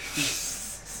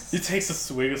 He takes a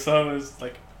swing or something, it's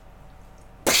like...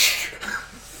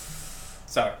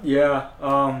 Sorry. Yeah,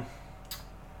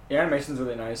 the animation's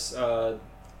really nice.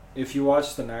 If you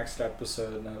watch the next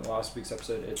episode, the last week's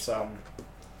episode, it's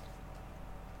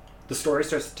the story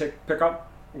starts to pick up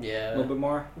a Yeah. little bit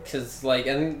more. Because, like,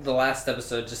 I think the last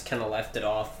episode just kind of left it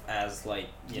off as, like,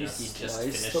 you know, he just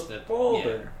sliced finished the it.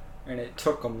 boulder, and it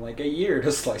took him like a year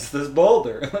to slice this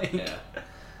boulder. Like, Yeah.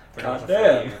 Pretty God much a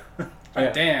damn. full year.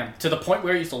 Yeah. Damn, to the point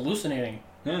where he's hallucinating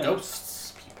Yeah.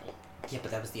 ghosts people. Yeah,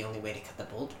 but that was the only way to cut the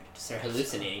boulder. To start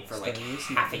hallucinating for, like, Start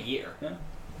hallucinating. half a year.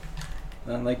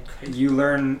 And like you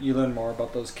learn more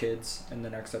about those kids in the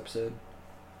next episode,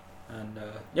 and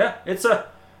yeah, it's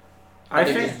I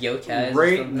They're think just yokai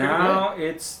right now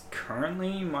it's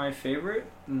currently my favorite,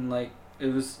 and like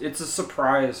it's a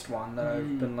surprised one that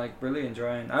I've been like really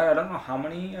enjoying. I don't know how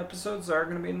many episodes are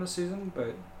gonna be in this season,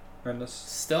 but we're in this.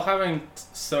 Still having...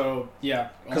 So, yeah.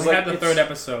 'Cause, Only like, had the it's- third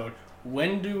episode.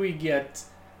 When do we get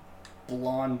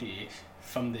Blondie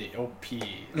from the OP?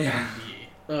 Yeah.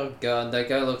 Oh god, that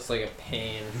guy looks like a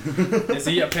pain. Is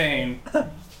he a pain?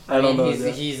 I don't know.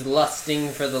 He's lusting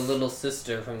for the little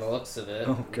sister from the looks of it.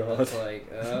 Oh, God. It's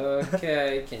like,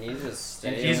 okay, can you just stay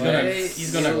And he's away?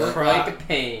 he's gonna You look cry. like a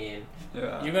pain.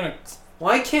 Yeah. You're gonna...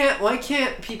 Why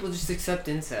can't people just accept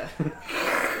incest?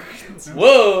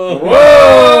 Whoa!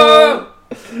 Whoa!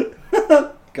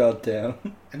 God damn.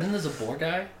 And then there's a boar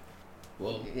guy?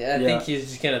 Whoa. Yeah, I Yeah. think he's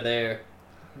just kind of there.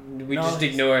 We No, just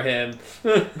he's- ignore him.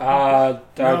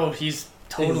 No, he's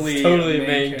totally... He's totally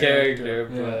main character,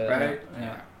 Yeah. but Right?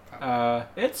 Yeah.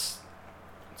 It's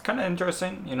kind of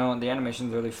interesting. You know, the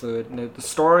animation's really fluid. The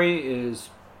story is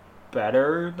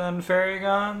better than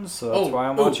Fairygon, so that's why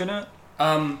I'm watching it.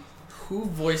 Who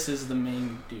voices the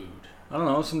main dude? I don't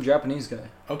know, some Japanese guy.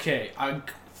 Okay, I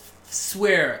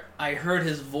swear I heard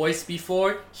his voice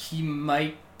before. He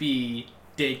might be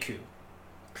Deku.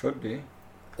 Could be.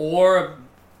 Or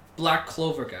Black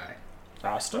Clover guy.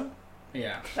 Asta?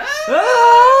 Yeah.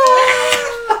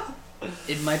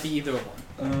 It might be either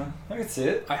one. I can see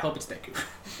it. I hope it's Deku.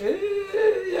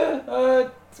 Yeah,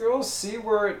 we'll see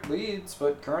where it leads,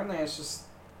 but currently it's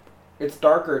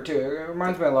darker too. It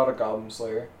reminds me a lot of Goblin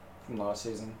Slayer from last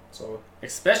season, so.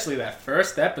 Especially that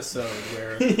first episode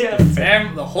where Yeah.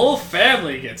 the whole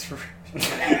family gets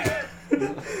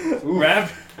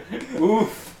wrapped.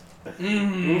 Oof.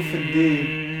 Oof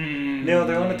indeed. No,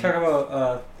 they want to talk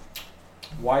about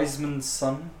Wiseman's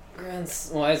son.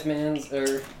 Wise man's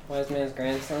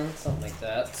grandson, something like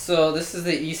that. So this is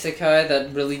the isekai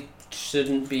that really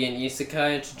shouldn't be an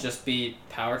isekai. It should just be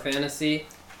power fantasy.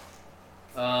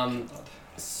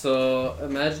 So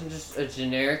imagine just a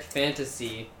generic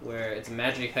fantasy where it's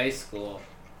magic high school.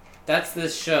 That's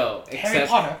this show. Harry Except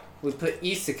Potter. we put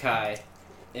isekai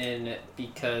in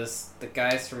because the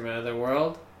guy's from another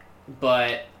world,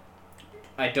 but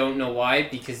I don't know why,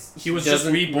 because He was just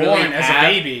doesn't reborn really as a have-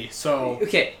 baby, so...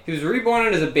 Okay, he was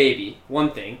reborn as a baby,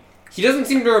 one thing. He doesn't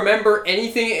seem to remember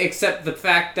anything except the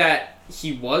fact that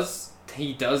he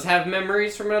does have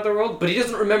memories from another world, but he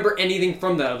doesn't remember anything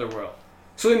from that other world.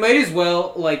 So he might as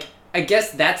well, like, I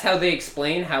guess that's how they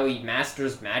explain how he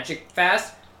masters magic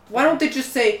fast. Why don't they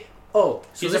just say, oh,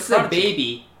 so He's this a is a prodigy.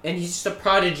 baby, and he's just a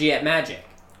prodigy at magic.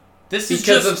 This is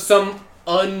Because just... of some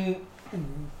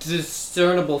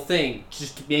undiscernible thing,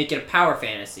 just to make it a power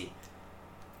fantasy.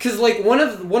 Because, like, one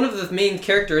of the main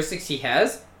characteristics he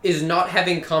has is not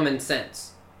having common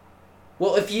sense.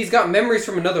 Well, if he's got memories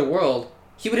from another world,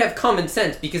 he would have common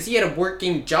sense because he had a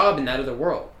working job in that other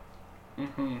world.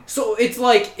 Mm-hmm. So it's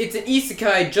like, it's an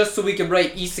isekai just so we can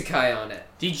write isekai on it.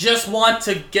 You just want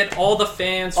to get all the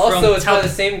fans Also, from... it's by the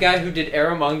same guy who did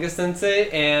Aramanga Sensei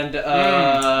and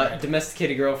right.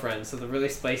 Domesticated Girlfriend, so the really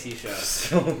spicy show.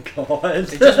 Oh god.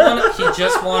 He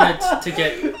just wanted to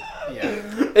get... Yeah.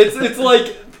 It's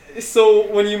like,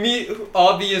 so when you meet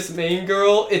obvious main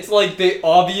girl, it's like they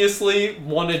obviously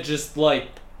want to just like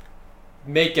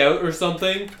make out or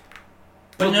something,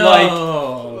 but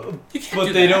no. You can't but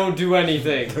do they that. don't do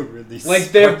anything. Really Like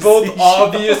they're both spicy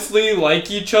obviously like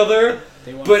each other,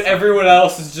 They want but to- everyone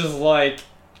else is just like,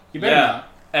 You better yeah. not.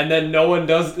 And then no one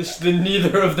does. Then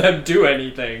neither of them do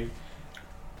anything.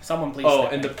 Someone please Oh,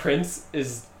 step and in. the prince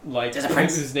is like, There's a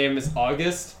prince. whose name is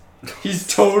August. He's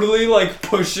totally like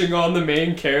pushing on the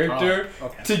main character Oh,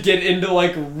 okay. to get into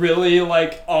like really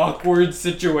like awkward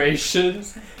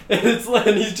situations, and it's like,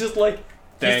 and he's just like, He's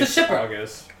the "Thanks, shipper."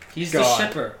 August." He's God. the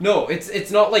shipper. No, it's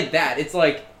not like that. It's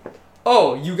like,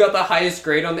 oh, you got the highest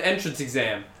grade on the entrance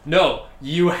exam. No,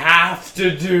 you have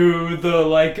to do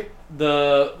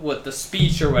the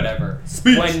speech or whatever.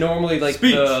 Speech. When normally like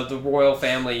Speech. the royal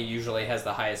family usually has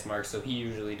the highest marks, so he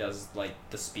usually does like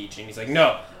the speech, and he's like,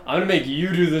 no, I'm gonna make you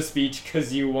do the speech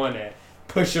because you won it.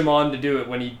 Push him on to do it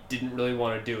when he didn't really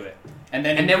want to do it. And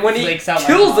then When he flakes out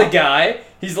kills like a guy,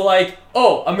 he's like,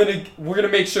 "Oh, we're gonna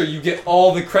make sure you get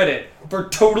all the credit for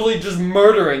totally just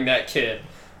murdering that kid."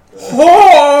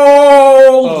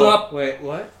 Hold up. Wait,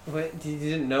 what? What? You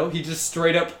didn't know? He just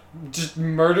straight up just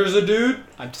murders a dude,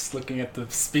 I'm just looking at the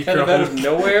speaker. kind of out of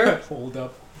nowhere. Hold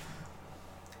up.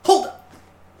 Hold up.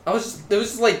 It was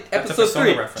just like That's a episode Persona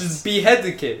 3, reference. just behead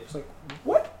the kid. It's like,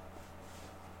 what?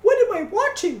 What am I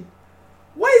watching?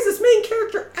 Why is this main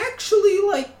character actually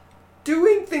like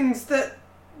doing things that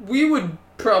we would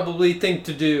probably think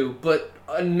to do, but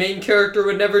a main character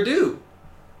would never do?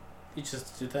 You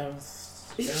just did that with...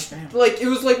 Like, it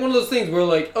was like one of those things where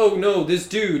like, oh no, this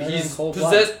dude, Better he's than Cold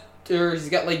possessed, or he's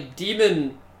got like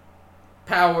demon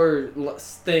power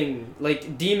thing,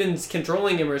 like demons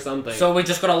controlling him or something. So we're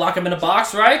just gonna lock him in a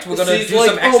box, right? We're So gonna he's do like,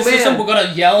 some "Oh, exorcism, man." we're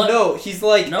gonna yell at... no, he's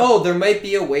like, No. oh, there might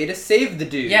be a way to save the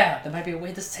dude. Yeah, there might be a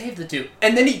way to save the dude.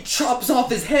 And then he chops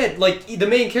off his head, like the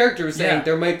main character was saying Yeah.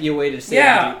 there might be a way to save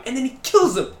Yeah. the dude. And then he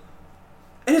kills him.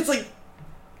 And it's like,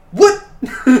 what?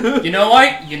 You know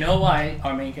why? You know why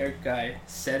our main character guy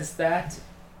says that?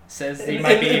 Says they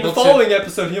might be in able the following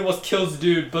episode, he almost kills the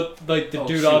dude, but like the Oh,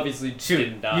 dude shoot. obviously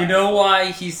didn't die. You know why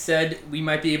he said we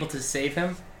might be able to save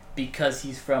him? Because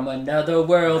he's from another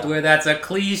world No. where that's a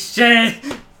cliche.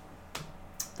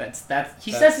 That's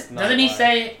he That's says, not doesn't he why.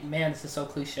 say, man, this is so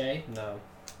cliche? No.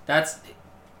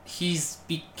 He's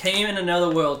became in another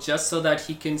world just so that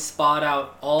he can spot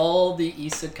out all the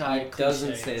isekai He doesn't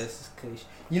cliches. say this is cliche.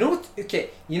 You know what? Okay,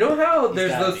 you know how He's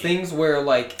there's gotta those be. things where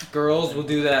like girls will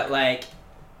do that like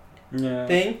Yeah.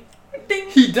 thing?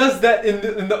 He does that in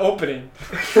the opening,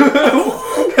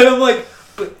 and I'm like,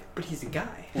 but he's a guy.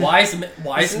 Wise Isn't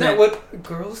man, that what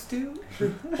girls do?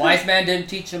 wise man didn't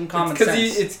teach him common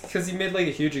sense. It's because he made like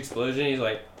a huge explosion. He's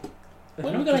like,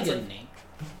 When are we gonna It's get a like- name?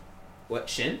 what,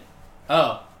 Shin?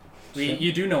 Oh, Shin?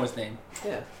 you do know his name.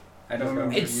 Yeah. I don't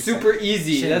remember. It's you super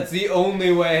easy. Shin. That's the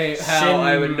only way how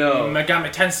I would know.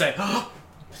 Megami Tensei.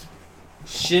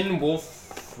 Shin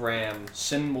Wolfram.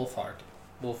 Shin Wolfhard.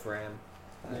 Wolfram.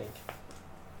 I think.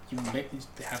 You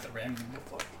have the random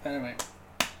Wolfhard. Anyway.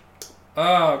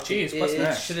 Oh, jeez. What's It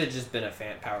next? should have just been a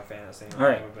power fantasy. All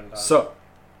right. So,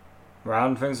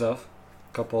 round things off.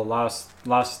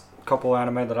 Last couple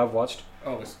anime that I've watched.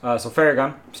 Oh, it's So Fairy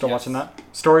Gun, still Yes. watching that.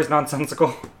 Story's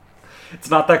nonsensical. It's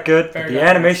not that good, but Fairy the Gun.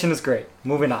 animation is great.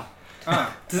 Moving on.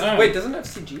 Wait, doesn't it have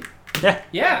CG?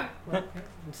 Yeah. That's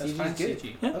CG fine is good.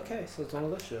 CG. Yeah. Okay, so it's one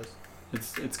of those shows.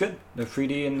 It's good. The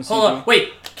 3D and the Hold CG. on.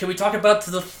 Wait. Can we talk about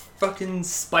the fucking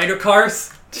spider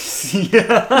cars?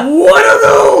 Yeah. What are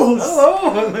those?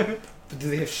 Hello. Do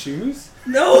they have shoes?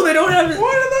 No, they don't have it.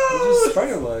 What are those?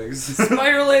 Spider legs.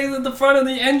 Spider legs at the front of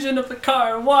the engine of the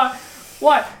car. Why?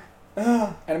 What?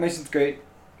 Animation's great.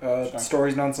 The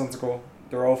story's nonsensical.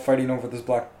 They're all fighting over this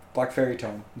black fairy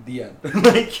tome. The end.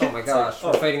 Like, Oh my gosh,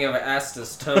 we're fighting over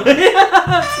Asta's tome. The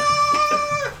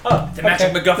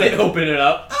magic MacGuffin. They open it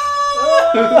up.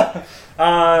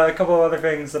 A couple of other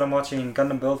things that I'm watching: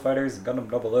 Gundam Build Fighters and Gundam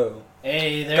 00.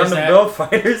 Hey, there's Gundam that. Build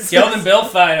Fighters. Gundam Build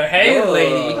Fighter. Hey, Whoa.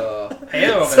 lady. Hey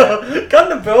over So, there.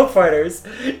 Gundam Build Fighters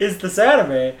is this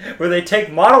anime where they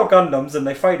take model Gundams and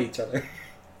they fight each other.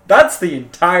 That's the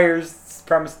entire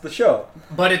premise of the show.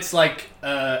 But it's like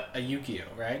a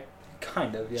Yu-Gi-Oh, right?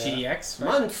 Kind of, yeah. GX?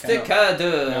 Right? Monster No. Card.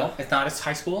 No, it's not. It's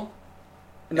high school.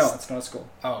 No, it's not a school.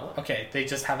 Oh, okay. They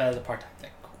just have it as a part-time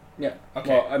thing. Cool. Yeah. Okay.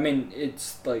 Well, I mean,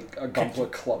 it's like a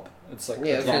Gunpla club. It's like Yeah,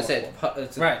 I a was gonna drama say club.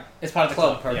 it's a Right. It's part of the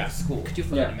club club. part Yeah. of the school. Could you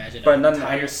fucking Yeah. imagine But an then-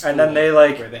 entire and school then they,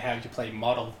 like- where they have you play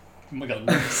model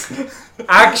Gundams?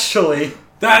 Actually,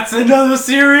 That's another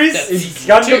series. in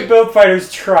Gundam Build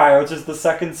Fighters Try, which is the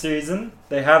second season,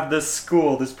 they have this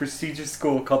school, this prestigious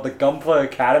school called the Gunpla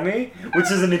Academy,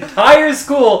 which is an entire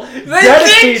school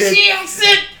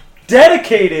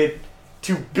dedicated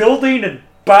to building and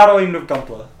battling with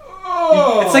Gunpla.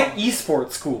 It's like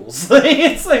esports schools.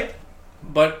 It's like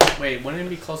But wait, wouldn't it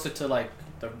be closer to like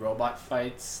the robot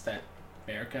fights that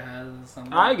America has or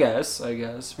something? I guess.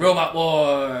 Robot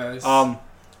Wars.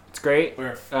 It's great.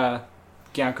 Where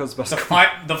Gyanko's best.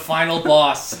 the final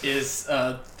boss is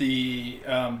the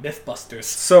Mythbusters.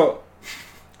 So,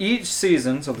 each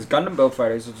season, so there's Gundam Build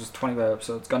Fighters, which is 25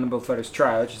 episodes. Gundam Build Fighters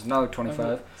Try, which is another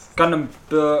 25.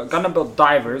 Gundam Build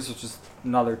Divers, which is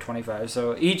another 25.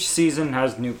 So each season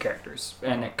has new characters,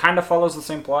 and it kind of follows the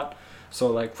same plot. So,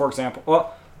 like, for example,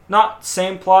 well, not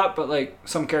same plot, but like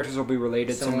some characters will be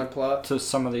related Similar plot. to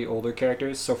some of the older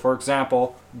characters. So, for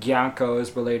example, Gyanko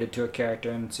is related to a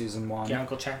character in season 1.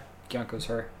 Gyanko-chan. Gyanko's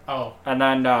her. Oh. And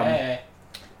then Hey.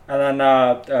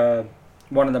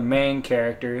 one of the main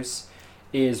characters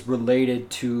is related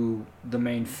to the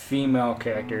main female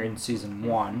character in season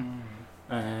 1.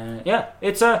 Yeah,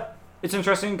 it's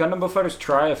interesting. Gundam Build Fighters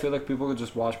Try. I feel like people could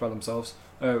just watch by themselves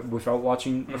without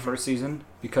watching the first season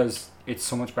because it's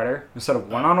so much better. Instead of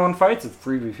one-on-one fights, it's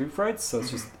 3v3 fights. So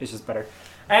it's just better.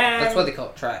 And That's why they call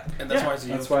it Try. And that's yeah, why it's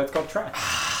that's why it's called Try.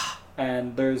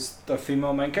 And there's the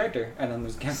female main character, and then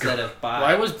there's Instead Gyanko. of Bye.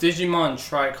 Why was Digimon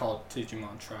Try called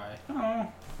Digimon Try? Oh.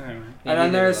 Anyway. And Maybe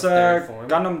then they there's left their form.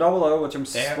 Gundam 00, which I'm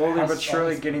They have slowly but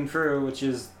surely sauce. getting through, which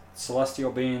is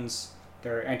celestial beings.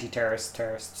 They're anti-terrorists.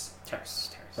 Terrorists.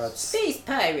 That's Space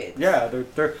Pirates. yeah,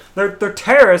 they're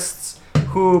terrorists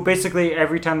who basically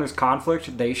every time there's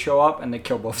conflict, they show up and they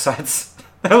kill both sides.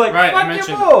 They're like, Right, I fuck you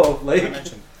mentioned- both. I Like,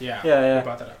 mentioned. Yeah. yeah. We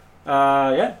brought that up.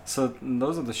 Yeah. So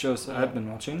those are the shows that I've been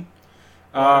watching.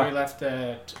 We left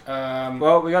at.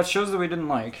 Well, we got shows that we didn't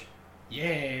like.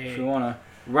 Yay. If we want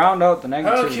to round out the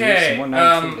negativities, Okay. some more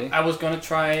negativity. I was gonna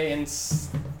try and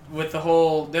with the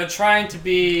whole. They're trying to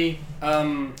be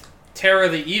Terror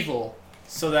the Evil,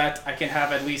 so that I can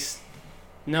have at least.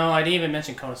 No, I didn't even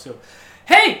mention Konosuba.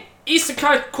 Hey,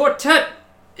 Isekai Quartet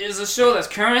is a show that's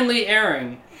currently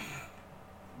airing.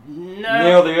 No.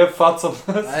 Neil, do you have thoughts on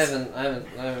this? I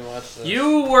haven't watched this.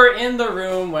 You were in the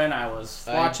room when I was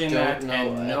I watching don't that,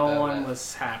 know and no about one that.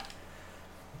 was happy.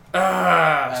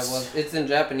 It's in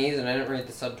Japanese and I didn't read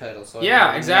the subtitles. So I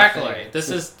Yeah, know exactly. nothing.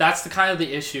 That's the kind of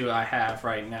the issue I have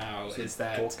right now is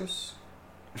that Dorcas?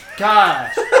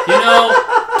 gosh, you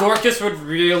know, Dorcas would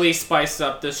really spice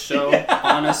up this show,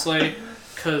 honestly,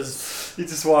 because He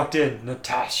just walked in,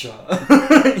 Natasha.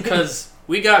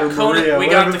 we got or Conan, Maria, we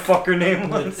whatever got the the fuck her name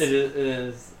was. It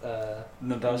is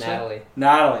Natasha? Natalie.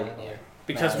 Natalie. Yeah.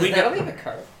 because Is we got Natalie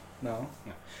Picard? No.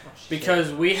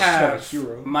 because we She's not a have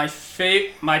hero. my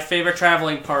favorite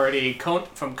traveling party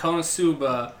from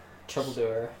Konosuba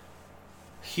Troubledoer.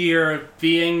 here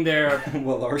being their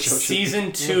Well, our show should be-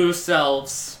 season 2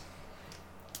 selves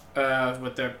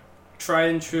with their tried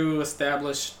and true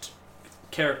established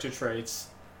character traits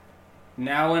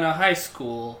now in a high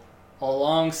school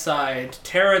alongside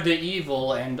Terra the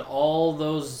Evil and all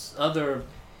those other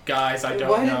guys I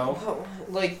don't know.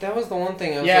 Like that was the one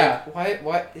thing I was Yeah. like,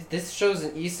 why this show's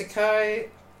an isekai?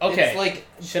 Okay. It's like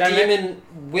Should I demon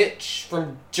witch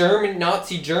from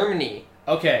Nazi Germany.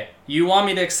 Okay, you want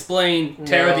me to explain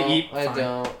Terra the No, Evil? I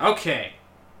don't. Okay.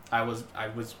 I was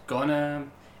gonna,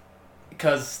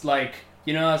 cause like,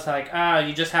 you know, it's like,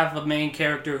 you just have a main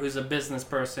character who's a business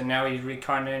person. Now he's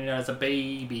reincarnated as a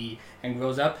baby and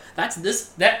grows up. That's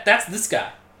this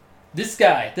guy. This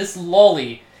guy, this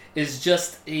lolly, is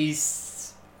just a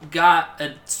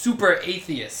super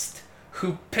atheist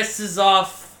who pisses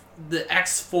off the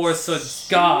X-Force of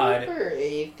God Super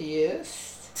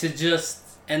atheist. to just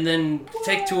and then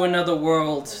take to another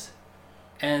world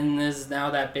and is now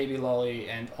that baby lolly,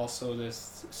 and also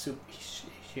this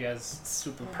she has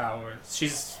superpowers.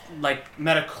 She's like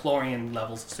metachlorian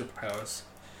levels of superpowers.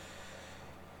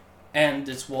 And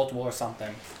it's World War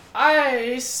something.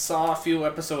 I saw a few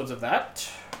episodes of that.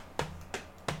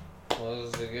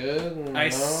 Was it good? No. I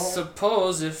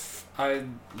suppose if I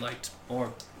liked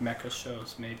more mecha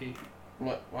shows, maybe.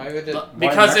 What? Why would it?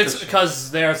 Because mecha it's shows?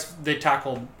 because they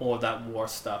tackle more of that war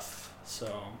stuff.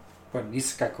 So What,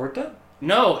 Isekai Quartet?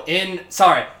 no, in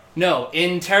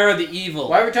Terror the Evil.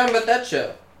 Why are we talking about that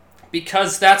show?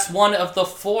 Because that's one of the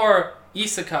 4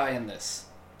 isekai in this.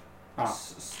 Ah.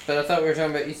 But I thought we were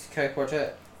talking about Isekai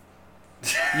Quartet.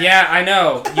 Yeah, I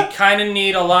know. You kind of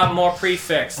need a lot more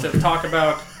prefix to talk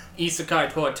about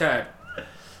Isekai Quartet.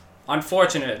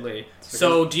 Unfortunately.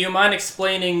 So, do you mind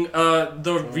explaining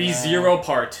the ReZero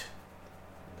part?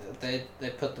 They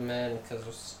put them in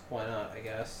because why not? I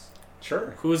guess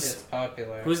Sure. it's Who's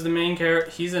popular. the main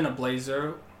character? He's in a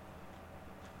blazer.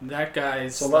 That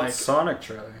guy's So like... that's Sonic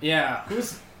trailer. Yeah.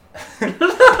 Who's...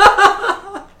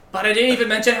 But I didn't even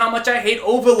mention how much I hate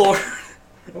Overlord.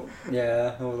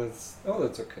 Yeah. that's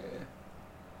okay.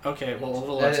 Okay, well, I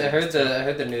Overlord...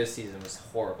 heard the newest season was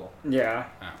horrible. Yeah.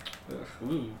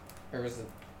 Ooh. Or was it?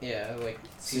 Yeah, like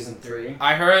season 3.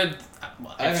 I heard...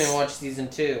 I haven't even watched season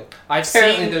 2. I've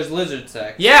Apparently, seen... there's lizard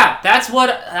sex. Yeah, that's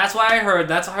what I heard.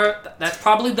 That's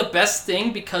probably the best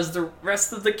thing because the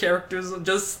rest of the characters will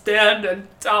just stand and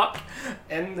talk,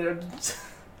 and they're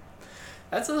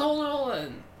that's a whole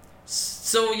little.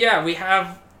 So yeah, we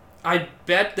have. I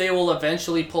bet they will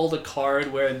eventually pull the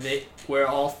card where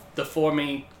all the 4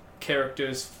 main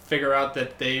characters figure out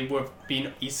that they were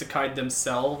being isekai'd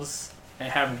themselves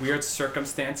and have weird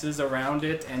circumstances around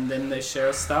it, and then they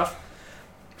share stuff.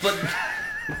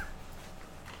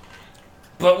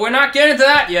 But we're not getting to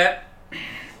that yet.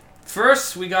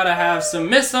 First, we gotta have some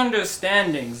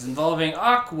misunderstandings involving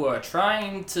Aqua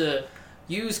trying to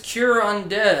use Cure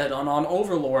Undead on an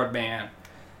Overlord man.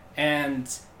 And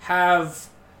have...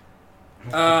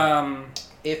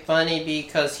 It's funny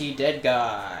because he dead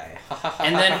guy.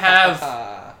 And then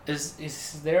have...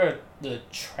 Is there the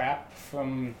trap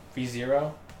from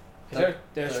ReZero?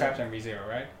 There's traps in ReZero,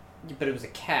 right? But it was a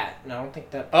cat, and I don't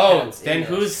think that. Oh, cat's then in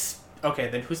who's... Okay,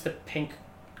 then who's the pink...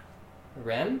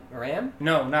 Ram?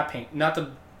 No, not pink. Not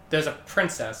the... There's a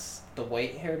princess. The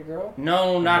white-haired girl?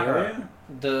 No, not her. Amelia?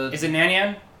 The Is it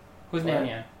Nyanyan? Who's What?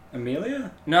 Nyanyan?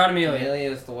 Amelia? Not Amelia.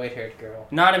 Amelia is the white-haired girl.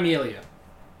 Not Amelia.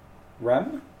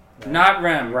 Rem? Not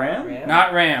Rem. Ram?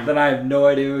 Not Ram. Then I have no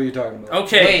idea who you're talking about.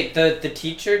 Okay. Wait, the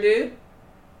teacher dude?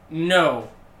 No.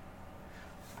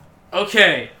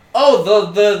 Okay. Oh,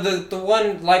 the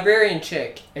one librarian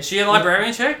chick. Is she a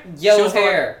librarian chick? She Yellow was the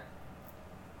hair.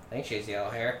 I think she has yellow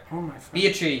hair. Oh my god.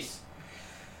 Beatrice.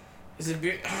 Is it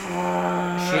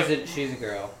She's a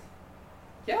girl.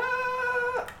 Yeah.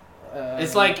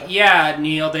 It's like, yeah,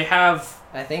 Neil, they have...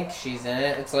 I think she's in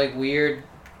it. It's like weird.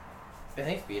 I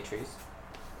think it's Beatrice.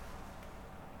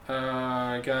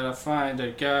 I gotta find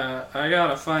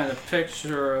a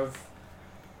picture of...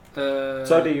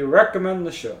 So do you recommend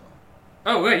the show?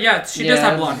 Oh, wait, yeah, she does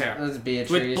have blonde hair. That's Beatrice.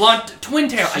 With blonde... Twin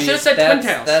tail. I should have said twin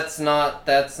tails. That's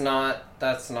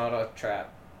not a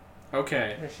trap.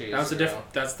 Okay. She's That's a girl.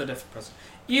 That's the different person.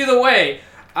 Either way,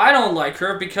 I don't like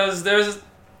her because there's...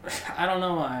 I don't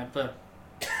know why, but...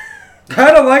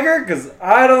 I don't like her because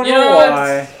I don't You know know what?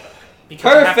 why.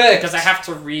 Perfect! Because I have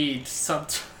to read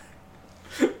subtitles.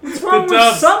 What's wrong with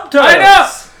dubs. subtitles? I know!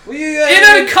 Well, you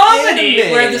In a comedy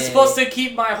anime. where they're supposed to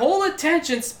keep my whole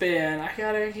attention span, I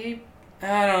gotta keep...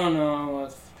 I don't know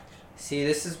what... See,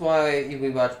 this is why we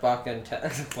watch Baka and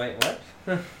Wait, what?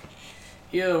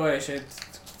 Either way, she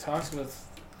talks with...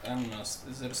 I don't know,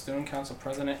 is it a student council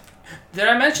president? Did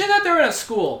I mention that they're in a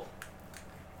school?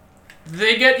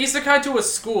 They get isekai to a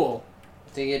school.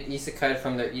 They get isekai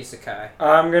from their isekai.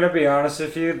 I'm gonna be honest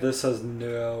with you, this has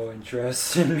no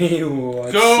interest in me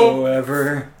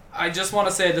whatsoever. I just want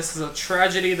to say this is a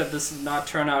tragedy that this does not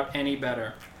turn out any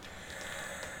better.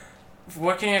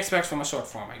 What can you expect from a short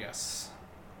form, I guess?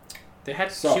 They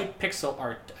had So- cute pixel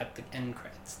art at the end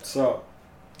credits. So,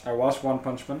 I watched One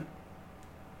Punch Man.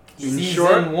 In Season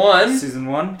short, 1. Season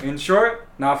 1. In short,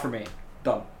 not for me.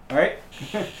 Done. Alright?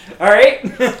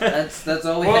 Alright? That's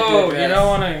all we had to Whoa, address. you don't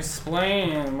want to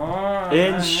explain more?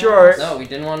 In short, No, we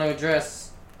didn't want to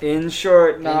address. in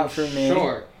short, not in for me.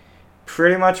 Short.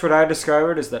 Pretty much what I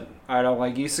discovered is that I don't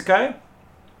like isekai,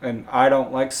 and I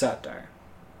don't like satire.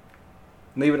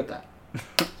 Leave it at that.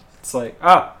 It's like,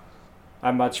 I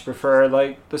much prefer,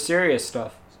 like, the serious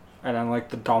stuff. And I like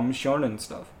the dumb shonen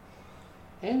stuff.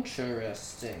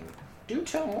 Interesting. Do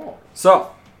tell more.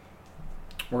 So,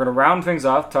 we're gonna round things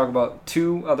off. Talk about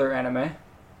 2 other anime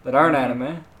that aren't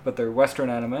anime, but they're Western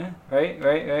anime. Right.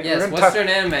 Yes, We're gonna Western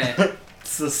anime.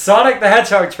 It's the Sonic the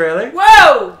Hedgehog trailer.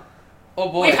 Whoa! Oh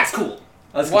boy. Wait, that's cool.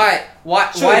 Let's go.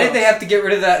 Why Show did us. they have to get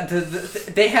rid of that?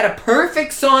 They had a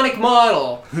perfect Sonic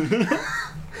model.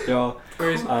 Yo,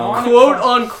 Quote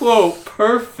unquote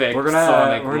perfect we're gonna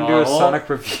Sonic do a model. Sonic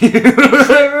review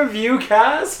review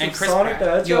cast And of Chris Sonic the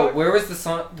Pratt. Hedgehog. Yo, where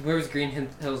was Green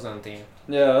Hill Zone theme?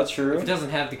 Yeah, that's true. It doesn't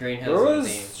have the Green Hill Where Zone was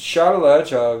theme. Shadow the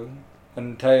Hedgehog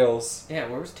and Tails Yeah,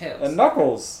 where was Tails? and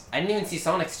Knuckles? I didn't even see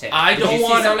Sonic's tail. I Did don't you see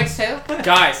wanna- Sonic's tail?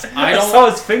 Guys, I I don't. saw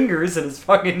his fingers and his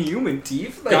fucking human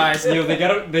teeth. Like, Guys, Yo, they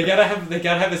gotta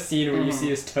have a scene where you see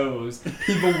his toes.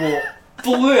 People will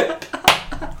Flip.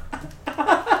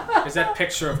 Is that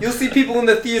picture of? You'll see people in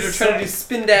the theater trying to do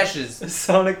spin dashes.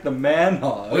 Sonic the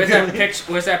Manhog. Where's that picture?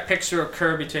 Where's that picture of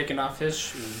Kirby taking off his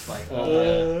shoes? Like,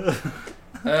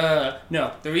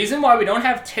 no. The reason why we don't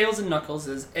have Tails and Knuckles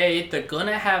is they're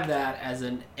gonna have that as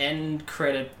an end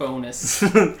credit bonus.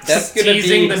 That's gonna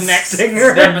teasing be the next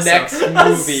Stinger. the episode. next A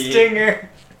movie. stinger.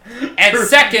 And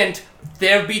second,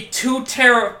 there'll be 2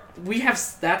 terror. We have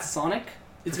that Sonic.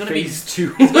 It's gonna Phase be.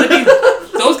 2. It's gonna be.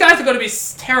 Those guys are gonna be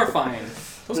terrifying.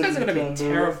 Those guys are gonna be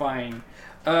terrifying.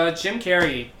 Jim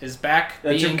Carrey is back.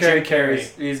 Yeah, Jim Carrey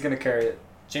carries. He's gonna carry it.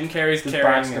 Jim Carrey's His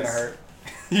carrying back's gonna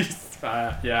this.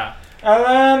 hurt. Yeah.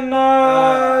 And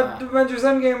then Avengers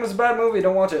Endgame was a bad movie.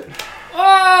 Don't watch it.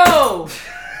 Oh!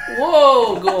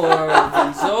 Whoa,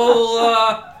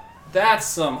 Gorgonzola. That's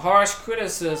some harsh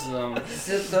criticism. Is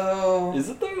it though? Is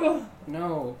it though?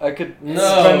 No. I could No.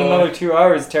 spend another 2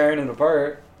 hours tearing it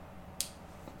apart.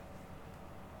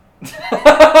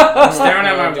 Staring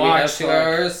at my Do we have watch. 2 like-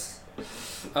 hours?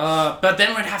 But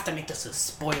then we'd have to make this a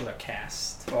spoiler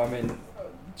cast. Well, I mean,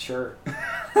 sure.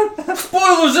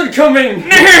 Spoilers incoming!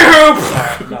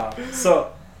 No.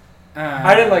 So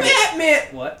I didn't like it.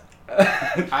 Batman! What?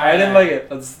 I didn't like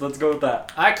it. Let's go with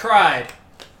that. I cried.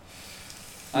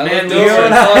 I Man, looked Leo over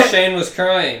and and saw I- Shane was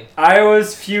crying. I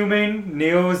was fuming.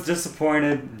 Neil was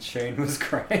disappointed, and Shane was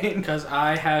crying. Because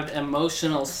I have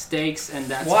emotional stakes, and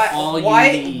that's Why? all you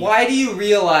Why? need. Why do you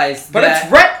realize But that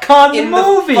it's retcon the in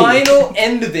movie. the final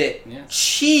end of it, Yeah.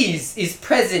 cheese is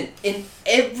present in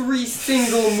every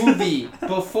single movie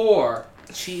before?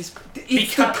 Cheese.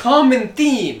 It's the common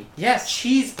theme. Yes,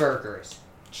 cheeseburgers,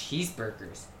 cheese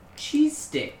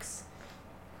sticks.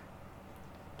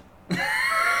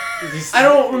 I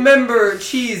don't remember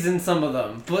cheese in some of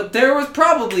them, but there was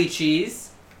probably cheese.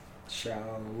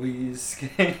 Shall we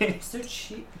skate? Was there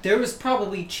cheese? There was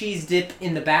probably cheese dip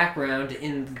in the background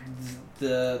in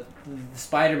the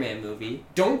Spider-Man movie.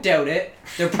 Don't doubt it.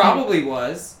 There probably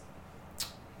was.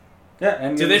 Yeah,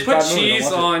 and Do it they was a put bad movie, cheese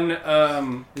don't watch on it.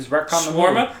 It was retcon the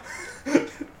shawarma? movie.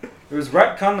 It was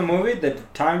retcon the movie. They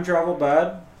did time travel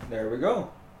bad. There we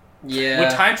go. Yeah. Would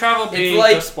time travel be It's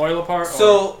like- the spoiler part?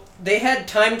 So they had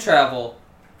time travel.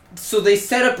 So they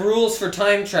set up rules for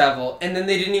time travel, and then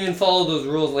they didn't even follow those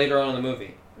rules later on in the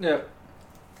movie. Yeah.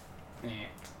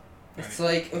 It's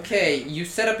like, okay, you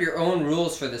set up your own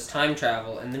rules for this time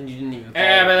travel, and then you didn't even follow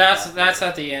Yeah, but them. that's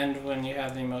at the end when you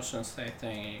have the emotional state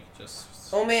thing. You just.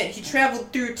 Oh man, he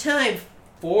traveled through time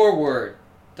forward.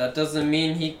 That doesn't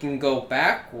mean he can go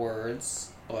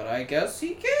backwards, but I guess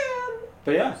he can.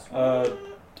 But yeah,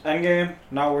 Endgame,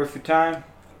 not worth your time.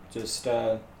 Just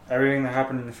everything that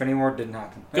happened in Infinity War didn't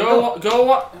happen. There you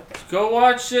Go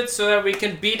watch it so that we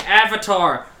can beat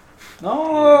Avatar.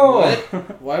 No.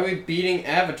 What? Why are we beating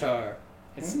Avatar?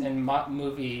 It's in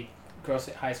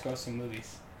highest grossing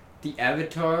movies. The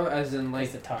Avatar, as in like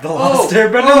Is the top. The Lost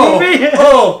Airbender movie.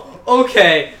 Oh,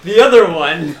 okay. The other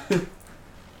one.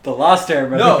 The Lost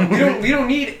Airbender. No, we don't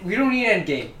need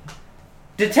Endgame.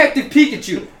 Detective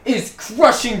Pikachu is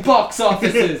crushing box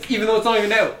offices, even though it's not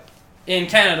even out. In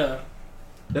Canada.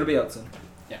 It'll be out soon.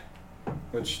 Yeah.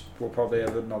 Which we'll probably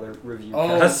have another review Oh.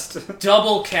 cast.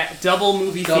 Double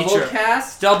movie Double feature.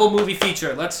 cast. Double movie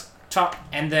feature. Let's talk,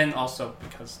 and then also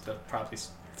because the probably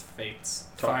Fates,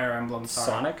 Talk. Fire Emblem,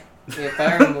 Sonic. Yeah,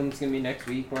 Fire Emblem's gonna be next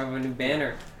week. We're having a new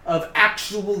banner of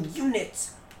actual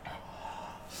units.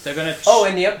 They're gonna. Oh,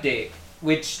 and the update,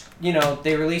 which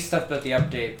they released stuff about the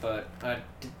update, but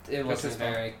it wasn't is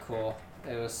fun. very cool.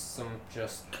 It was some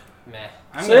just meh.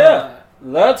 I'm So yeah,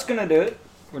 that's gonna do it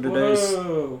for today's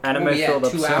Whoa. anime Oh, yeah, filled 2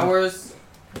 episode. hours.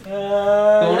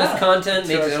 Bonus Yeah. content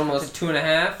 2 makes hours it almost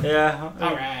 2.5. Yeah.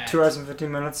 Alright. 2 hours and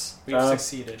 15 minutes. We've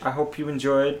succeeded. I hope you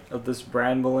enjoyed of this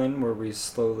rambling where we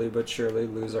slowly but surely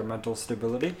lose our mental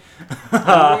stability. we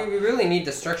really need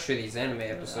to structure these anime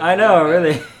episodes. I know,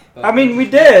 really. But I mean, we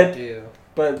never did. do.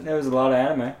 But there was a lot of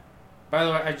anime. By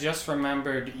the way, I just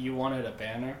remembered you wanted a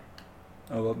banner.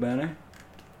 Oh, what banner?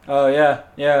 Oh yeah,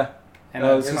 yeah. And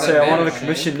I was it's gonna not say I wanted to bad,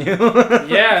 commission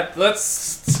you. Yeah,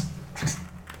 let's.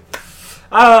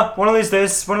 One of these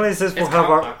days we'll have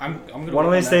art. I'm gonna One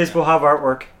of work these on days that we'll have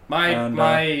artwork. My And,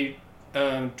 my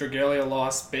Dragalia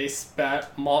Lost Space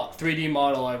Bat 3D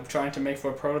model I'm trying to make for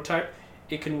a prototype.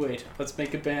 It can wait. Let's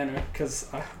make a banner because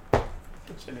I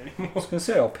don't shit I anymore. was gonna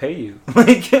say I'll pay you.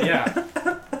 Like Yeah.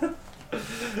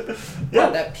 Yeah,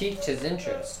 that piqued his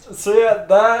interest. So yeah,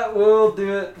 that will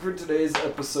do it for today's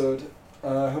episode.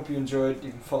 I hope you enjoyed.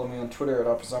 You can follow me on Twitter at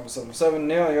Opposite777.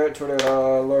 Neil, you're at Twitter at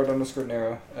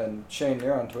Lord_Nero. And Shane,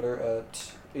 you're on Twitter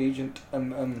at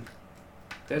AgentMM.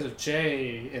 There's a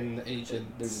J in the agent.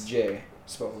 There's a J,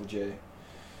 spelled with a J.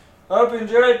 I hope you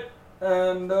enjoyed,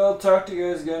 and I'll talk to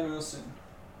you guys again real soon.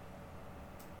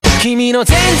 君の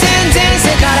全然前世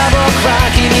から僕は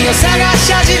君を探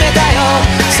し始めたよ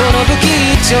その不吉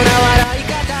祥な笑い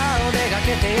方をめが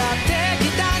けてやってき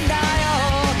たんだよ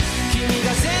君が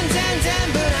全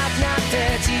部なくなっ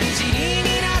てチリチリ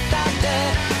になったって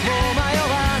もう迷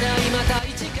わないまた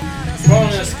一から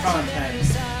Bonus content.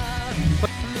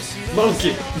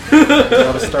 Monkey.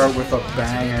 Gotta start with a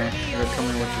banger. Gotta come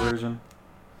in which version?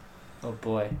 Oh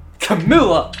boy.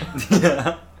 Camilla!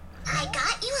 Yeah. I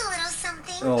got you a little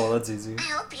something. Oh, that's easy. I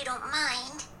hope you don't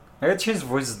mind. I gotta change the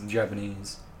voices in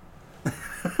Japanese.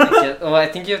 Well, I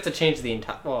think you have to change the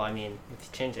entire. Well, I mean, if you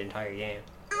change the entire game.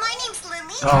 My name's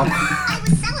Lily. Oh. I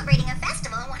was celebrating a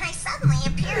festival when I suddenly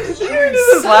appeared here.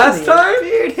 this last time?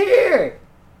 Weird here.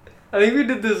 I think we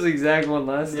did this exact one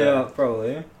last Yeah, time.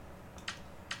 probably.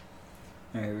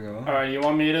 There we go. Alright, you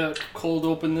want me to cold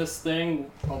open this thing?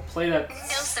 I'll play that No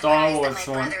Star surprise Wars that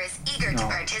my one. brother is eager No. to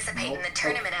participate in the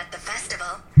tournament at the festival.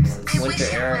 It's I wish Winter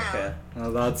you well. Erica.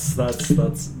 Oh,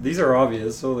 that's. These are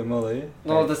obvious. Holy moly.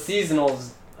 Well, the seasonals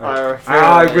Alright. are.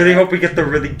 I really hope we get the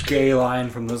really gay line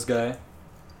from this guy.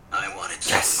 I wanted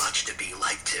so Yes. much to be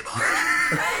like Tib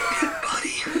Big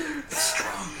body,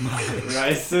 strong wings.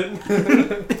 Ryson.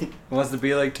 He wants to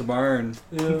be like Tamarn.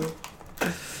 Yeah.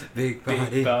 Big body.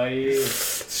 Big body.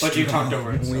 But you talked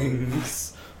over it, so.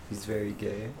 Wings. He's very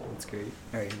gay. That's great.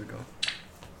 Alright, here we go.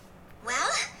 Well,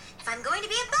 if I'm going to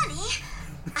be a bunny,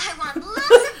 I want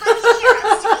lots of bunny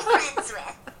heroes to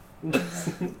be friends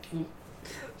with.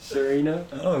 Serena.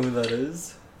 I don't know who that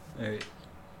is. Alright.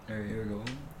 Alright, here we go.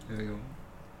 Here we go.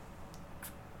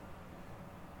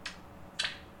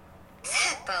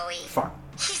 Bowie. Fuck.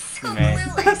 He's so Man.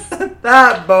 clueless.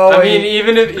 That Bowie. I mean,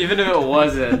 even if it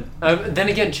wasn't, then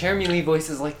again, Jeremy Lee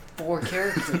voices like 4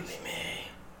 characters.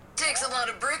 Takes a lot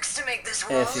of bricks to make this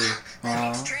roll. Effie. That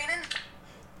means training.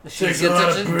 She gets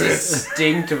such a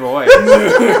distinct voice.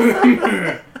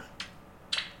 I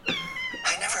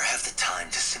never have the time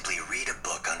to simply read a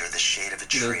book under the shade of a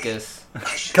tree. Lucas, I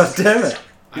should God damn it.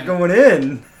 You're going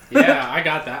in. Yeah, I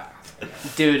got that.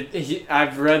 dude,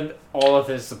 I've read all of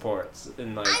his supports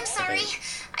in like. I'm sorry. I think,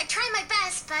 I try my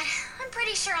best, but I'm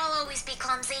pretty sure I'll always be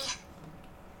clumsy.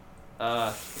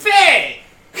 Faye!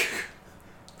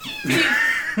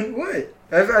 What?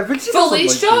 I think she does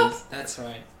Felicia? like this. That's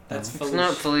right. That's it's Felicia.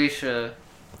 not Felicia.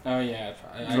 Oh yeah,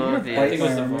 I It's one of the think it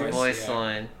was the voice voice. yeah.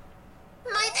 line.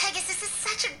 My Pegasus is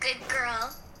such a good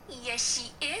girl. Yes,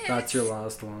 she is. That's your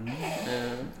last one.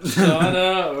 Yeah.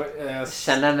 Shana. Yes. It's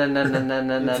not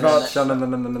Sha-na-na-na-na-na-na-na.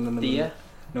 Shana. Thea?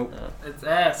 Nope. It's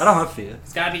S. I don't have Thea.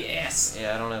 It's gotta be S.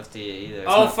 Yeah, I don't have Thea either.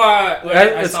 Oh fuck! Wait,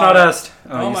 I It's saw not it. S.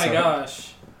 Oh you my saw it.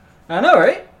 gosh. I know,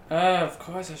 right? Of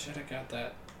course I should have got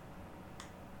that.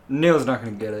 Neil's not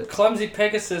gonna get it. Clumsy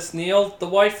Pegasus, Neil, the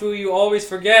waifu you always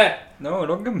forget. No,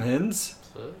 don't give him hints.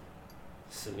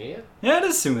 Sumia? Yeah, it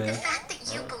is The Sumia. fact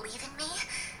that you believe in me,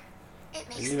 it I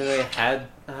makes didn't even me know you happy. had.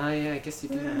 Yeah, I guess you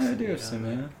do. Yeah, I do have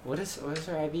Sumia. What is her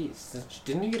IVs?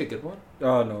 Didn't you get a good one?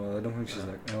 Oh no, I don't think she's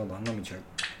like. Hold on, let me check.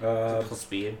 Plus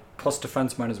speed. Plus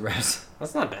defense minus res.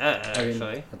 That's not bad I mean,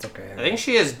 actually. that's okay. I think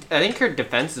she is. I think her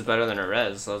defense is better than her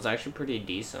res, so it's actually pretty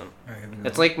decent. Alright, here we go.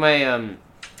 It's like my You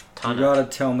Tana. gotta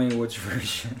tell me which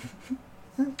version.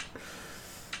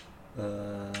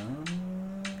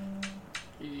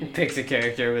 Picks a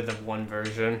character with a one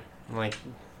version. I'm like,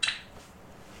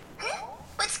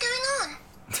 What's going on?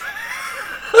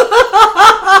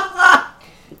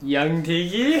 young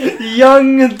Tiki.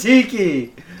 Young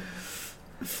Tiki.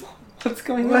 What's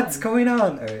going What's going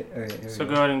on? Alright, alright. Here So we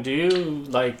go. Gordon, do you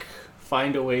like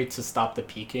find a way to stop the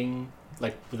peaking,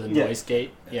 like with a Yeah. noise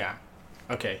gate? Yeah.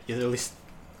 Okay. You at least.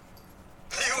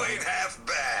 You ain't half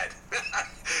bad.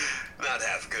 Not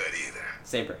half good either.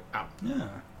 Saber. Yeah.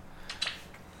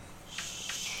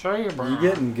 Saber. You're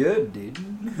getting good, dude.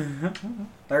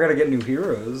 I gotta get new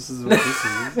heroes. This is what this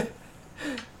is.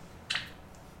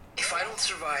 If I don't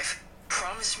survive,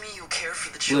 promise me you'll care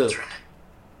for the Blue. children.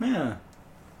 Yeah.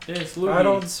 Yes, Louis. I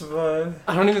don't survive.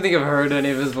 I don't even think I've heard any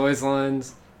of his voice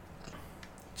lines.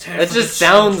 Time It for just the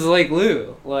sounds like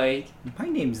Lou. Like, My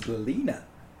name's Lelina.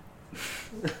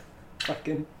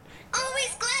 fucking.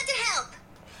 Always glad to help.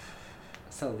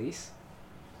 Is that Elise?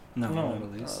 No, No. not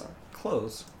Elise.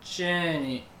 Close.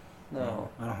 Jenny. No.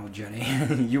 I don't have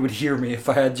Jenny. You would hear me if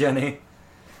I had Jenny.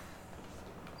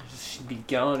 She'd be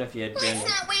gone if you had Jenny. Let's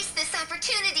not waste this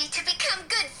opportunity to become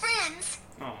good friends.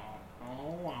 Oh,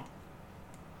 wow.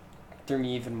 Threw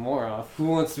me even more off. Who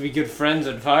wants to be good friends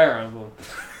at Fire Emblem?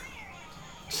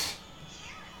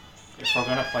 If we're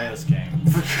gonna play this game.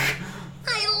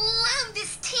 I love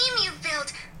this team you've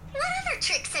built. What other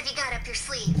tricks have you got up your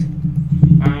sleeve?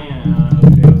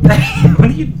 What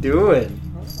are you doing?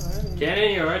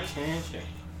 Getting your attention.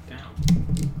 Down.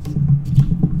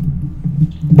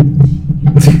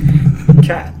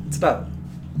 Cat, stop.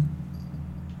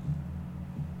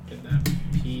 Get that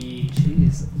pee.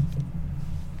 Jeez.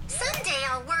 Someday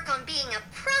I'll work on being a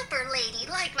proper lady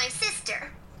like my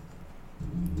sister.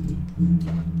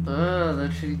 Oh,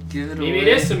 that should give it away. Maybe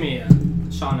it is Samia.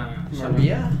 Shauna.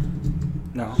 Maria?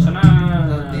 No.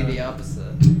 That'd be Shauna. the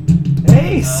opposite.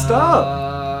 Hey,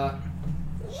 stop!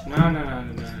 No.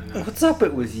 What's up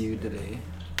it with you today?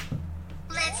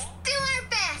 Let's do our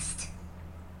best.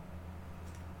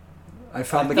 I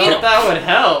found the Thought that would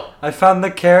help. I found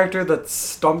the character that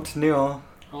stumped Neil.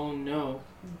 Oh no.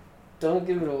 Don't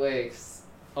give it away. 'Cause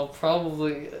I'll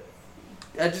probably.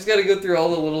 I just gotta go through all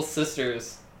the little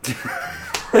sisters.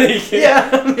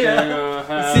 Yeah.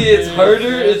 See, it's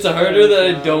harder. It's harder that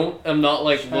I don't. I'm not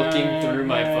like looking through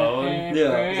my phone.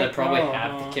 Yeah. Because I probably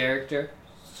have the character.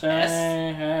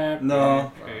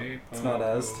 No, it's not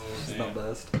Est. It's not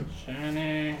Est.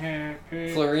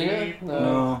 Florina?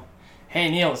 No. Hey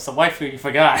Neil, it's the waifu you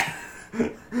forgot. Hey,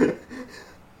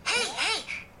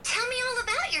 tell me all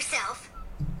about yourself.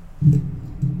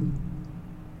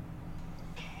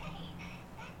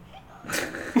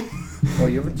 Oh,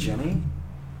 you have a Jenny?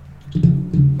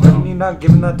 Why haven't you not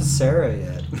given that to Sarah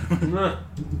yet?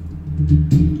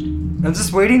 I'm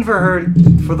just waiting for her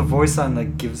for the voice line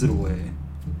that gives it away.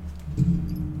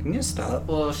 Can you stop?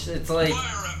 Well, it's like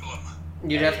Fire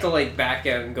Emblem. you'd have to like back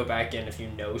out and go back in if you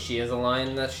know she has a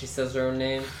line that she says her own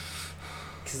name.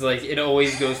 Because like it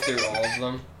always goes through all of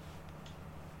them.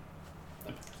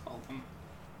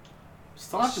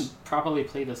 Still haven't properly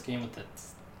played this game with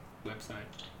its website.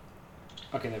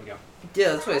 Okay, there we go.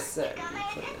 Yeah, that's what I said. You know, if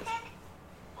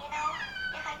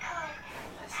I could,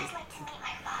 I'd like to meet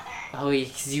my father. Oh,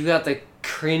 because you got the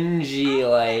cringy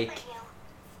like.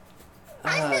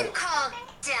 I've been called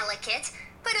delicate,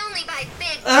 but only by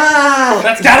big.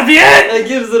 That's gotta be it! That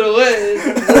gives it away.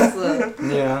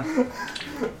 Yeah.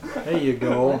 There you Why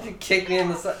go. don't you kick me in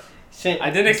the side? Shane, I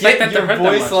didn't expect get that to your hurt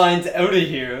that voice much. lines out of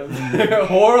here. They're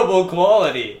horrible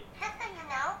quality.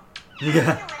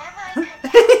 Yeah.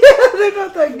 They're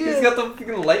not that He's good. got the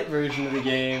fucking light version of the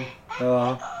game.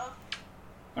 I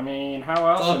mean, how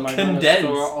else all am I gonna condensed.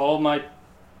 store all my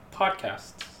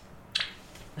podcasts?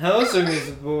 How else are we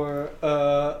for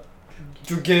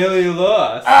Dragalia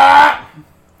Lost? Ah!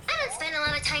 I don't spend a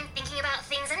lot of time thinking about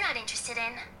things I'm not interested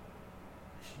in.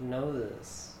 You know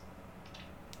this.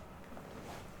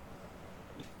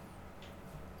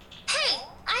 Hey,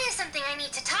 I have something I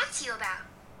need to talk to you about.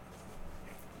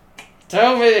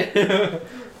 Tell me.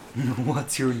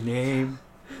 What's your name?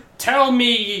 Tell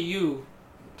me you.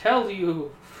 Tell me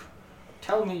you.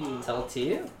 Tell to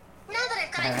you. Now that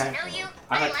I've gotten to know you,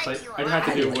 I I had to like play. you a I lot.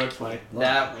 had to do wordplay.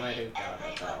 That might have got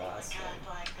it that last one.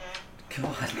 Come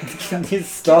on, can you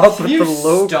stop Can with you the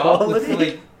low stop quality?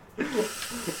 with like?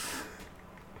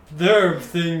 There are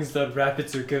things that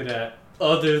rabbits are good at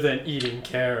other than eating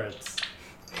carrots.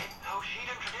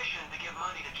 Hoshidan tradition to give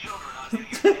money to children on New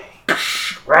Year's Day.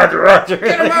 Roger.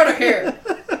 Get him out of here!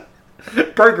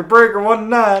 Breaker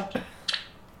 1-9.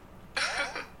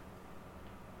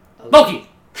 Loki.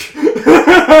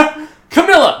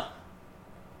 Camilla.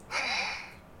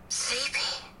 Sleepy.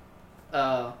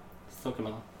 Still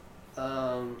Camilla.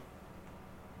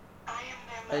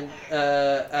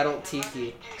 Adult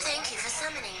Tiki. Thank you for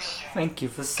summoning me. Thank you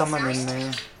for summoning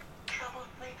me. Trouble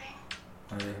sleeping?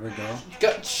 Alright, here we go.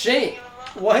 Got Shane.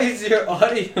 Why is your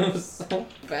audio so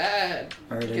bad?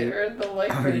 Get her in the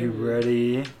light. Are you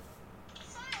ready?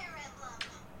 Fire Emblem.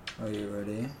 Are you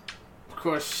ready? Of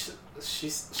course,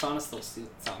 Shauna still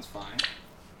sounds fine.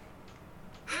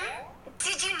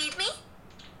 Did you need me?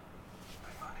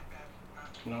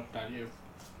 Nope, not you.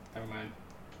 Never mind.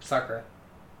 Sakura.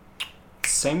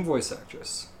 Same voice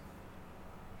actress.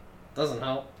 Doesn't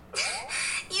help.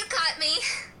 You caught me.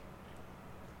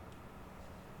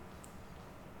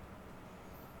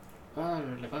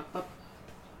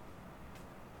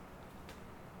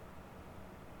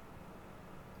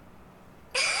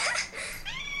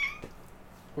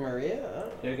 Maria?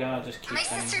 You're gonna just keep My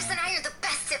saying sisters that. and I are the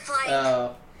best at flying.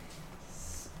 Oh.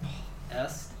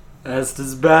 S. Best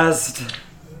is best.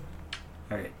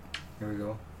 Alright, here we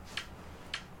go.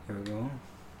 Here we go.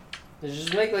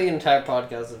 Just make like an entire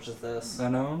podcast of just this. I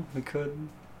know, we could.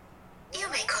 You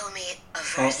may call me a Oh,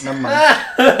 versa. never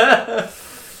mind.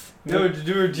 No, did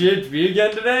you do a GHB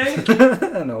again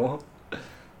today? No.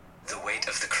 The weight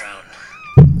of the crown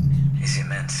is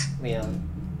immense. Leon.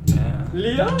 Yeah.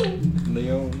 Leon.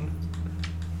 Leon.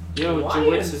 Yo, Why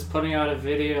Jewix is- is putting out a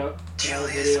video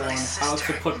on how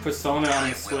to put Persona on the I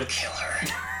will Switch. kill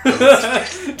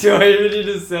her. Do I even need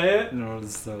to say it? No,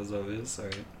 that was obvious.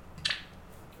 Alright.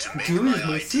 To make Dude, my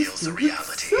my ideals sister a was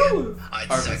reality, so- I'd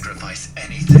Harvest. sacrifice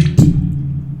anything.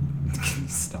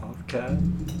 Stop, cat.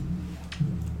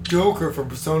 Joker from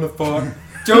Persona 4.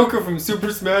 Joker from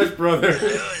Super Smash Brothers.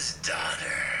 Whose daughter?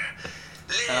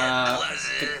 Lynn was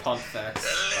The it? Pontifex. The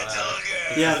little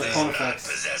girl Yeah, the that Pontifex.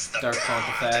 possessed the Dark power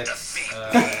to Pontifex.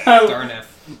 defeat Darnef.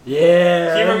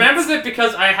 Yeah. He remembers it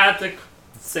because I had to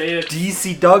say it.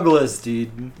 DC Douglas,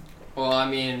 dude. Well, I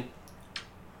mean,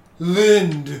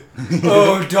 Lind.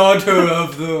 Oh, daughter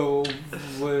of the...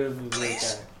 Whatever the guy.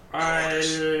 I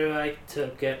like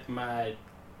to get my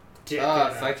dick.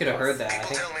 if I could have heard that, I People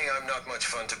think. tell me I'm not much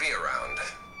fun to be around.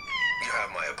 You have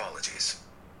my apologies.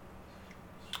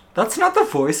 That's not the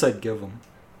voice I'd give him.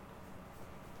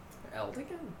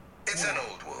 Eldigan? It's an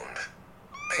old wound.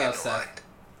 Pay Oh, no Seth. mind.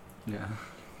 Yeah.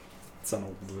 It's an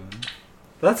old wound.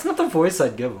 That's not the voice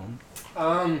I'd give him.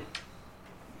 I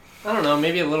don't know,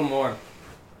 maybe a little more.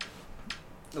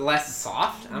 Less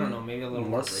soft? I don't know, maybe a little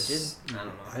more rigid? I don't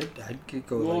know. I'd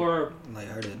go More like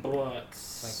lighthearted. what?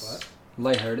 Like what?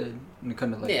 Lighthearted. And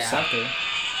kind of like Yeah. softer.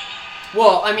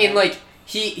 Well, I mean, like,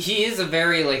 he is a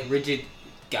very, like, rigid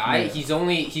guy. Yeah.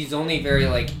 He's only very,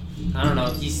 like, I don't know,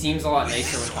 he seems a lot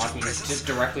nicer when talking just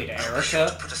directly to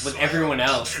Erica. With everyone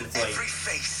else, it's like, Every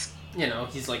face. you know,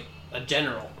 he's like a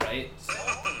general, right? So,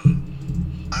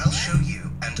 I'll show you,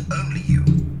 and only you,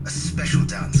 a special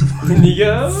dance of mine.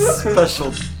 Nigo?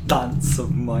 Special dance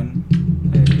of mine.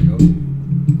 There you go.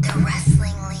 The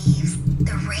rustling leaves,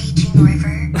 the raging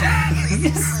river.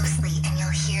 Listen closely and you'll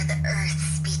hear the earth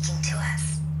speaking to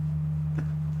us.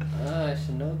 I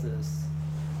should know this.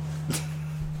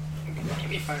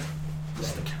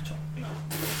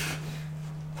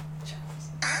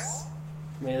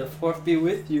 May the fourth be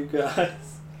with you guys.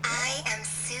 I am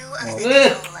Sue of Oh.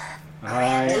 Zola.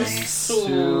 I am Sue.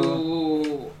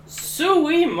 So,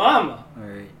 Sui Mama.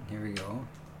 Alright, here we go.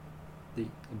 The.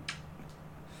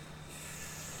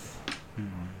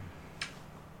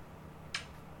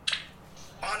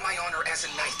 On my honor as a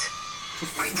knight,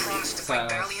 I promise to fight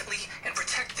Silence. valiantly and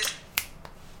protect this.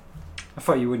 I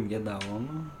thought you wouldn't get that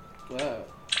one. wow.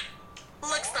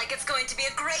 Looks like it's going to be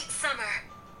a great summer.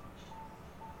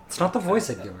 It's not the voice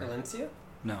I'd give her. Valencia?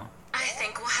 No. I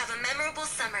think we'll have a memorable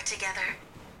summer together.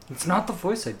 It's not the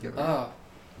voice I'd give her. Oh,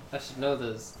 I should know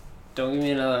this. Don't give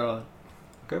me another one.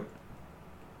 Okay.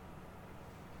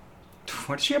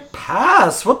 Why did she get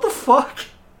pass? What the fuck?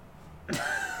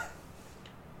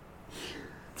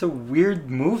 It's a weird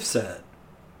moveset.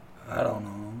 I don't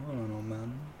know,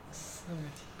 man. Summer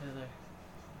together.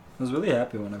 I was really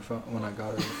happy when I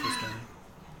got her the first time.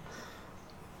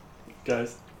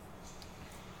 Guys,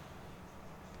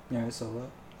 Yeah, I saw that.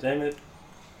 damn it.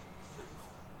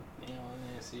 Yeah,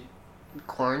 I see.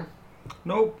 Corn?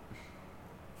 Nope.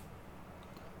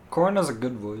 Korn has a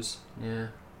good voice. Yeah.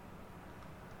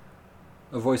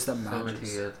 A voice that Summer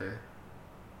matches. together.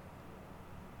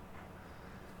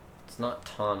 It's not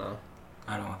Tana.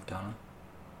 I don't have Tana.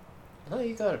 No,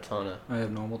 you got a Tana. I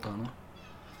have normal Tana.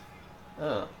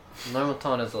 Oh. Normal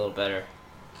Tana's a little better.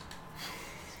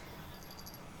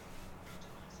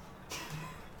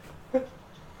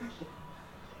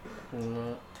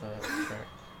 Not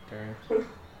tractor.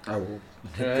 I will.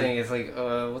 I think it's like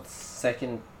what's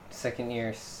second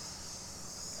year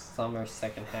summer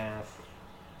second half.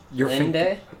 You're Linde?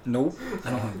 thinking. Nope. I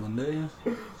don't have Linde.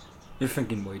 You're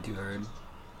thinking way too hard.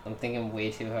 I'm thinking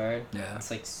way too hard. Yeah. It's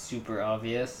like super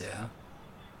obvious. Yeah.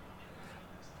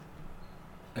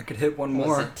 I could hit one Was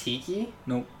more. it Tiki?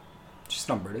 Nope. She's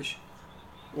not British.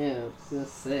 Yeah, I was gonna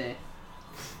say.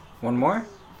 One more?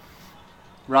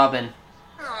 Robin.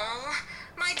 Oh,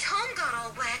 my tongue got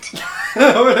all wet.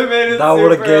 That would have made it That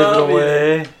would have super gave it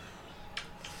obvious. away.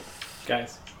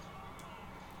 Guys,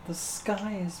 The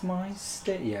sky is my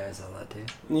state. Yeah, I saw that too.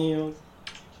 Neil.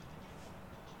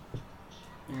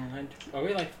 Are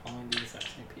we like following the exact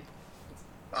same people?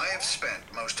 I have spent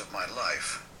most of my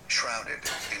life shrouded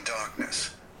in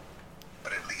darkness.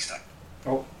 But at least I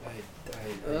Oh,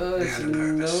 I should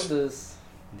know this.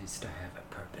 At least I have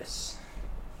a purpose.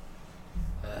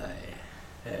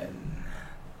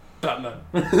 Batman.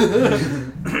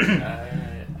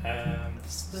 I am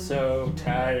so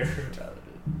tired.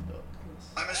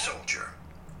 I'm a soldier.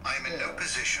 I am in no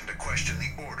position to question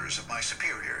the orders of my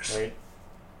superiors. Wait.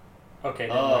 Okay,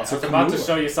 Oh, never mind. I was it's a about to Camus.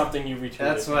 show you something you retweeted.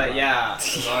 That's what, yeah.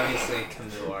 It's obviously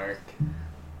Camus arc.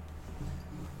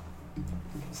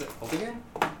 Is it Eldigan?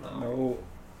 No.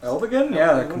 Eldigan?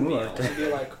 Yeah, the Camus arc. To be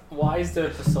like, why is there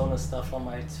Persona stuff on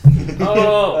my feed? Oh!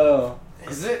 Oh.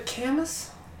 Is it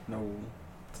Camus? No.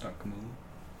 It's not Camus.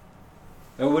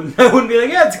 I wouldn't be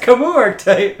like, yeah, it's a Camus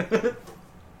archetype.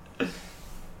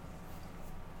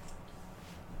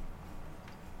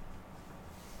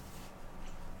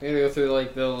 I'm gonna go through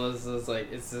like the list. It's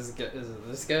like, is it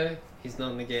this guy? He's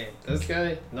not in the game. This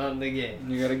guy? Not in the game.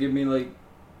 You gotta give me, like,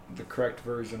 the correct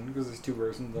version, because there's 2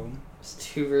 versions of them. There's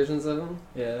 2 versions of him?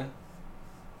 Yeah.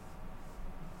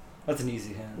 That's an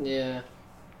easy hand. Yeah.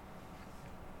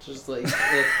 Just like,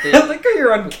 I like how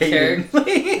you're on Kaden.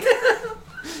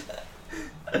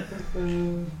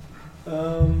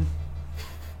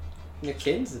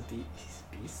 McKinn's he's a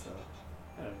beast though.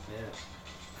 Oh man.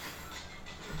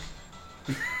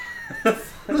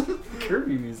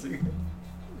 Kirby music.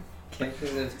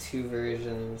 Characters have 2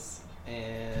 versions,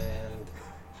 and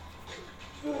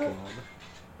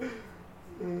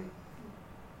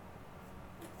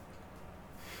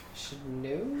should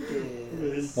know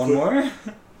this. One more?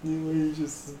 You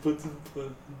just put the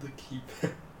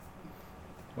keypad.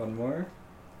 One more?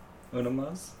 Una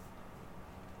más?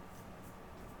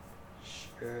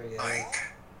 Sure, yeah. Ike,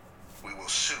 we will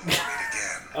soon meet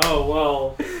again. Oh,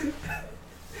 well.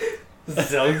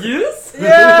 Zelgius?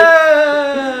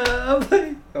 Yeah!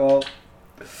 Well.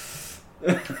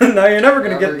 Now you're never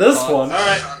gonna get this one.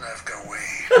 Son of Gawain.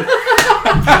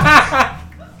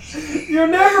 You're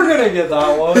never gonna get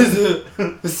that one.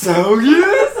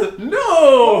 Zelgius?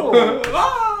 No!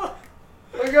 Ah!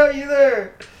 I got you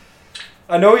there.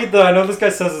 I know this guy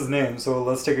says his name, so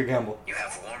let's take a gamble. You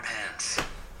have warm hands.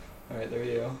 Alright, there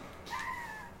you go.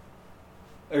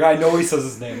 Like, I know he says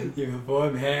his name. You have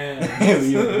warm hands.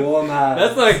 You warm hands.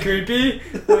 That's not creepy.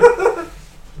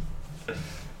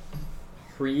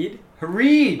 Creed?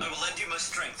 Hareed! I will lend you my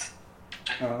strength.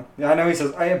 Yeah, I know he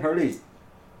says, I am Hareed.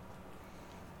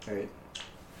 Alright.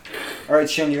 Alright,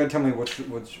 Shane, you gotta tell me which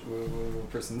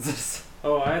person is this.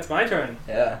 Oh, it's my turn.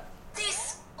 Yeah.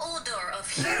 This odor of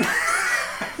human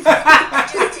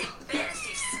just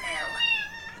embarrassing smell.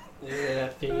 Yeah,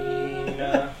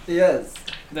 Fina. Yes.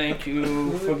 Thank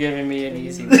you for giving me an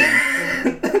easy one.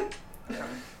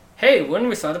 Hey, when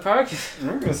we start the podcast?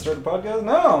 We're gonna start the podcast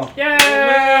now. Yay!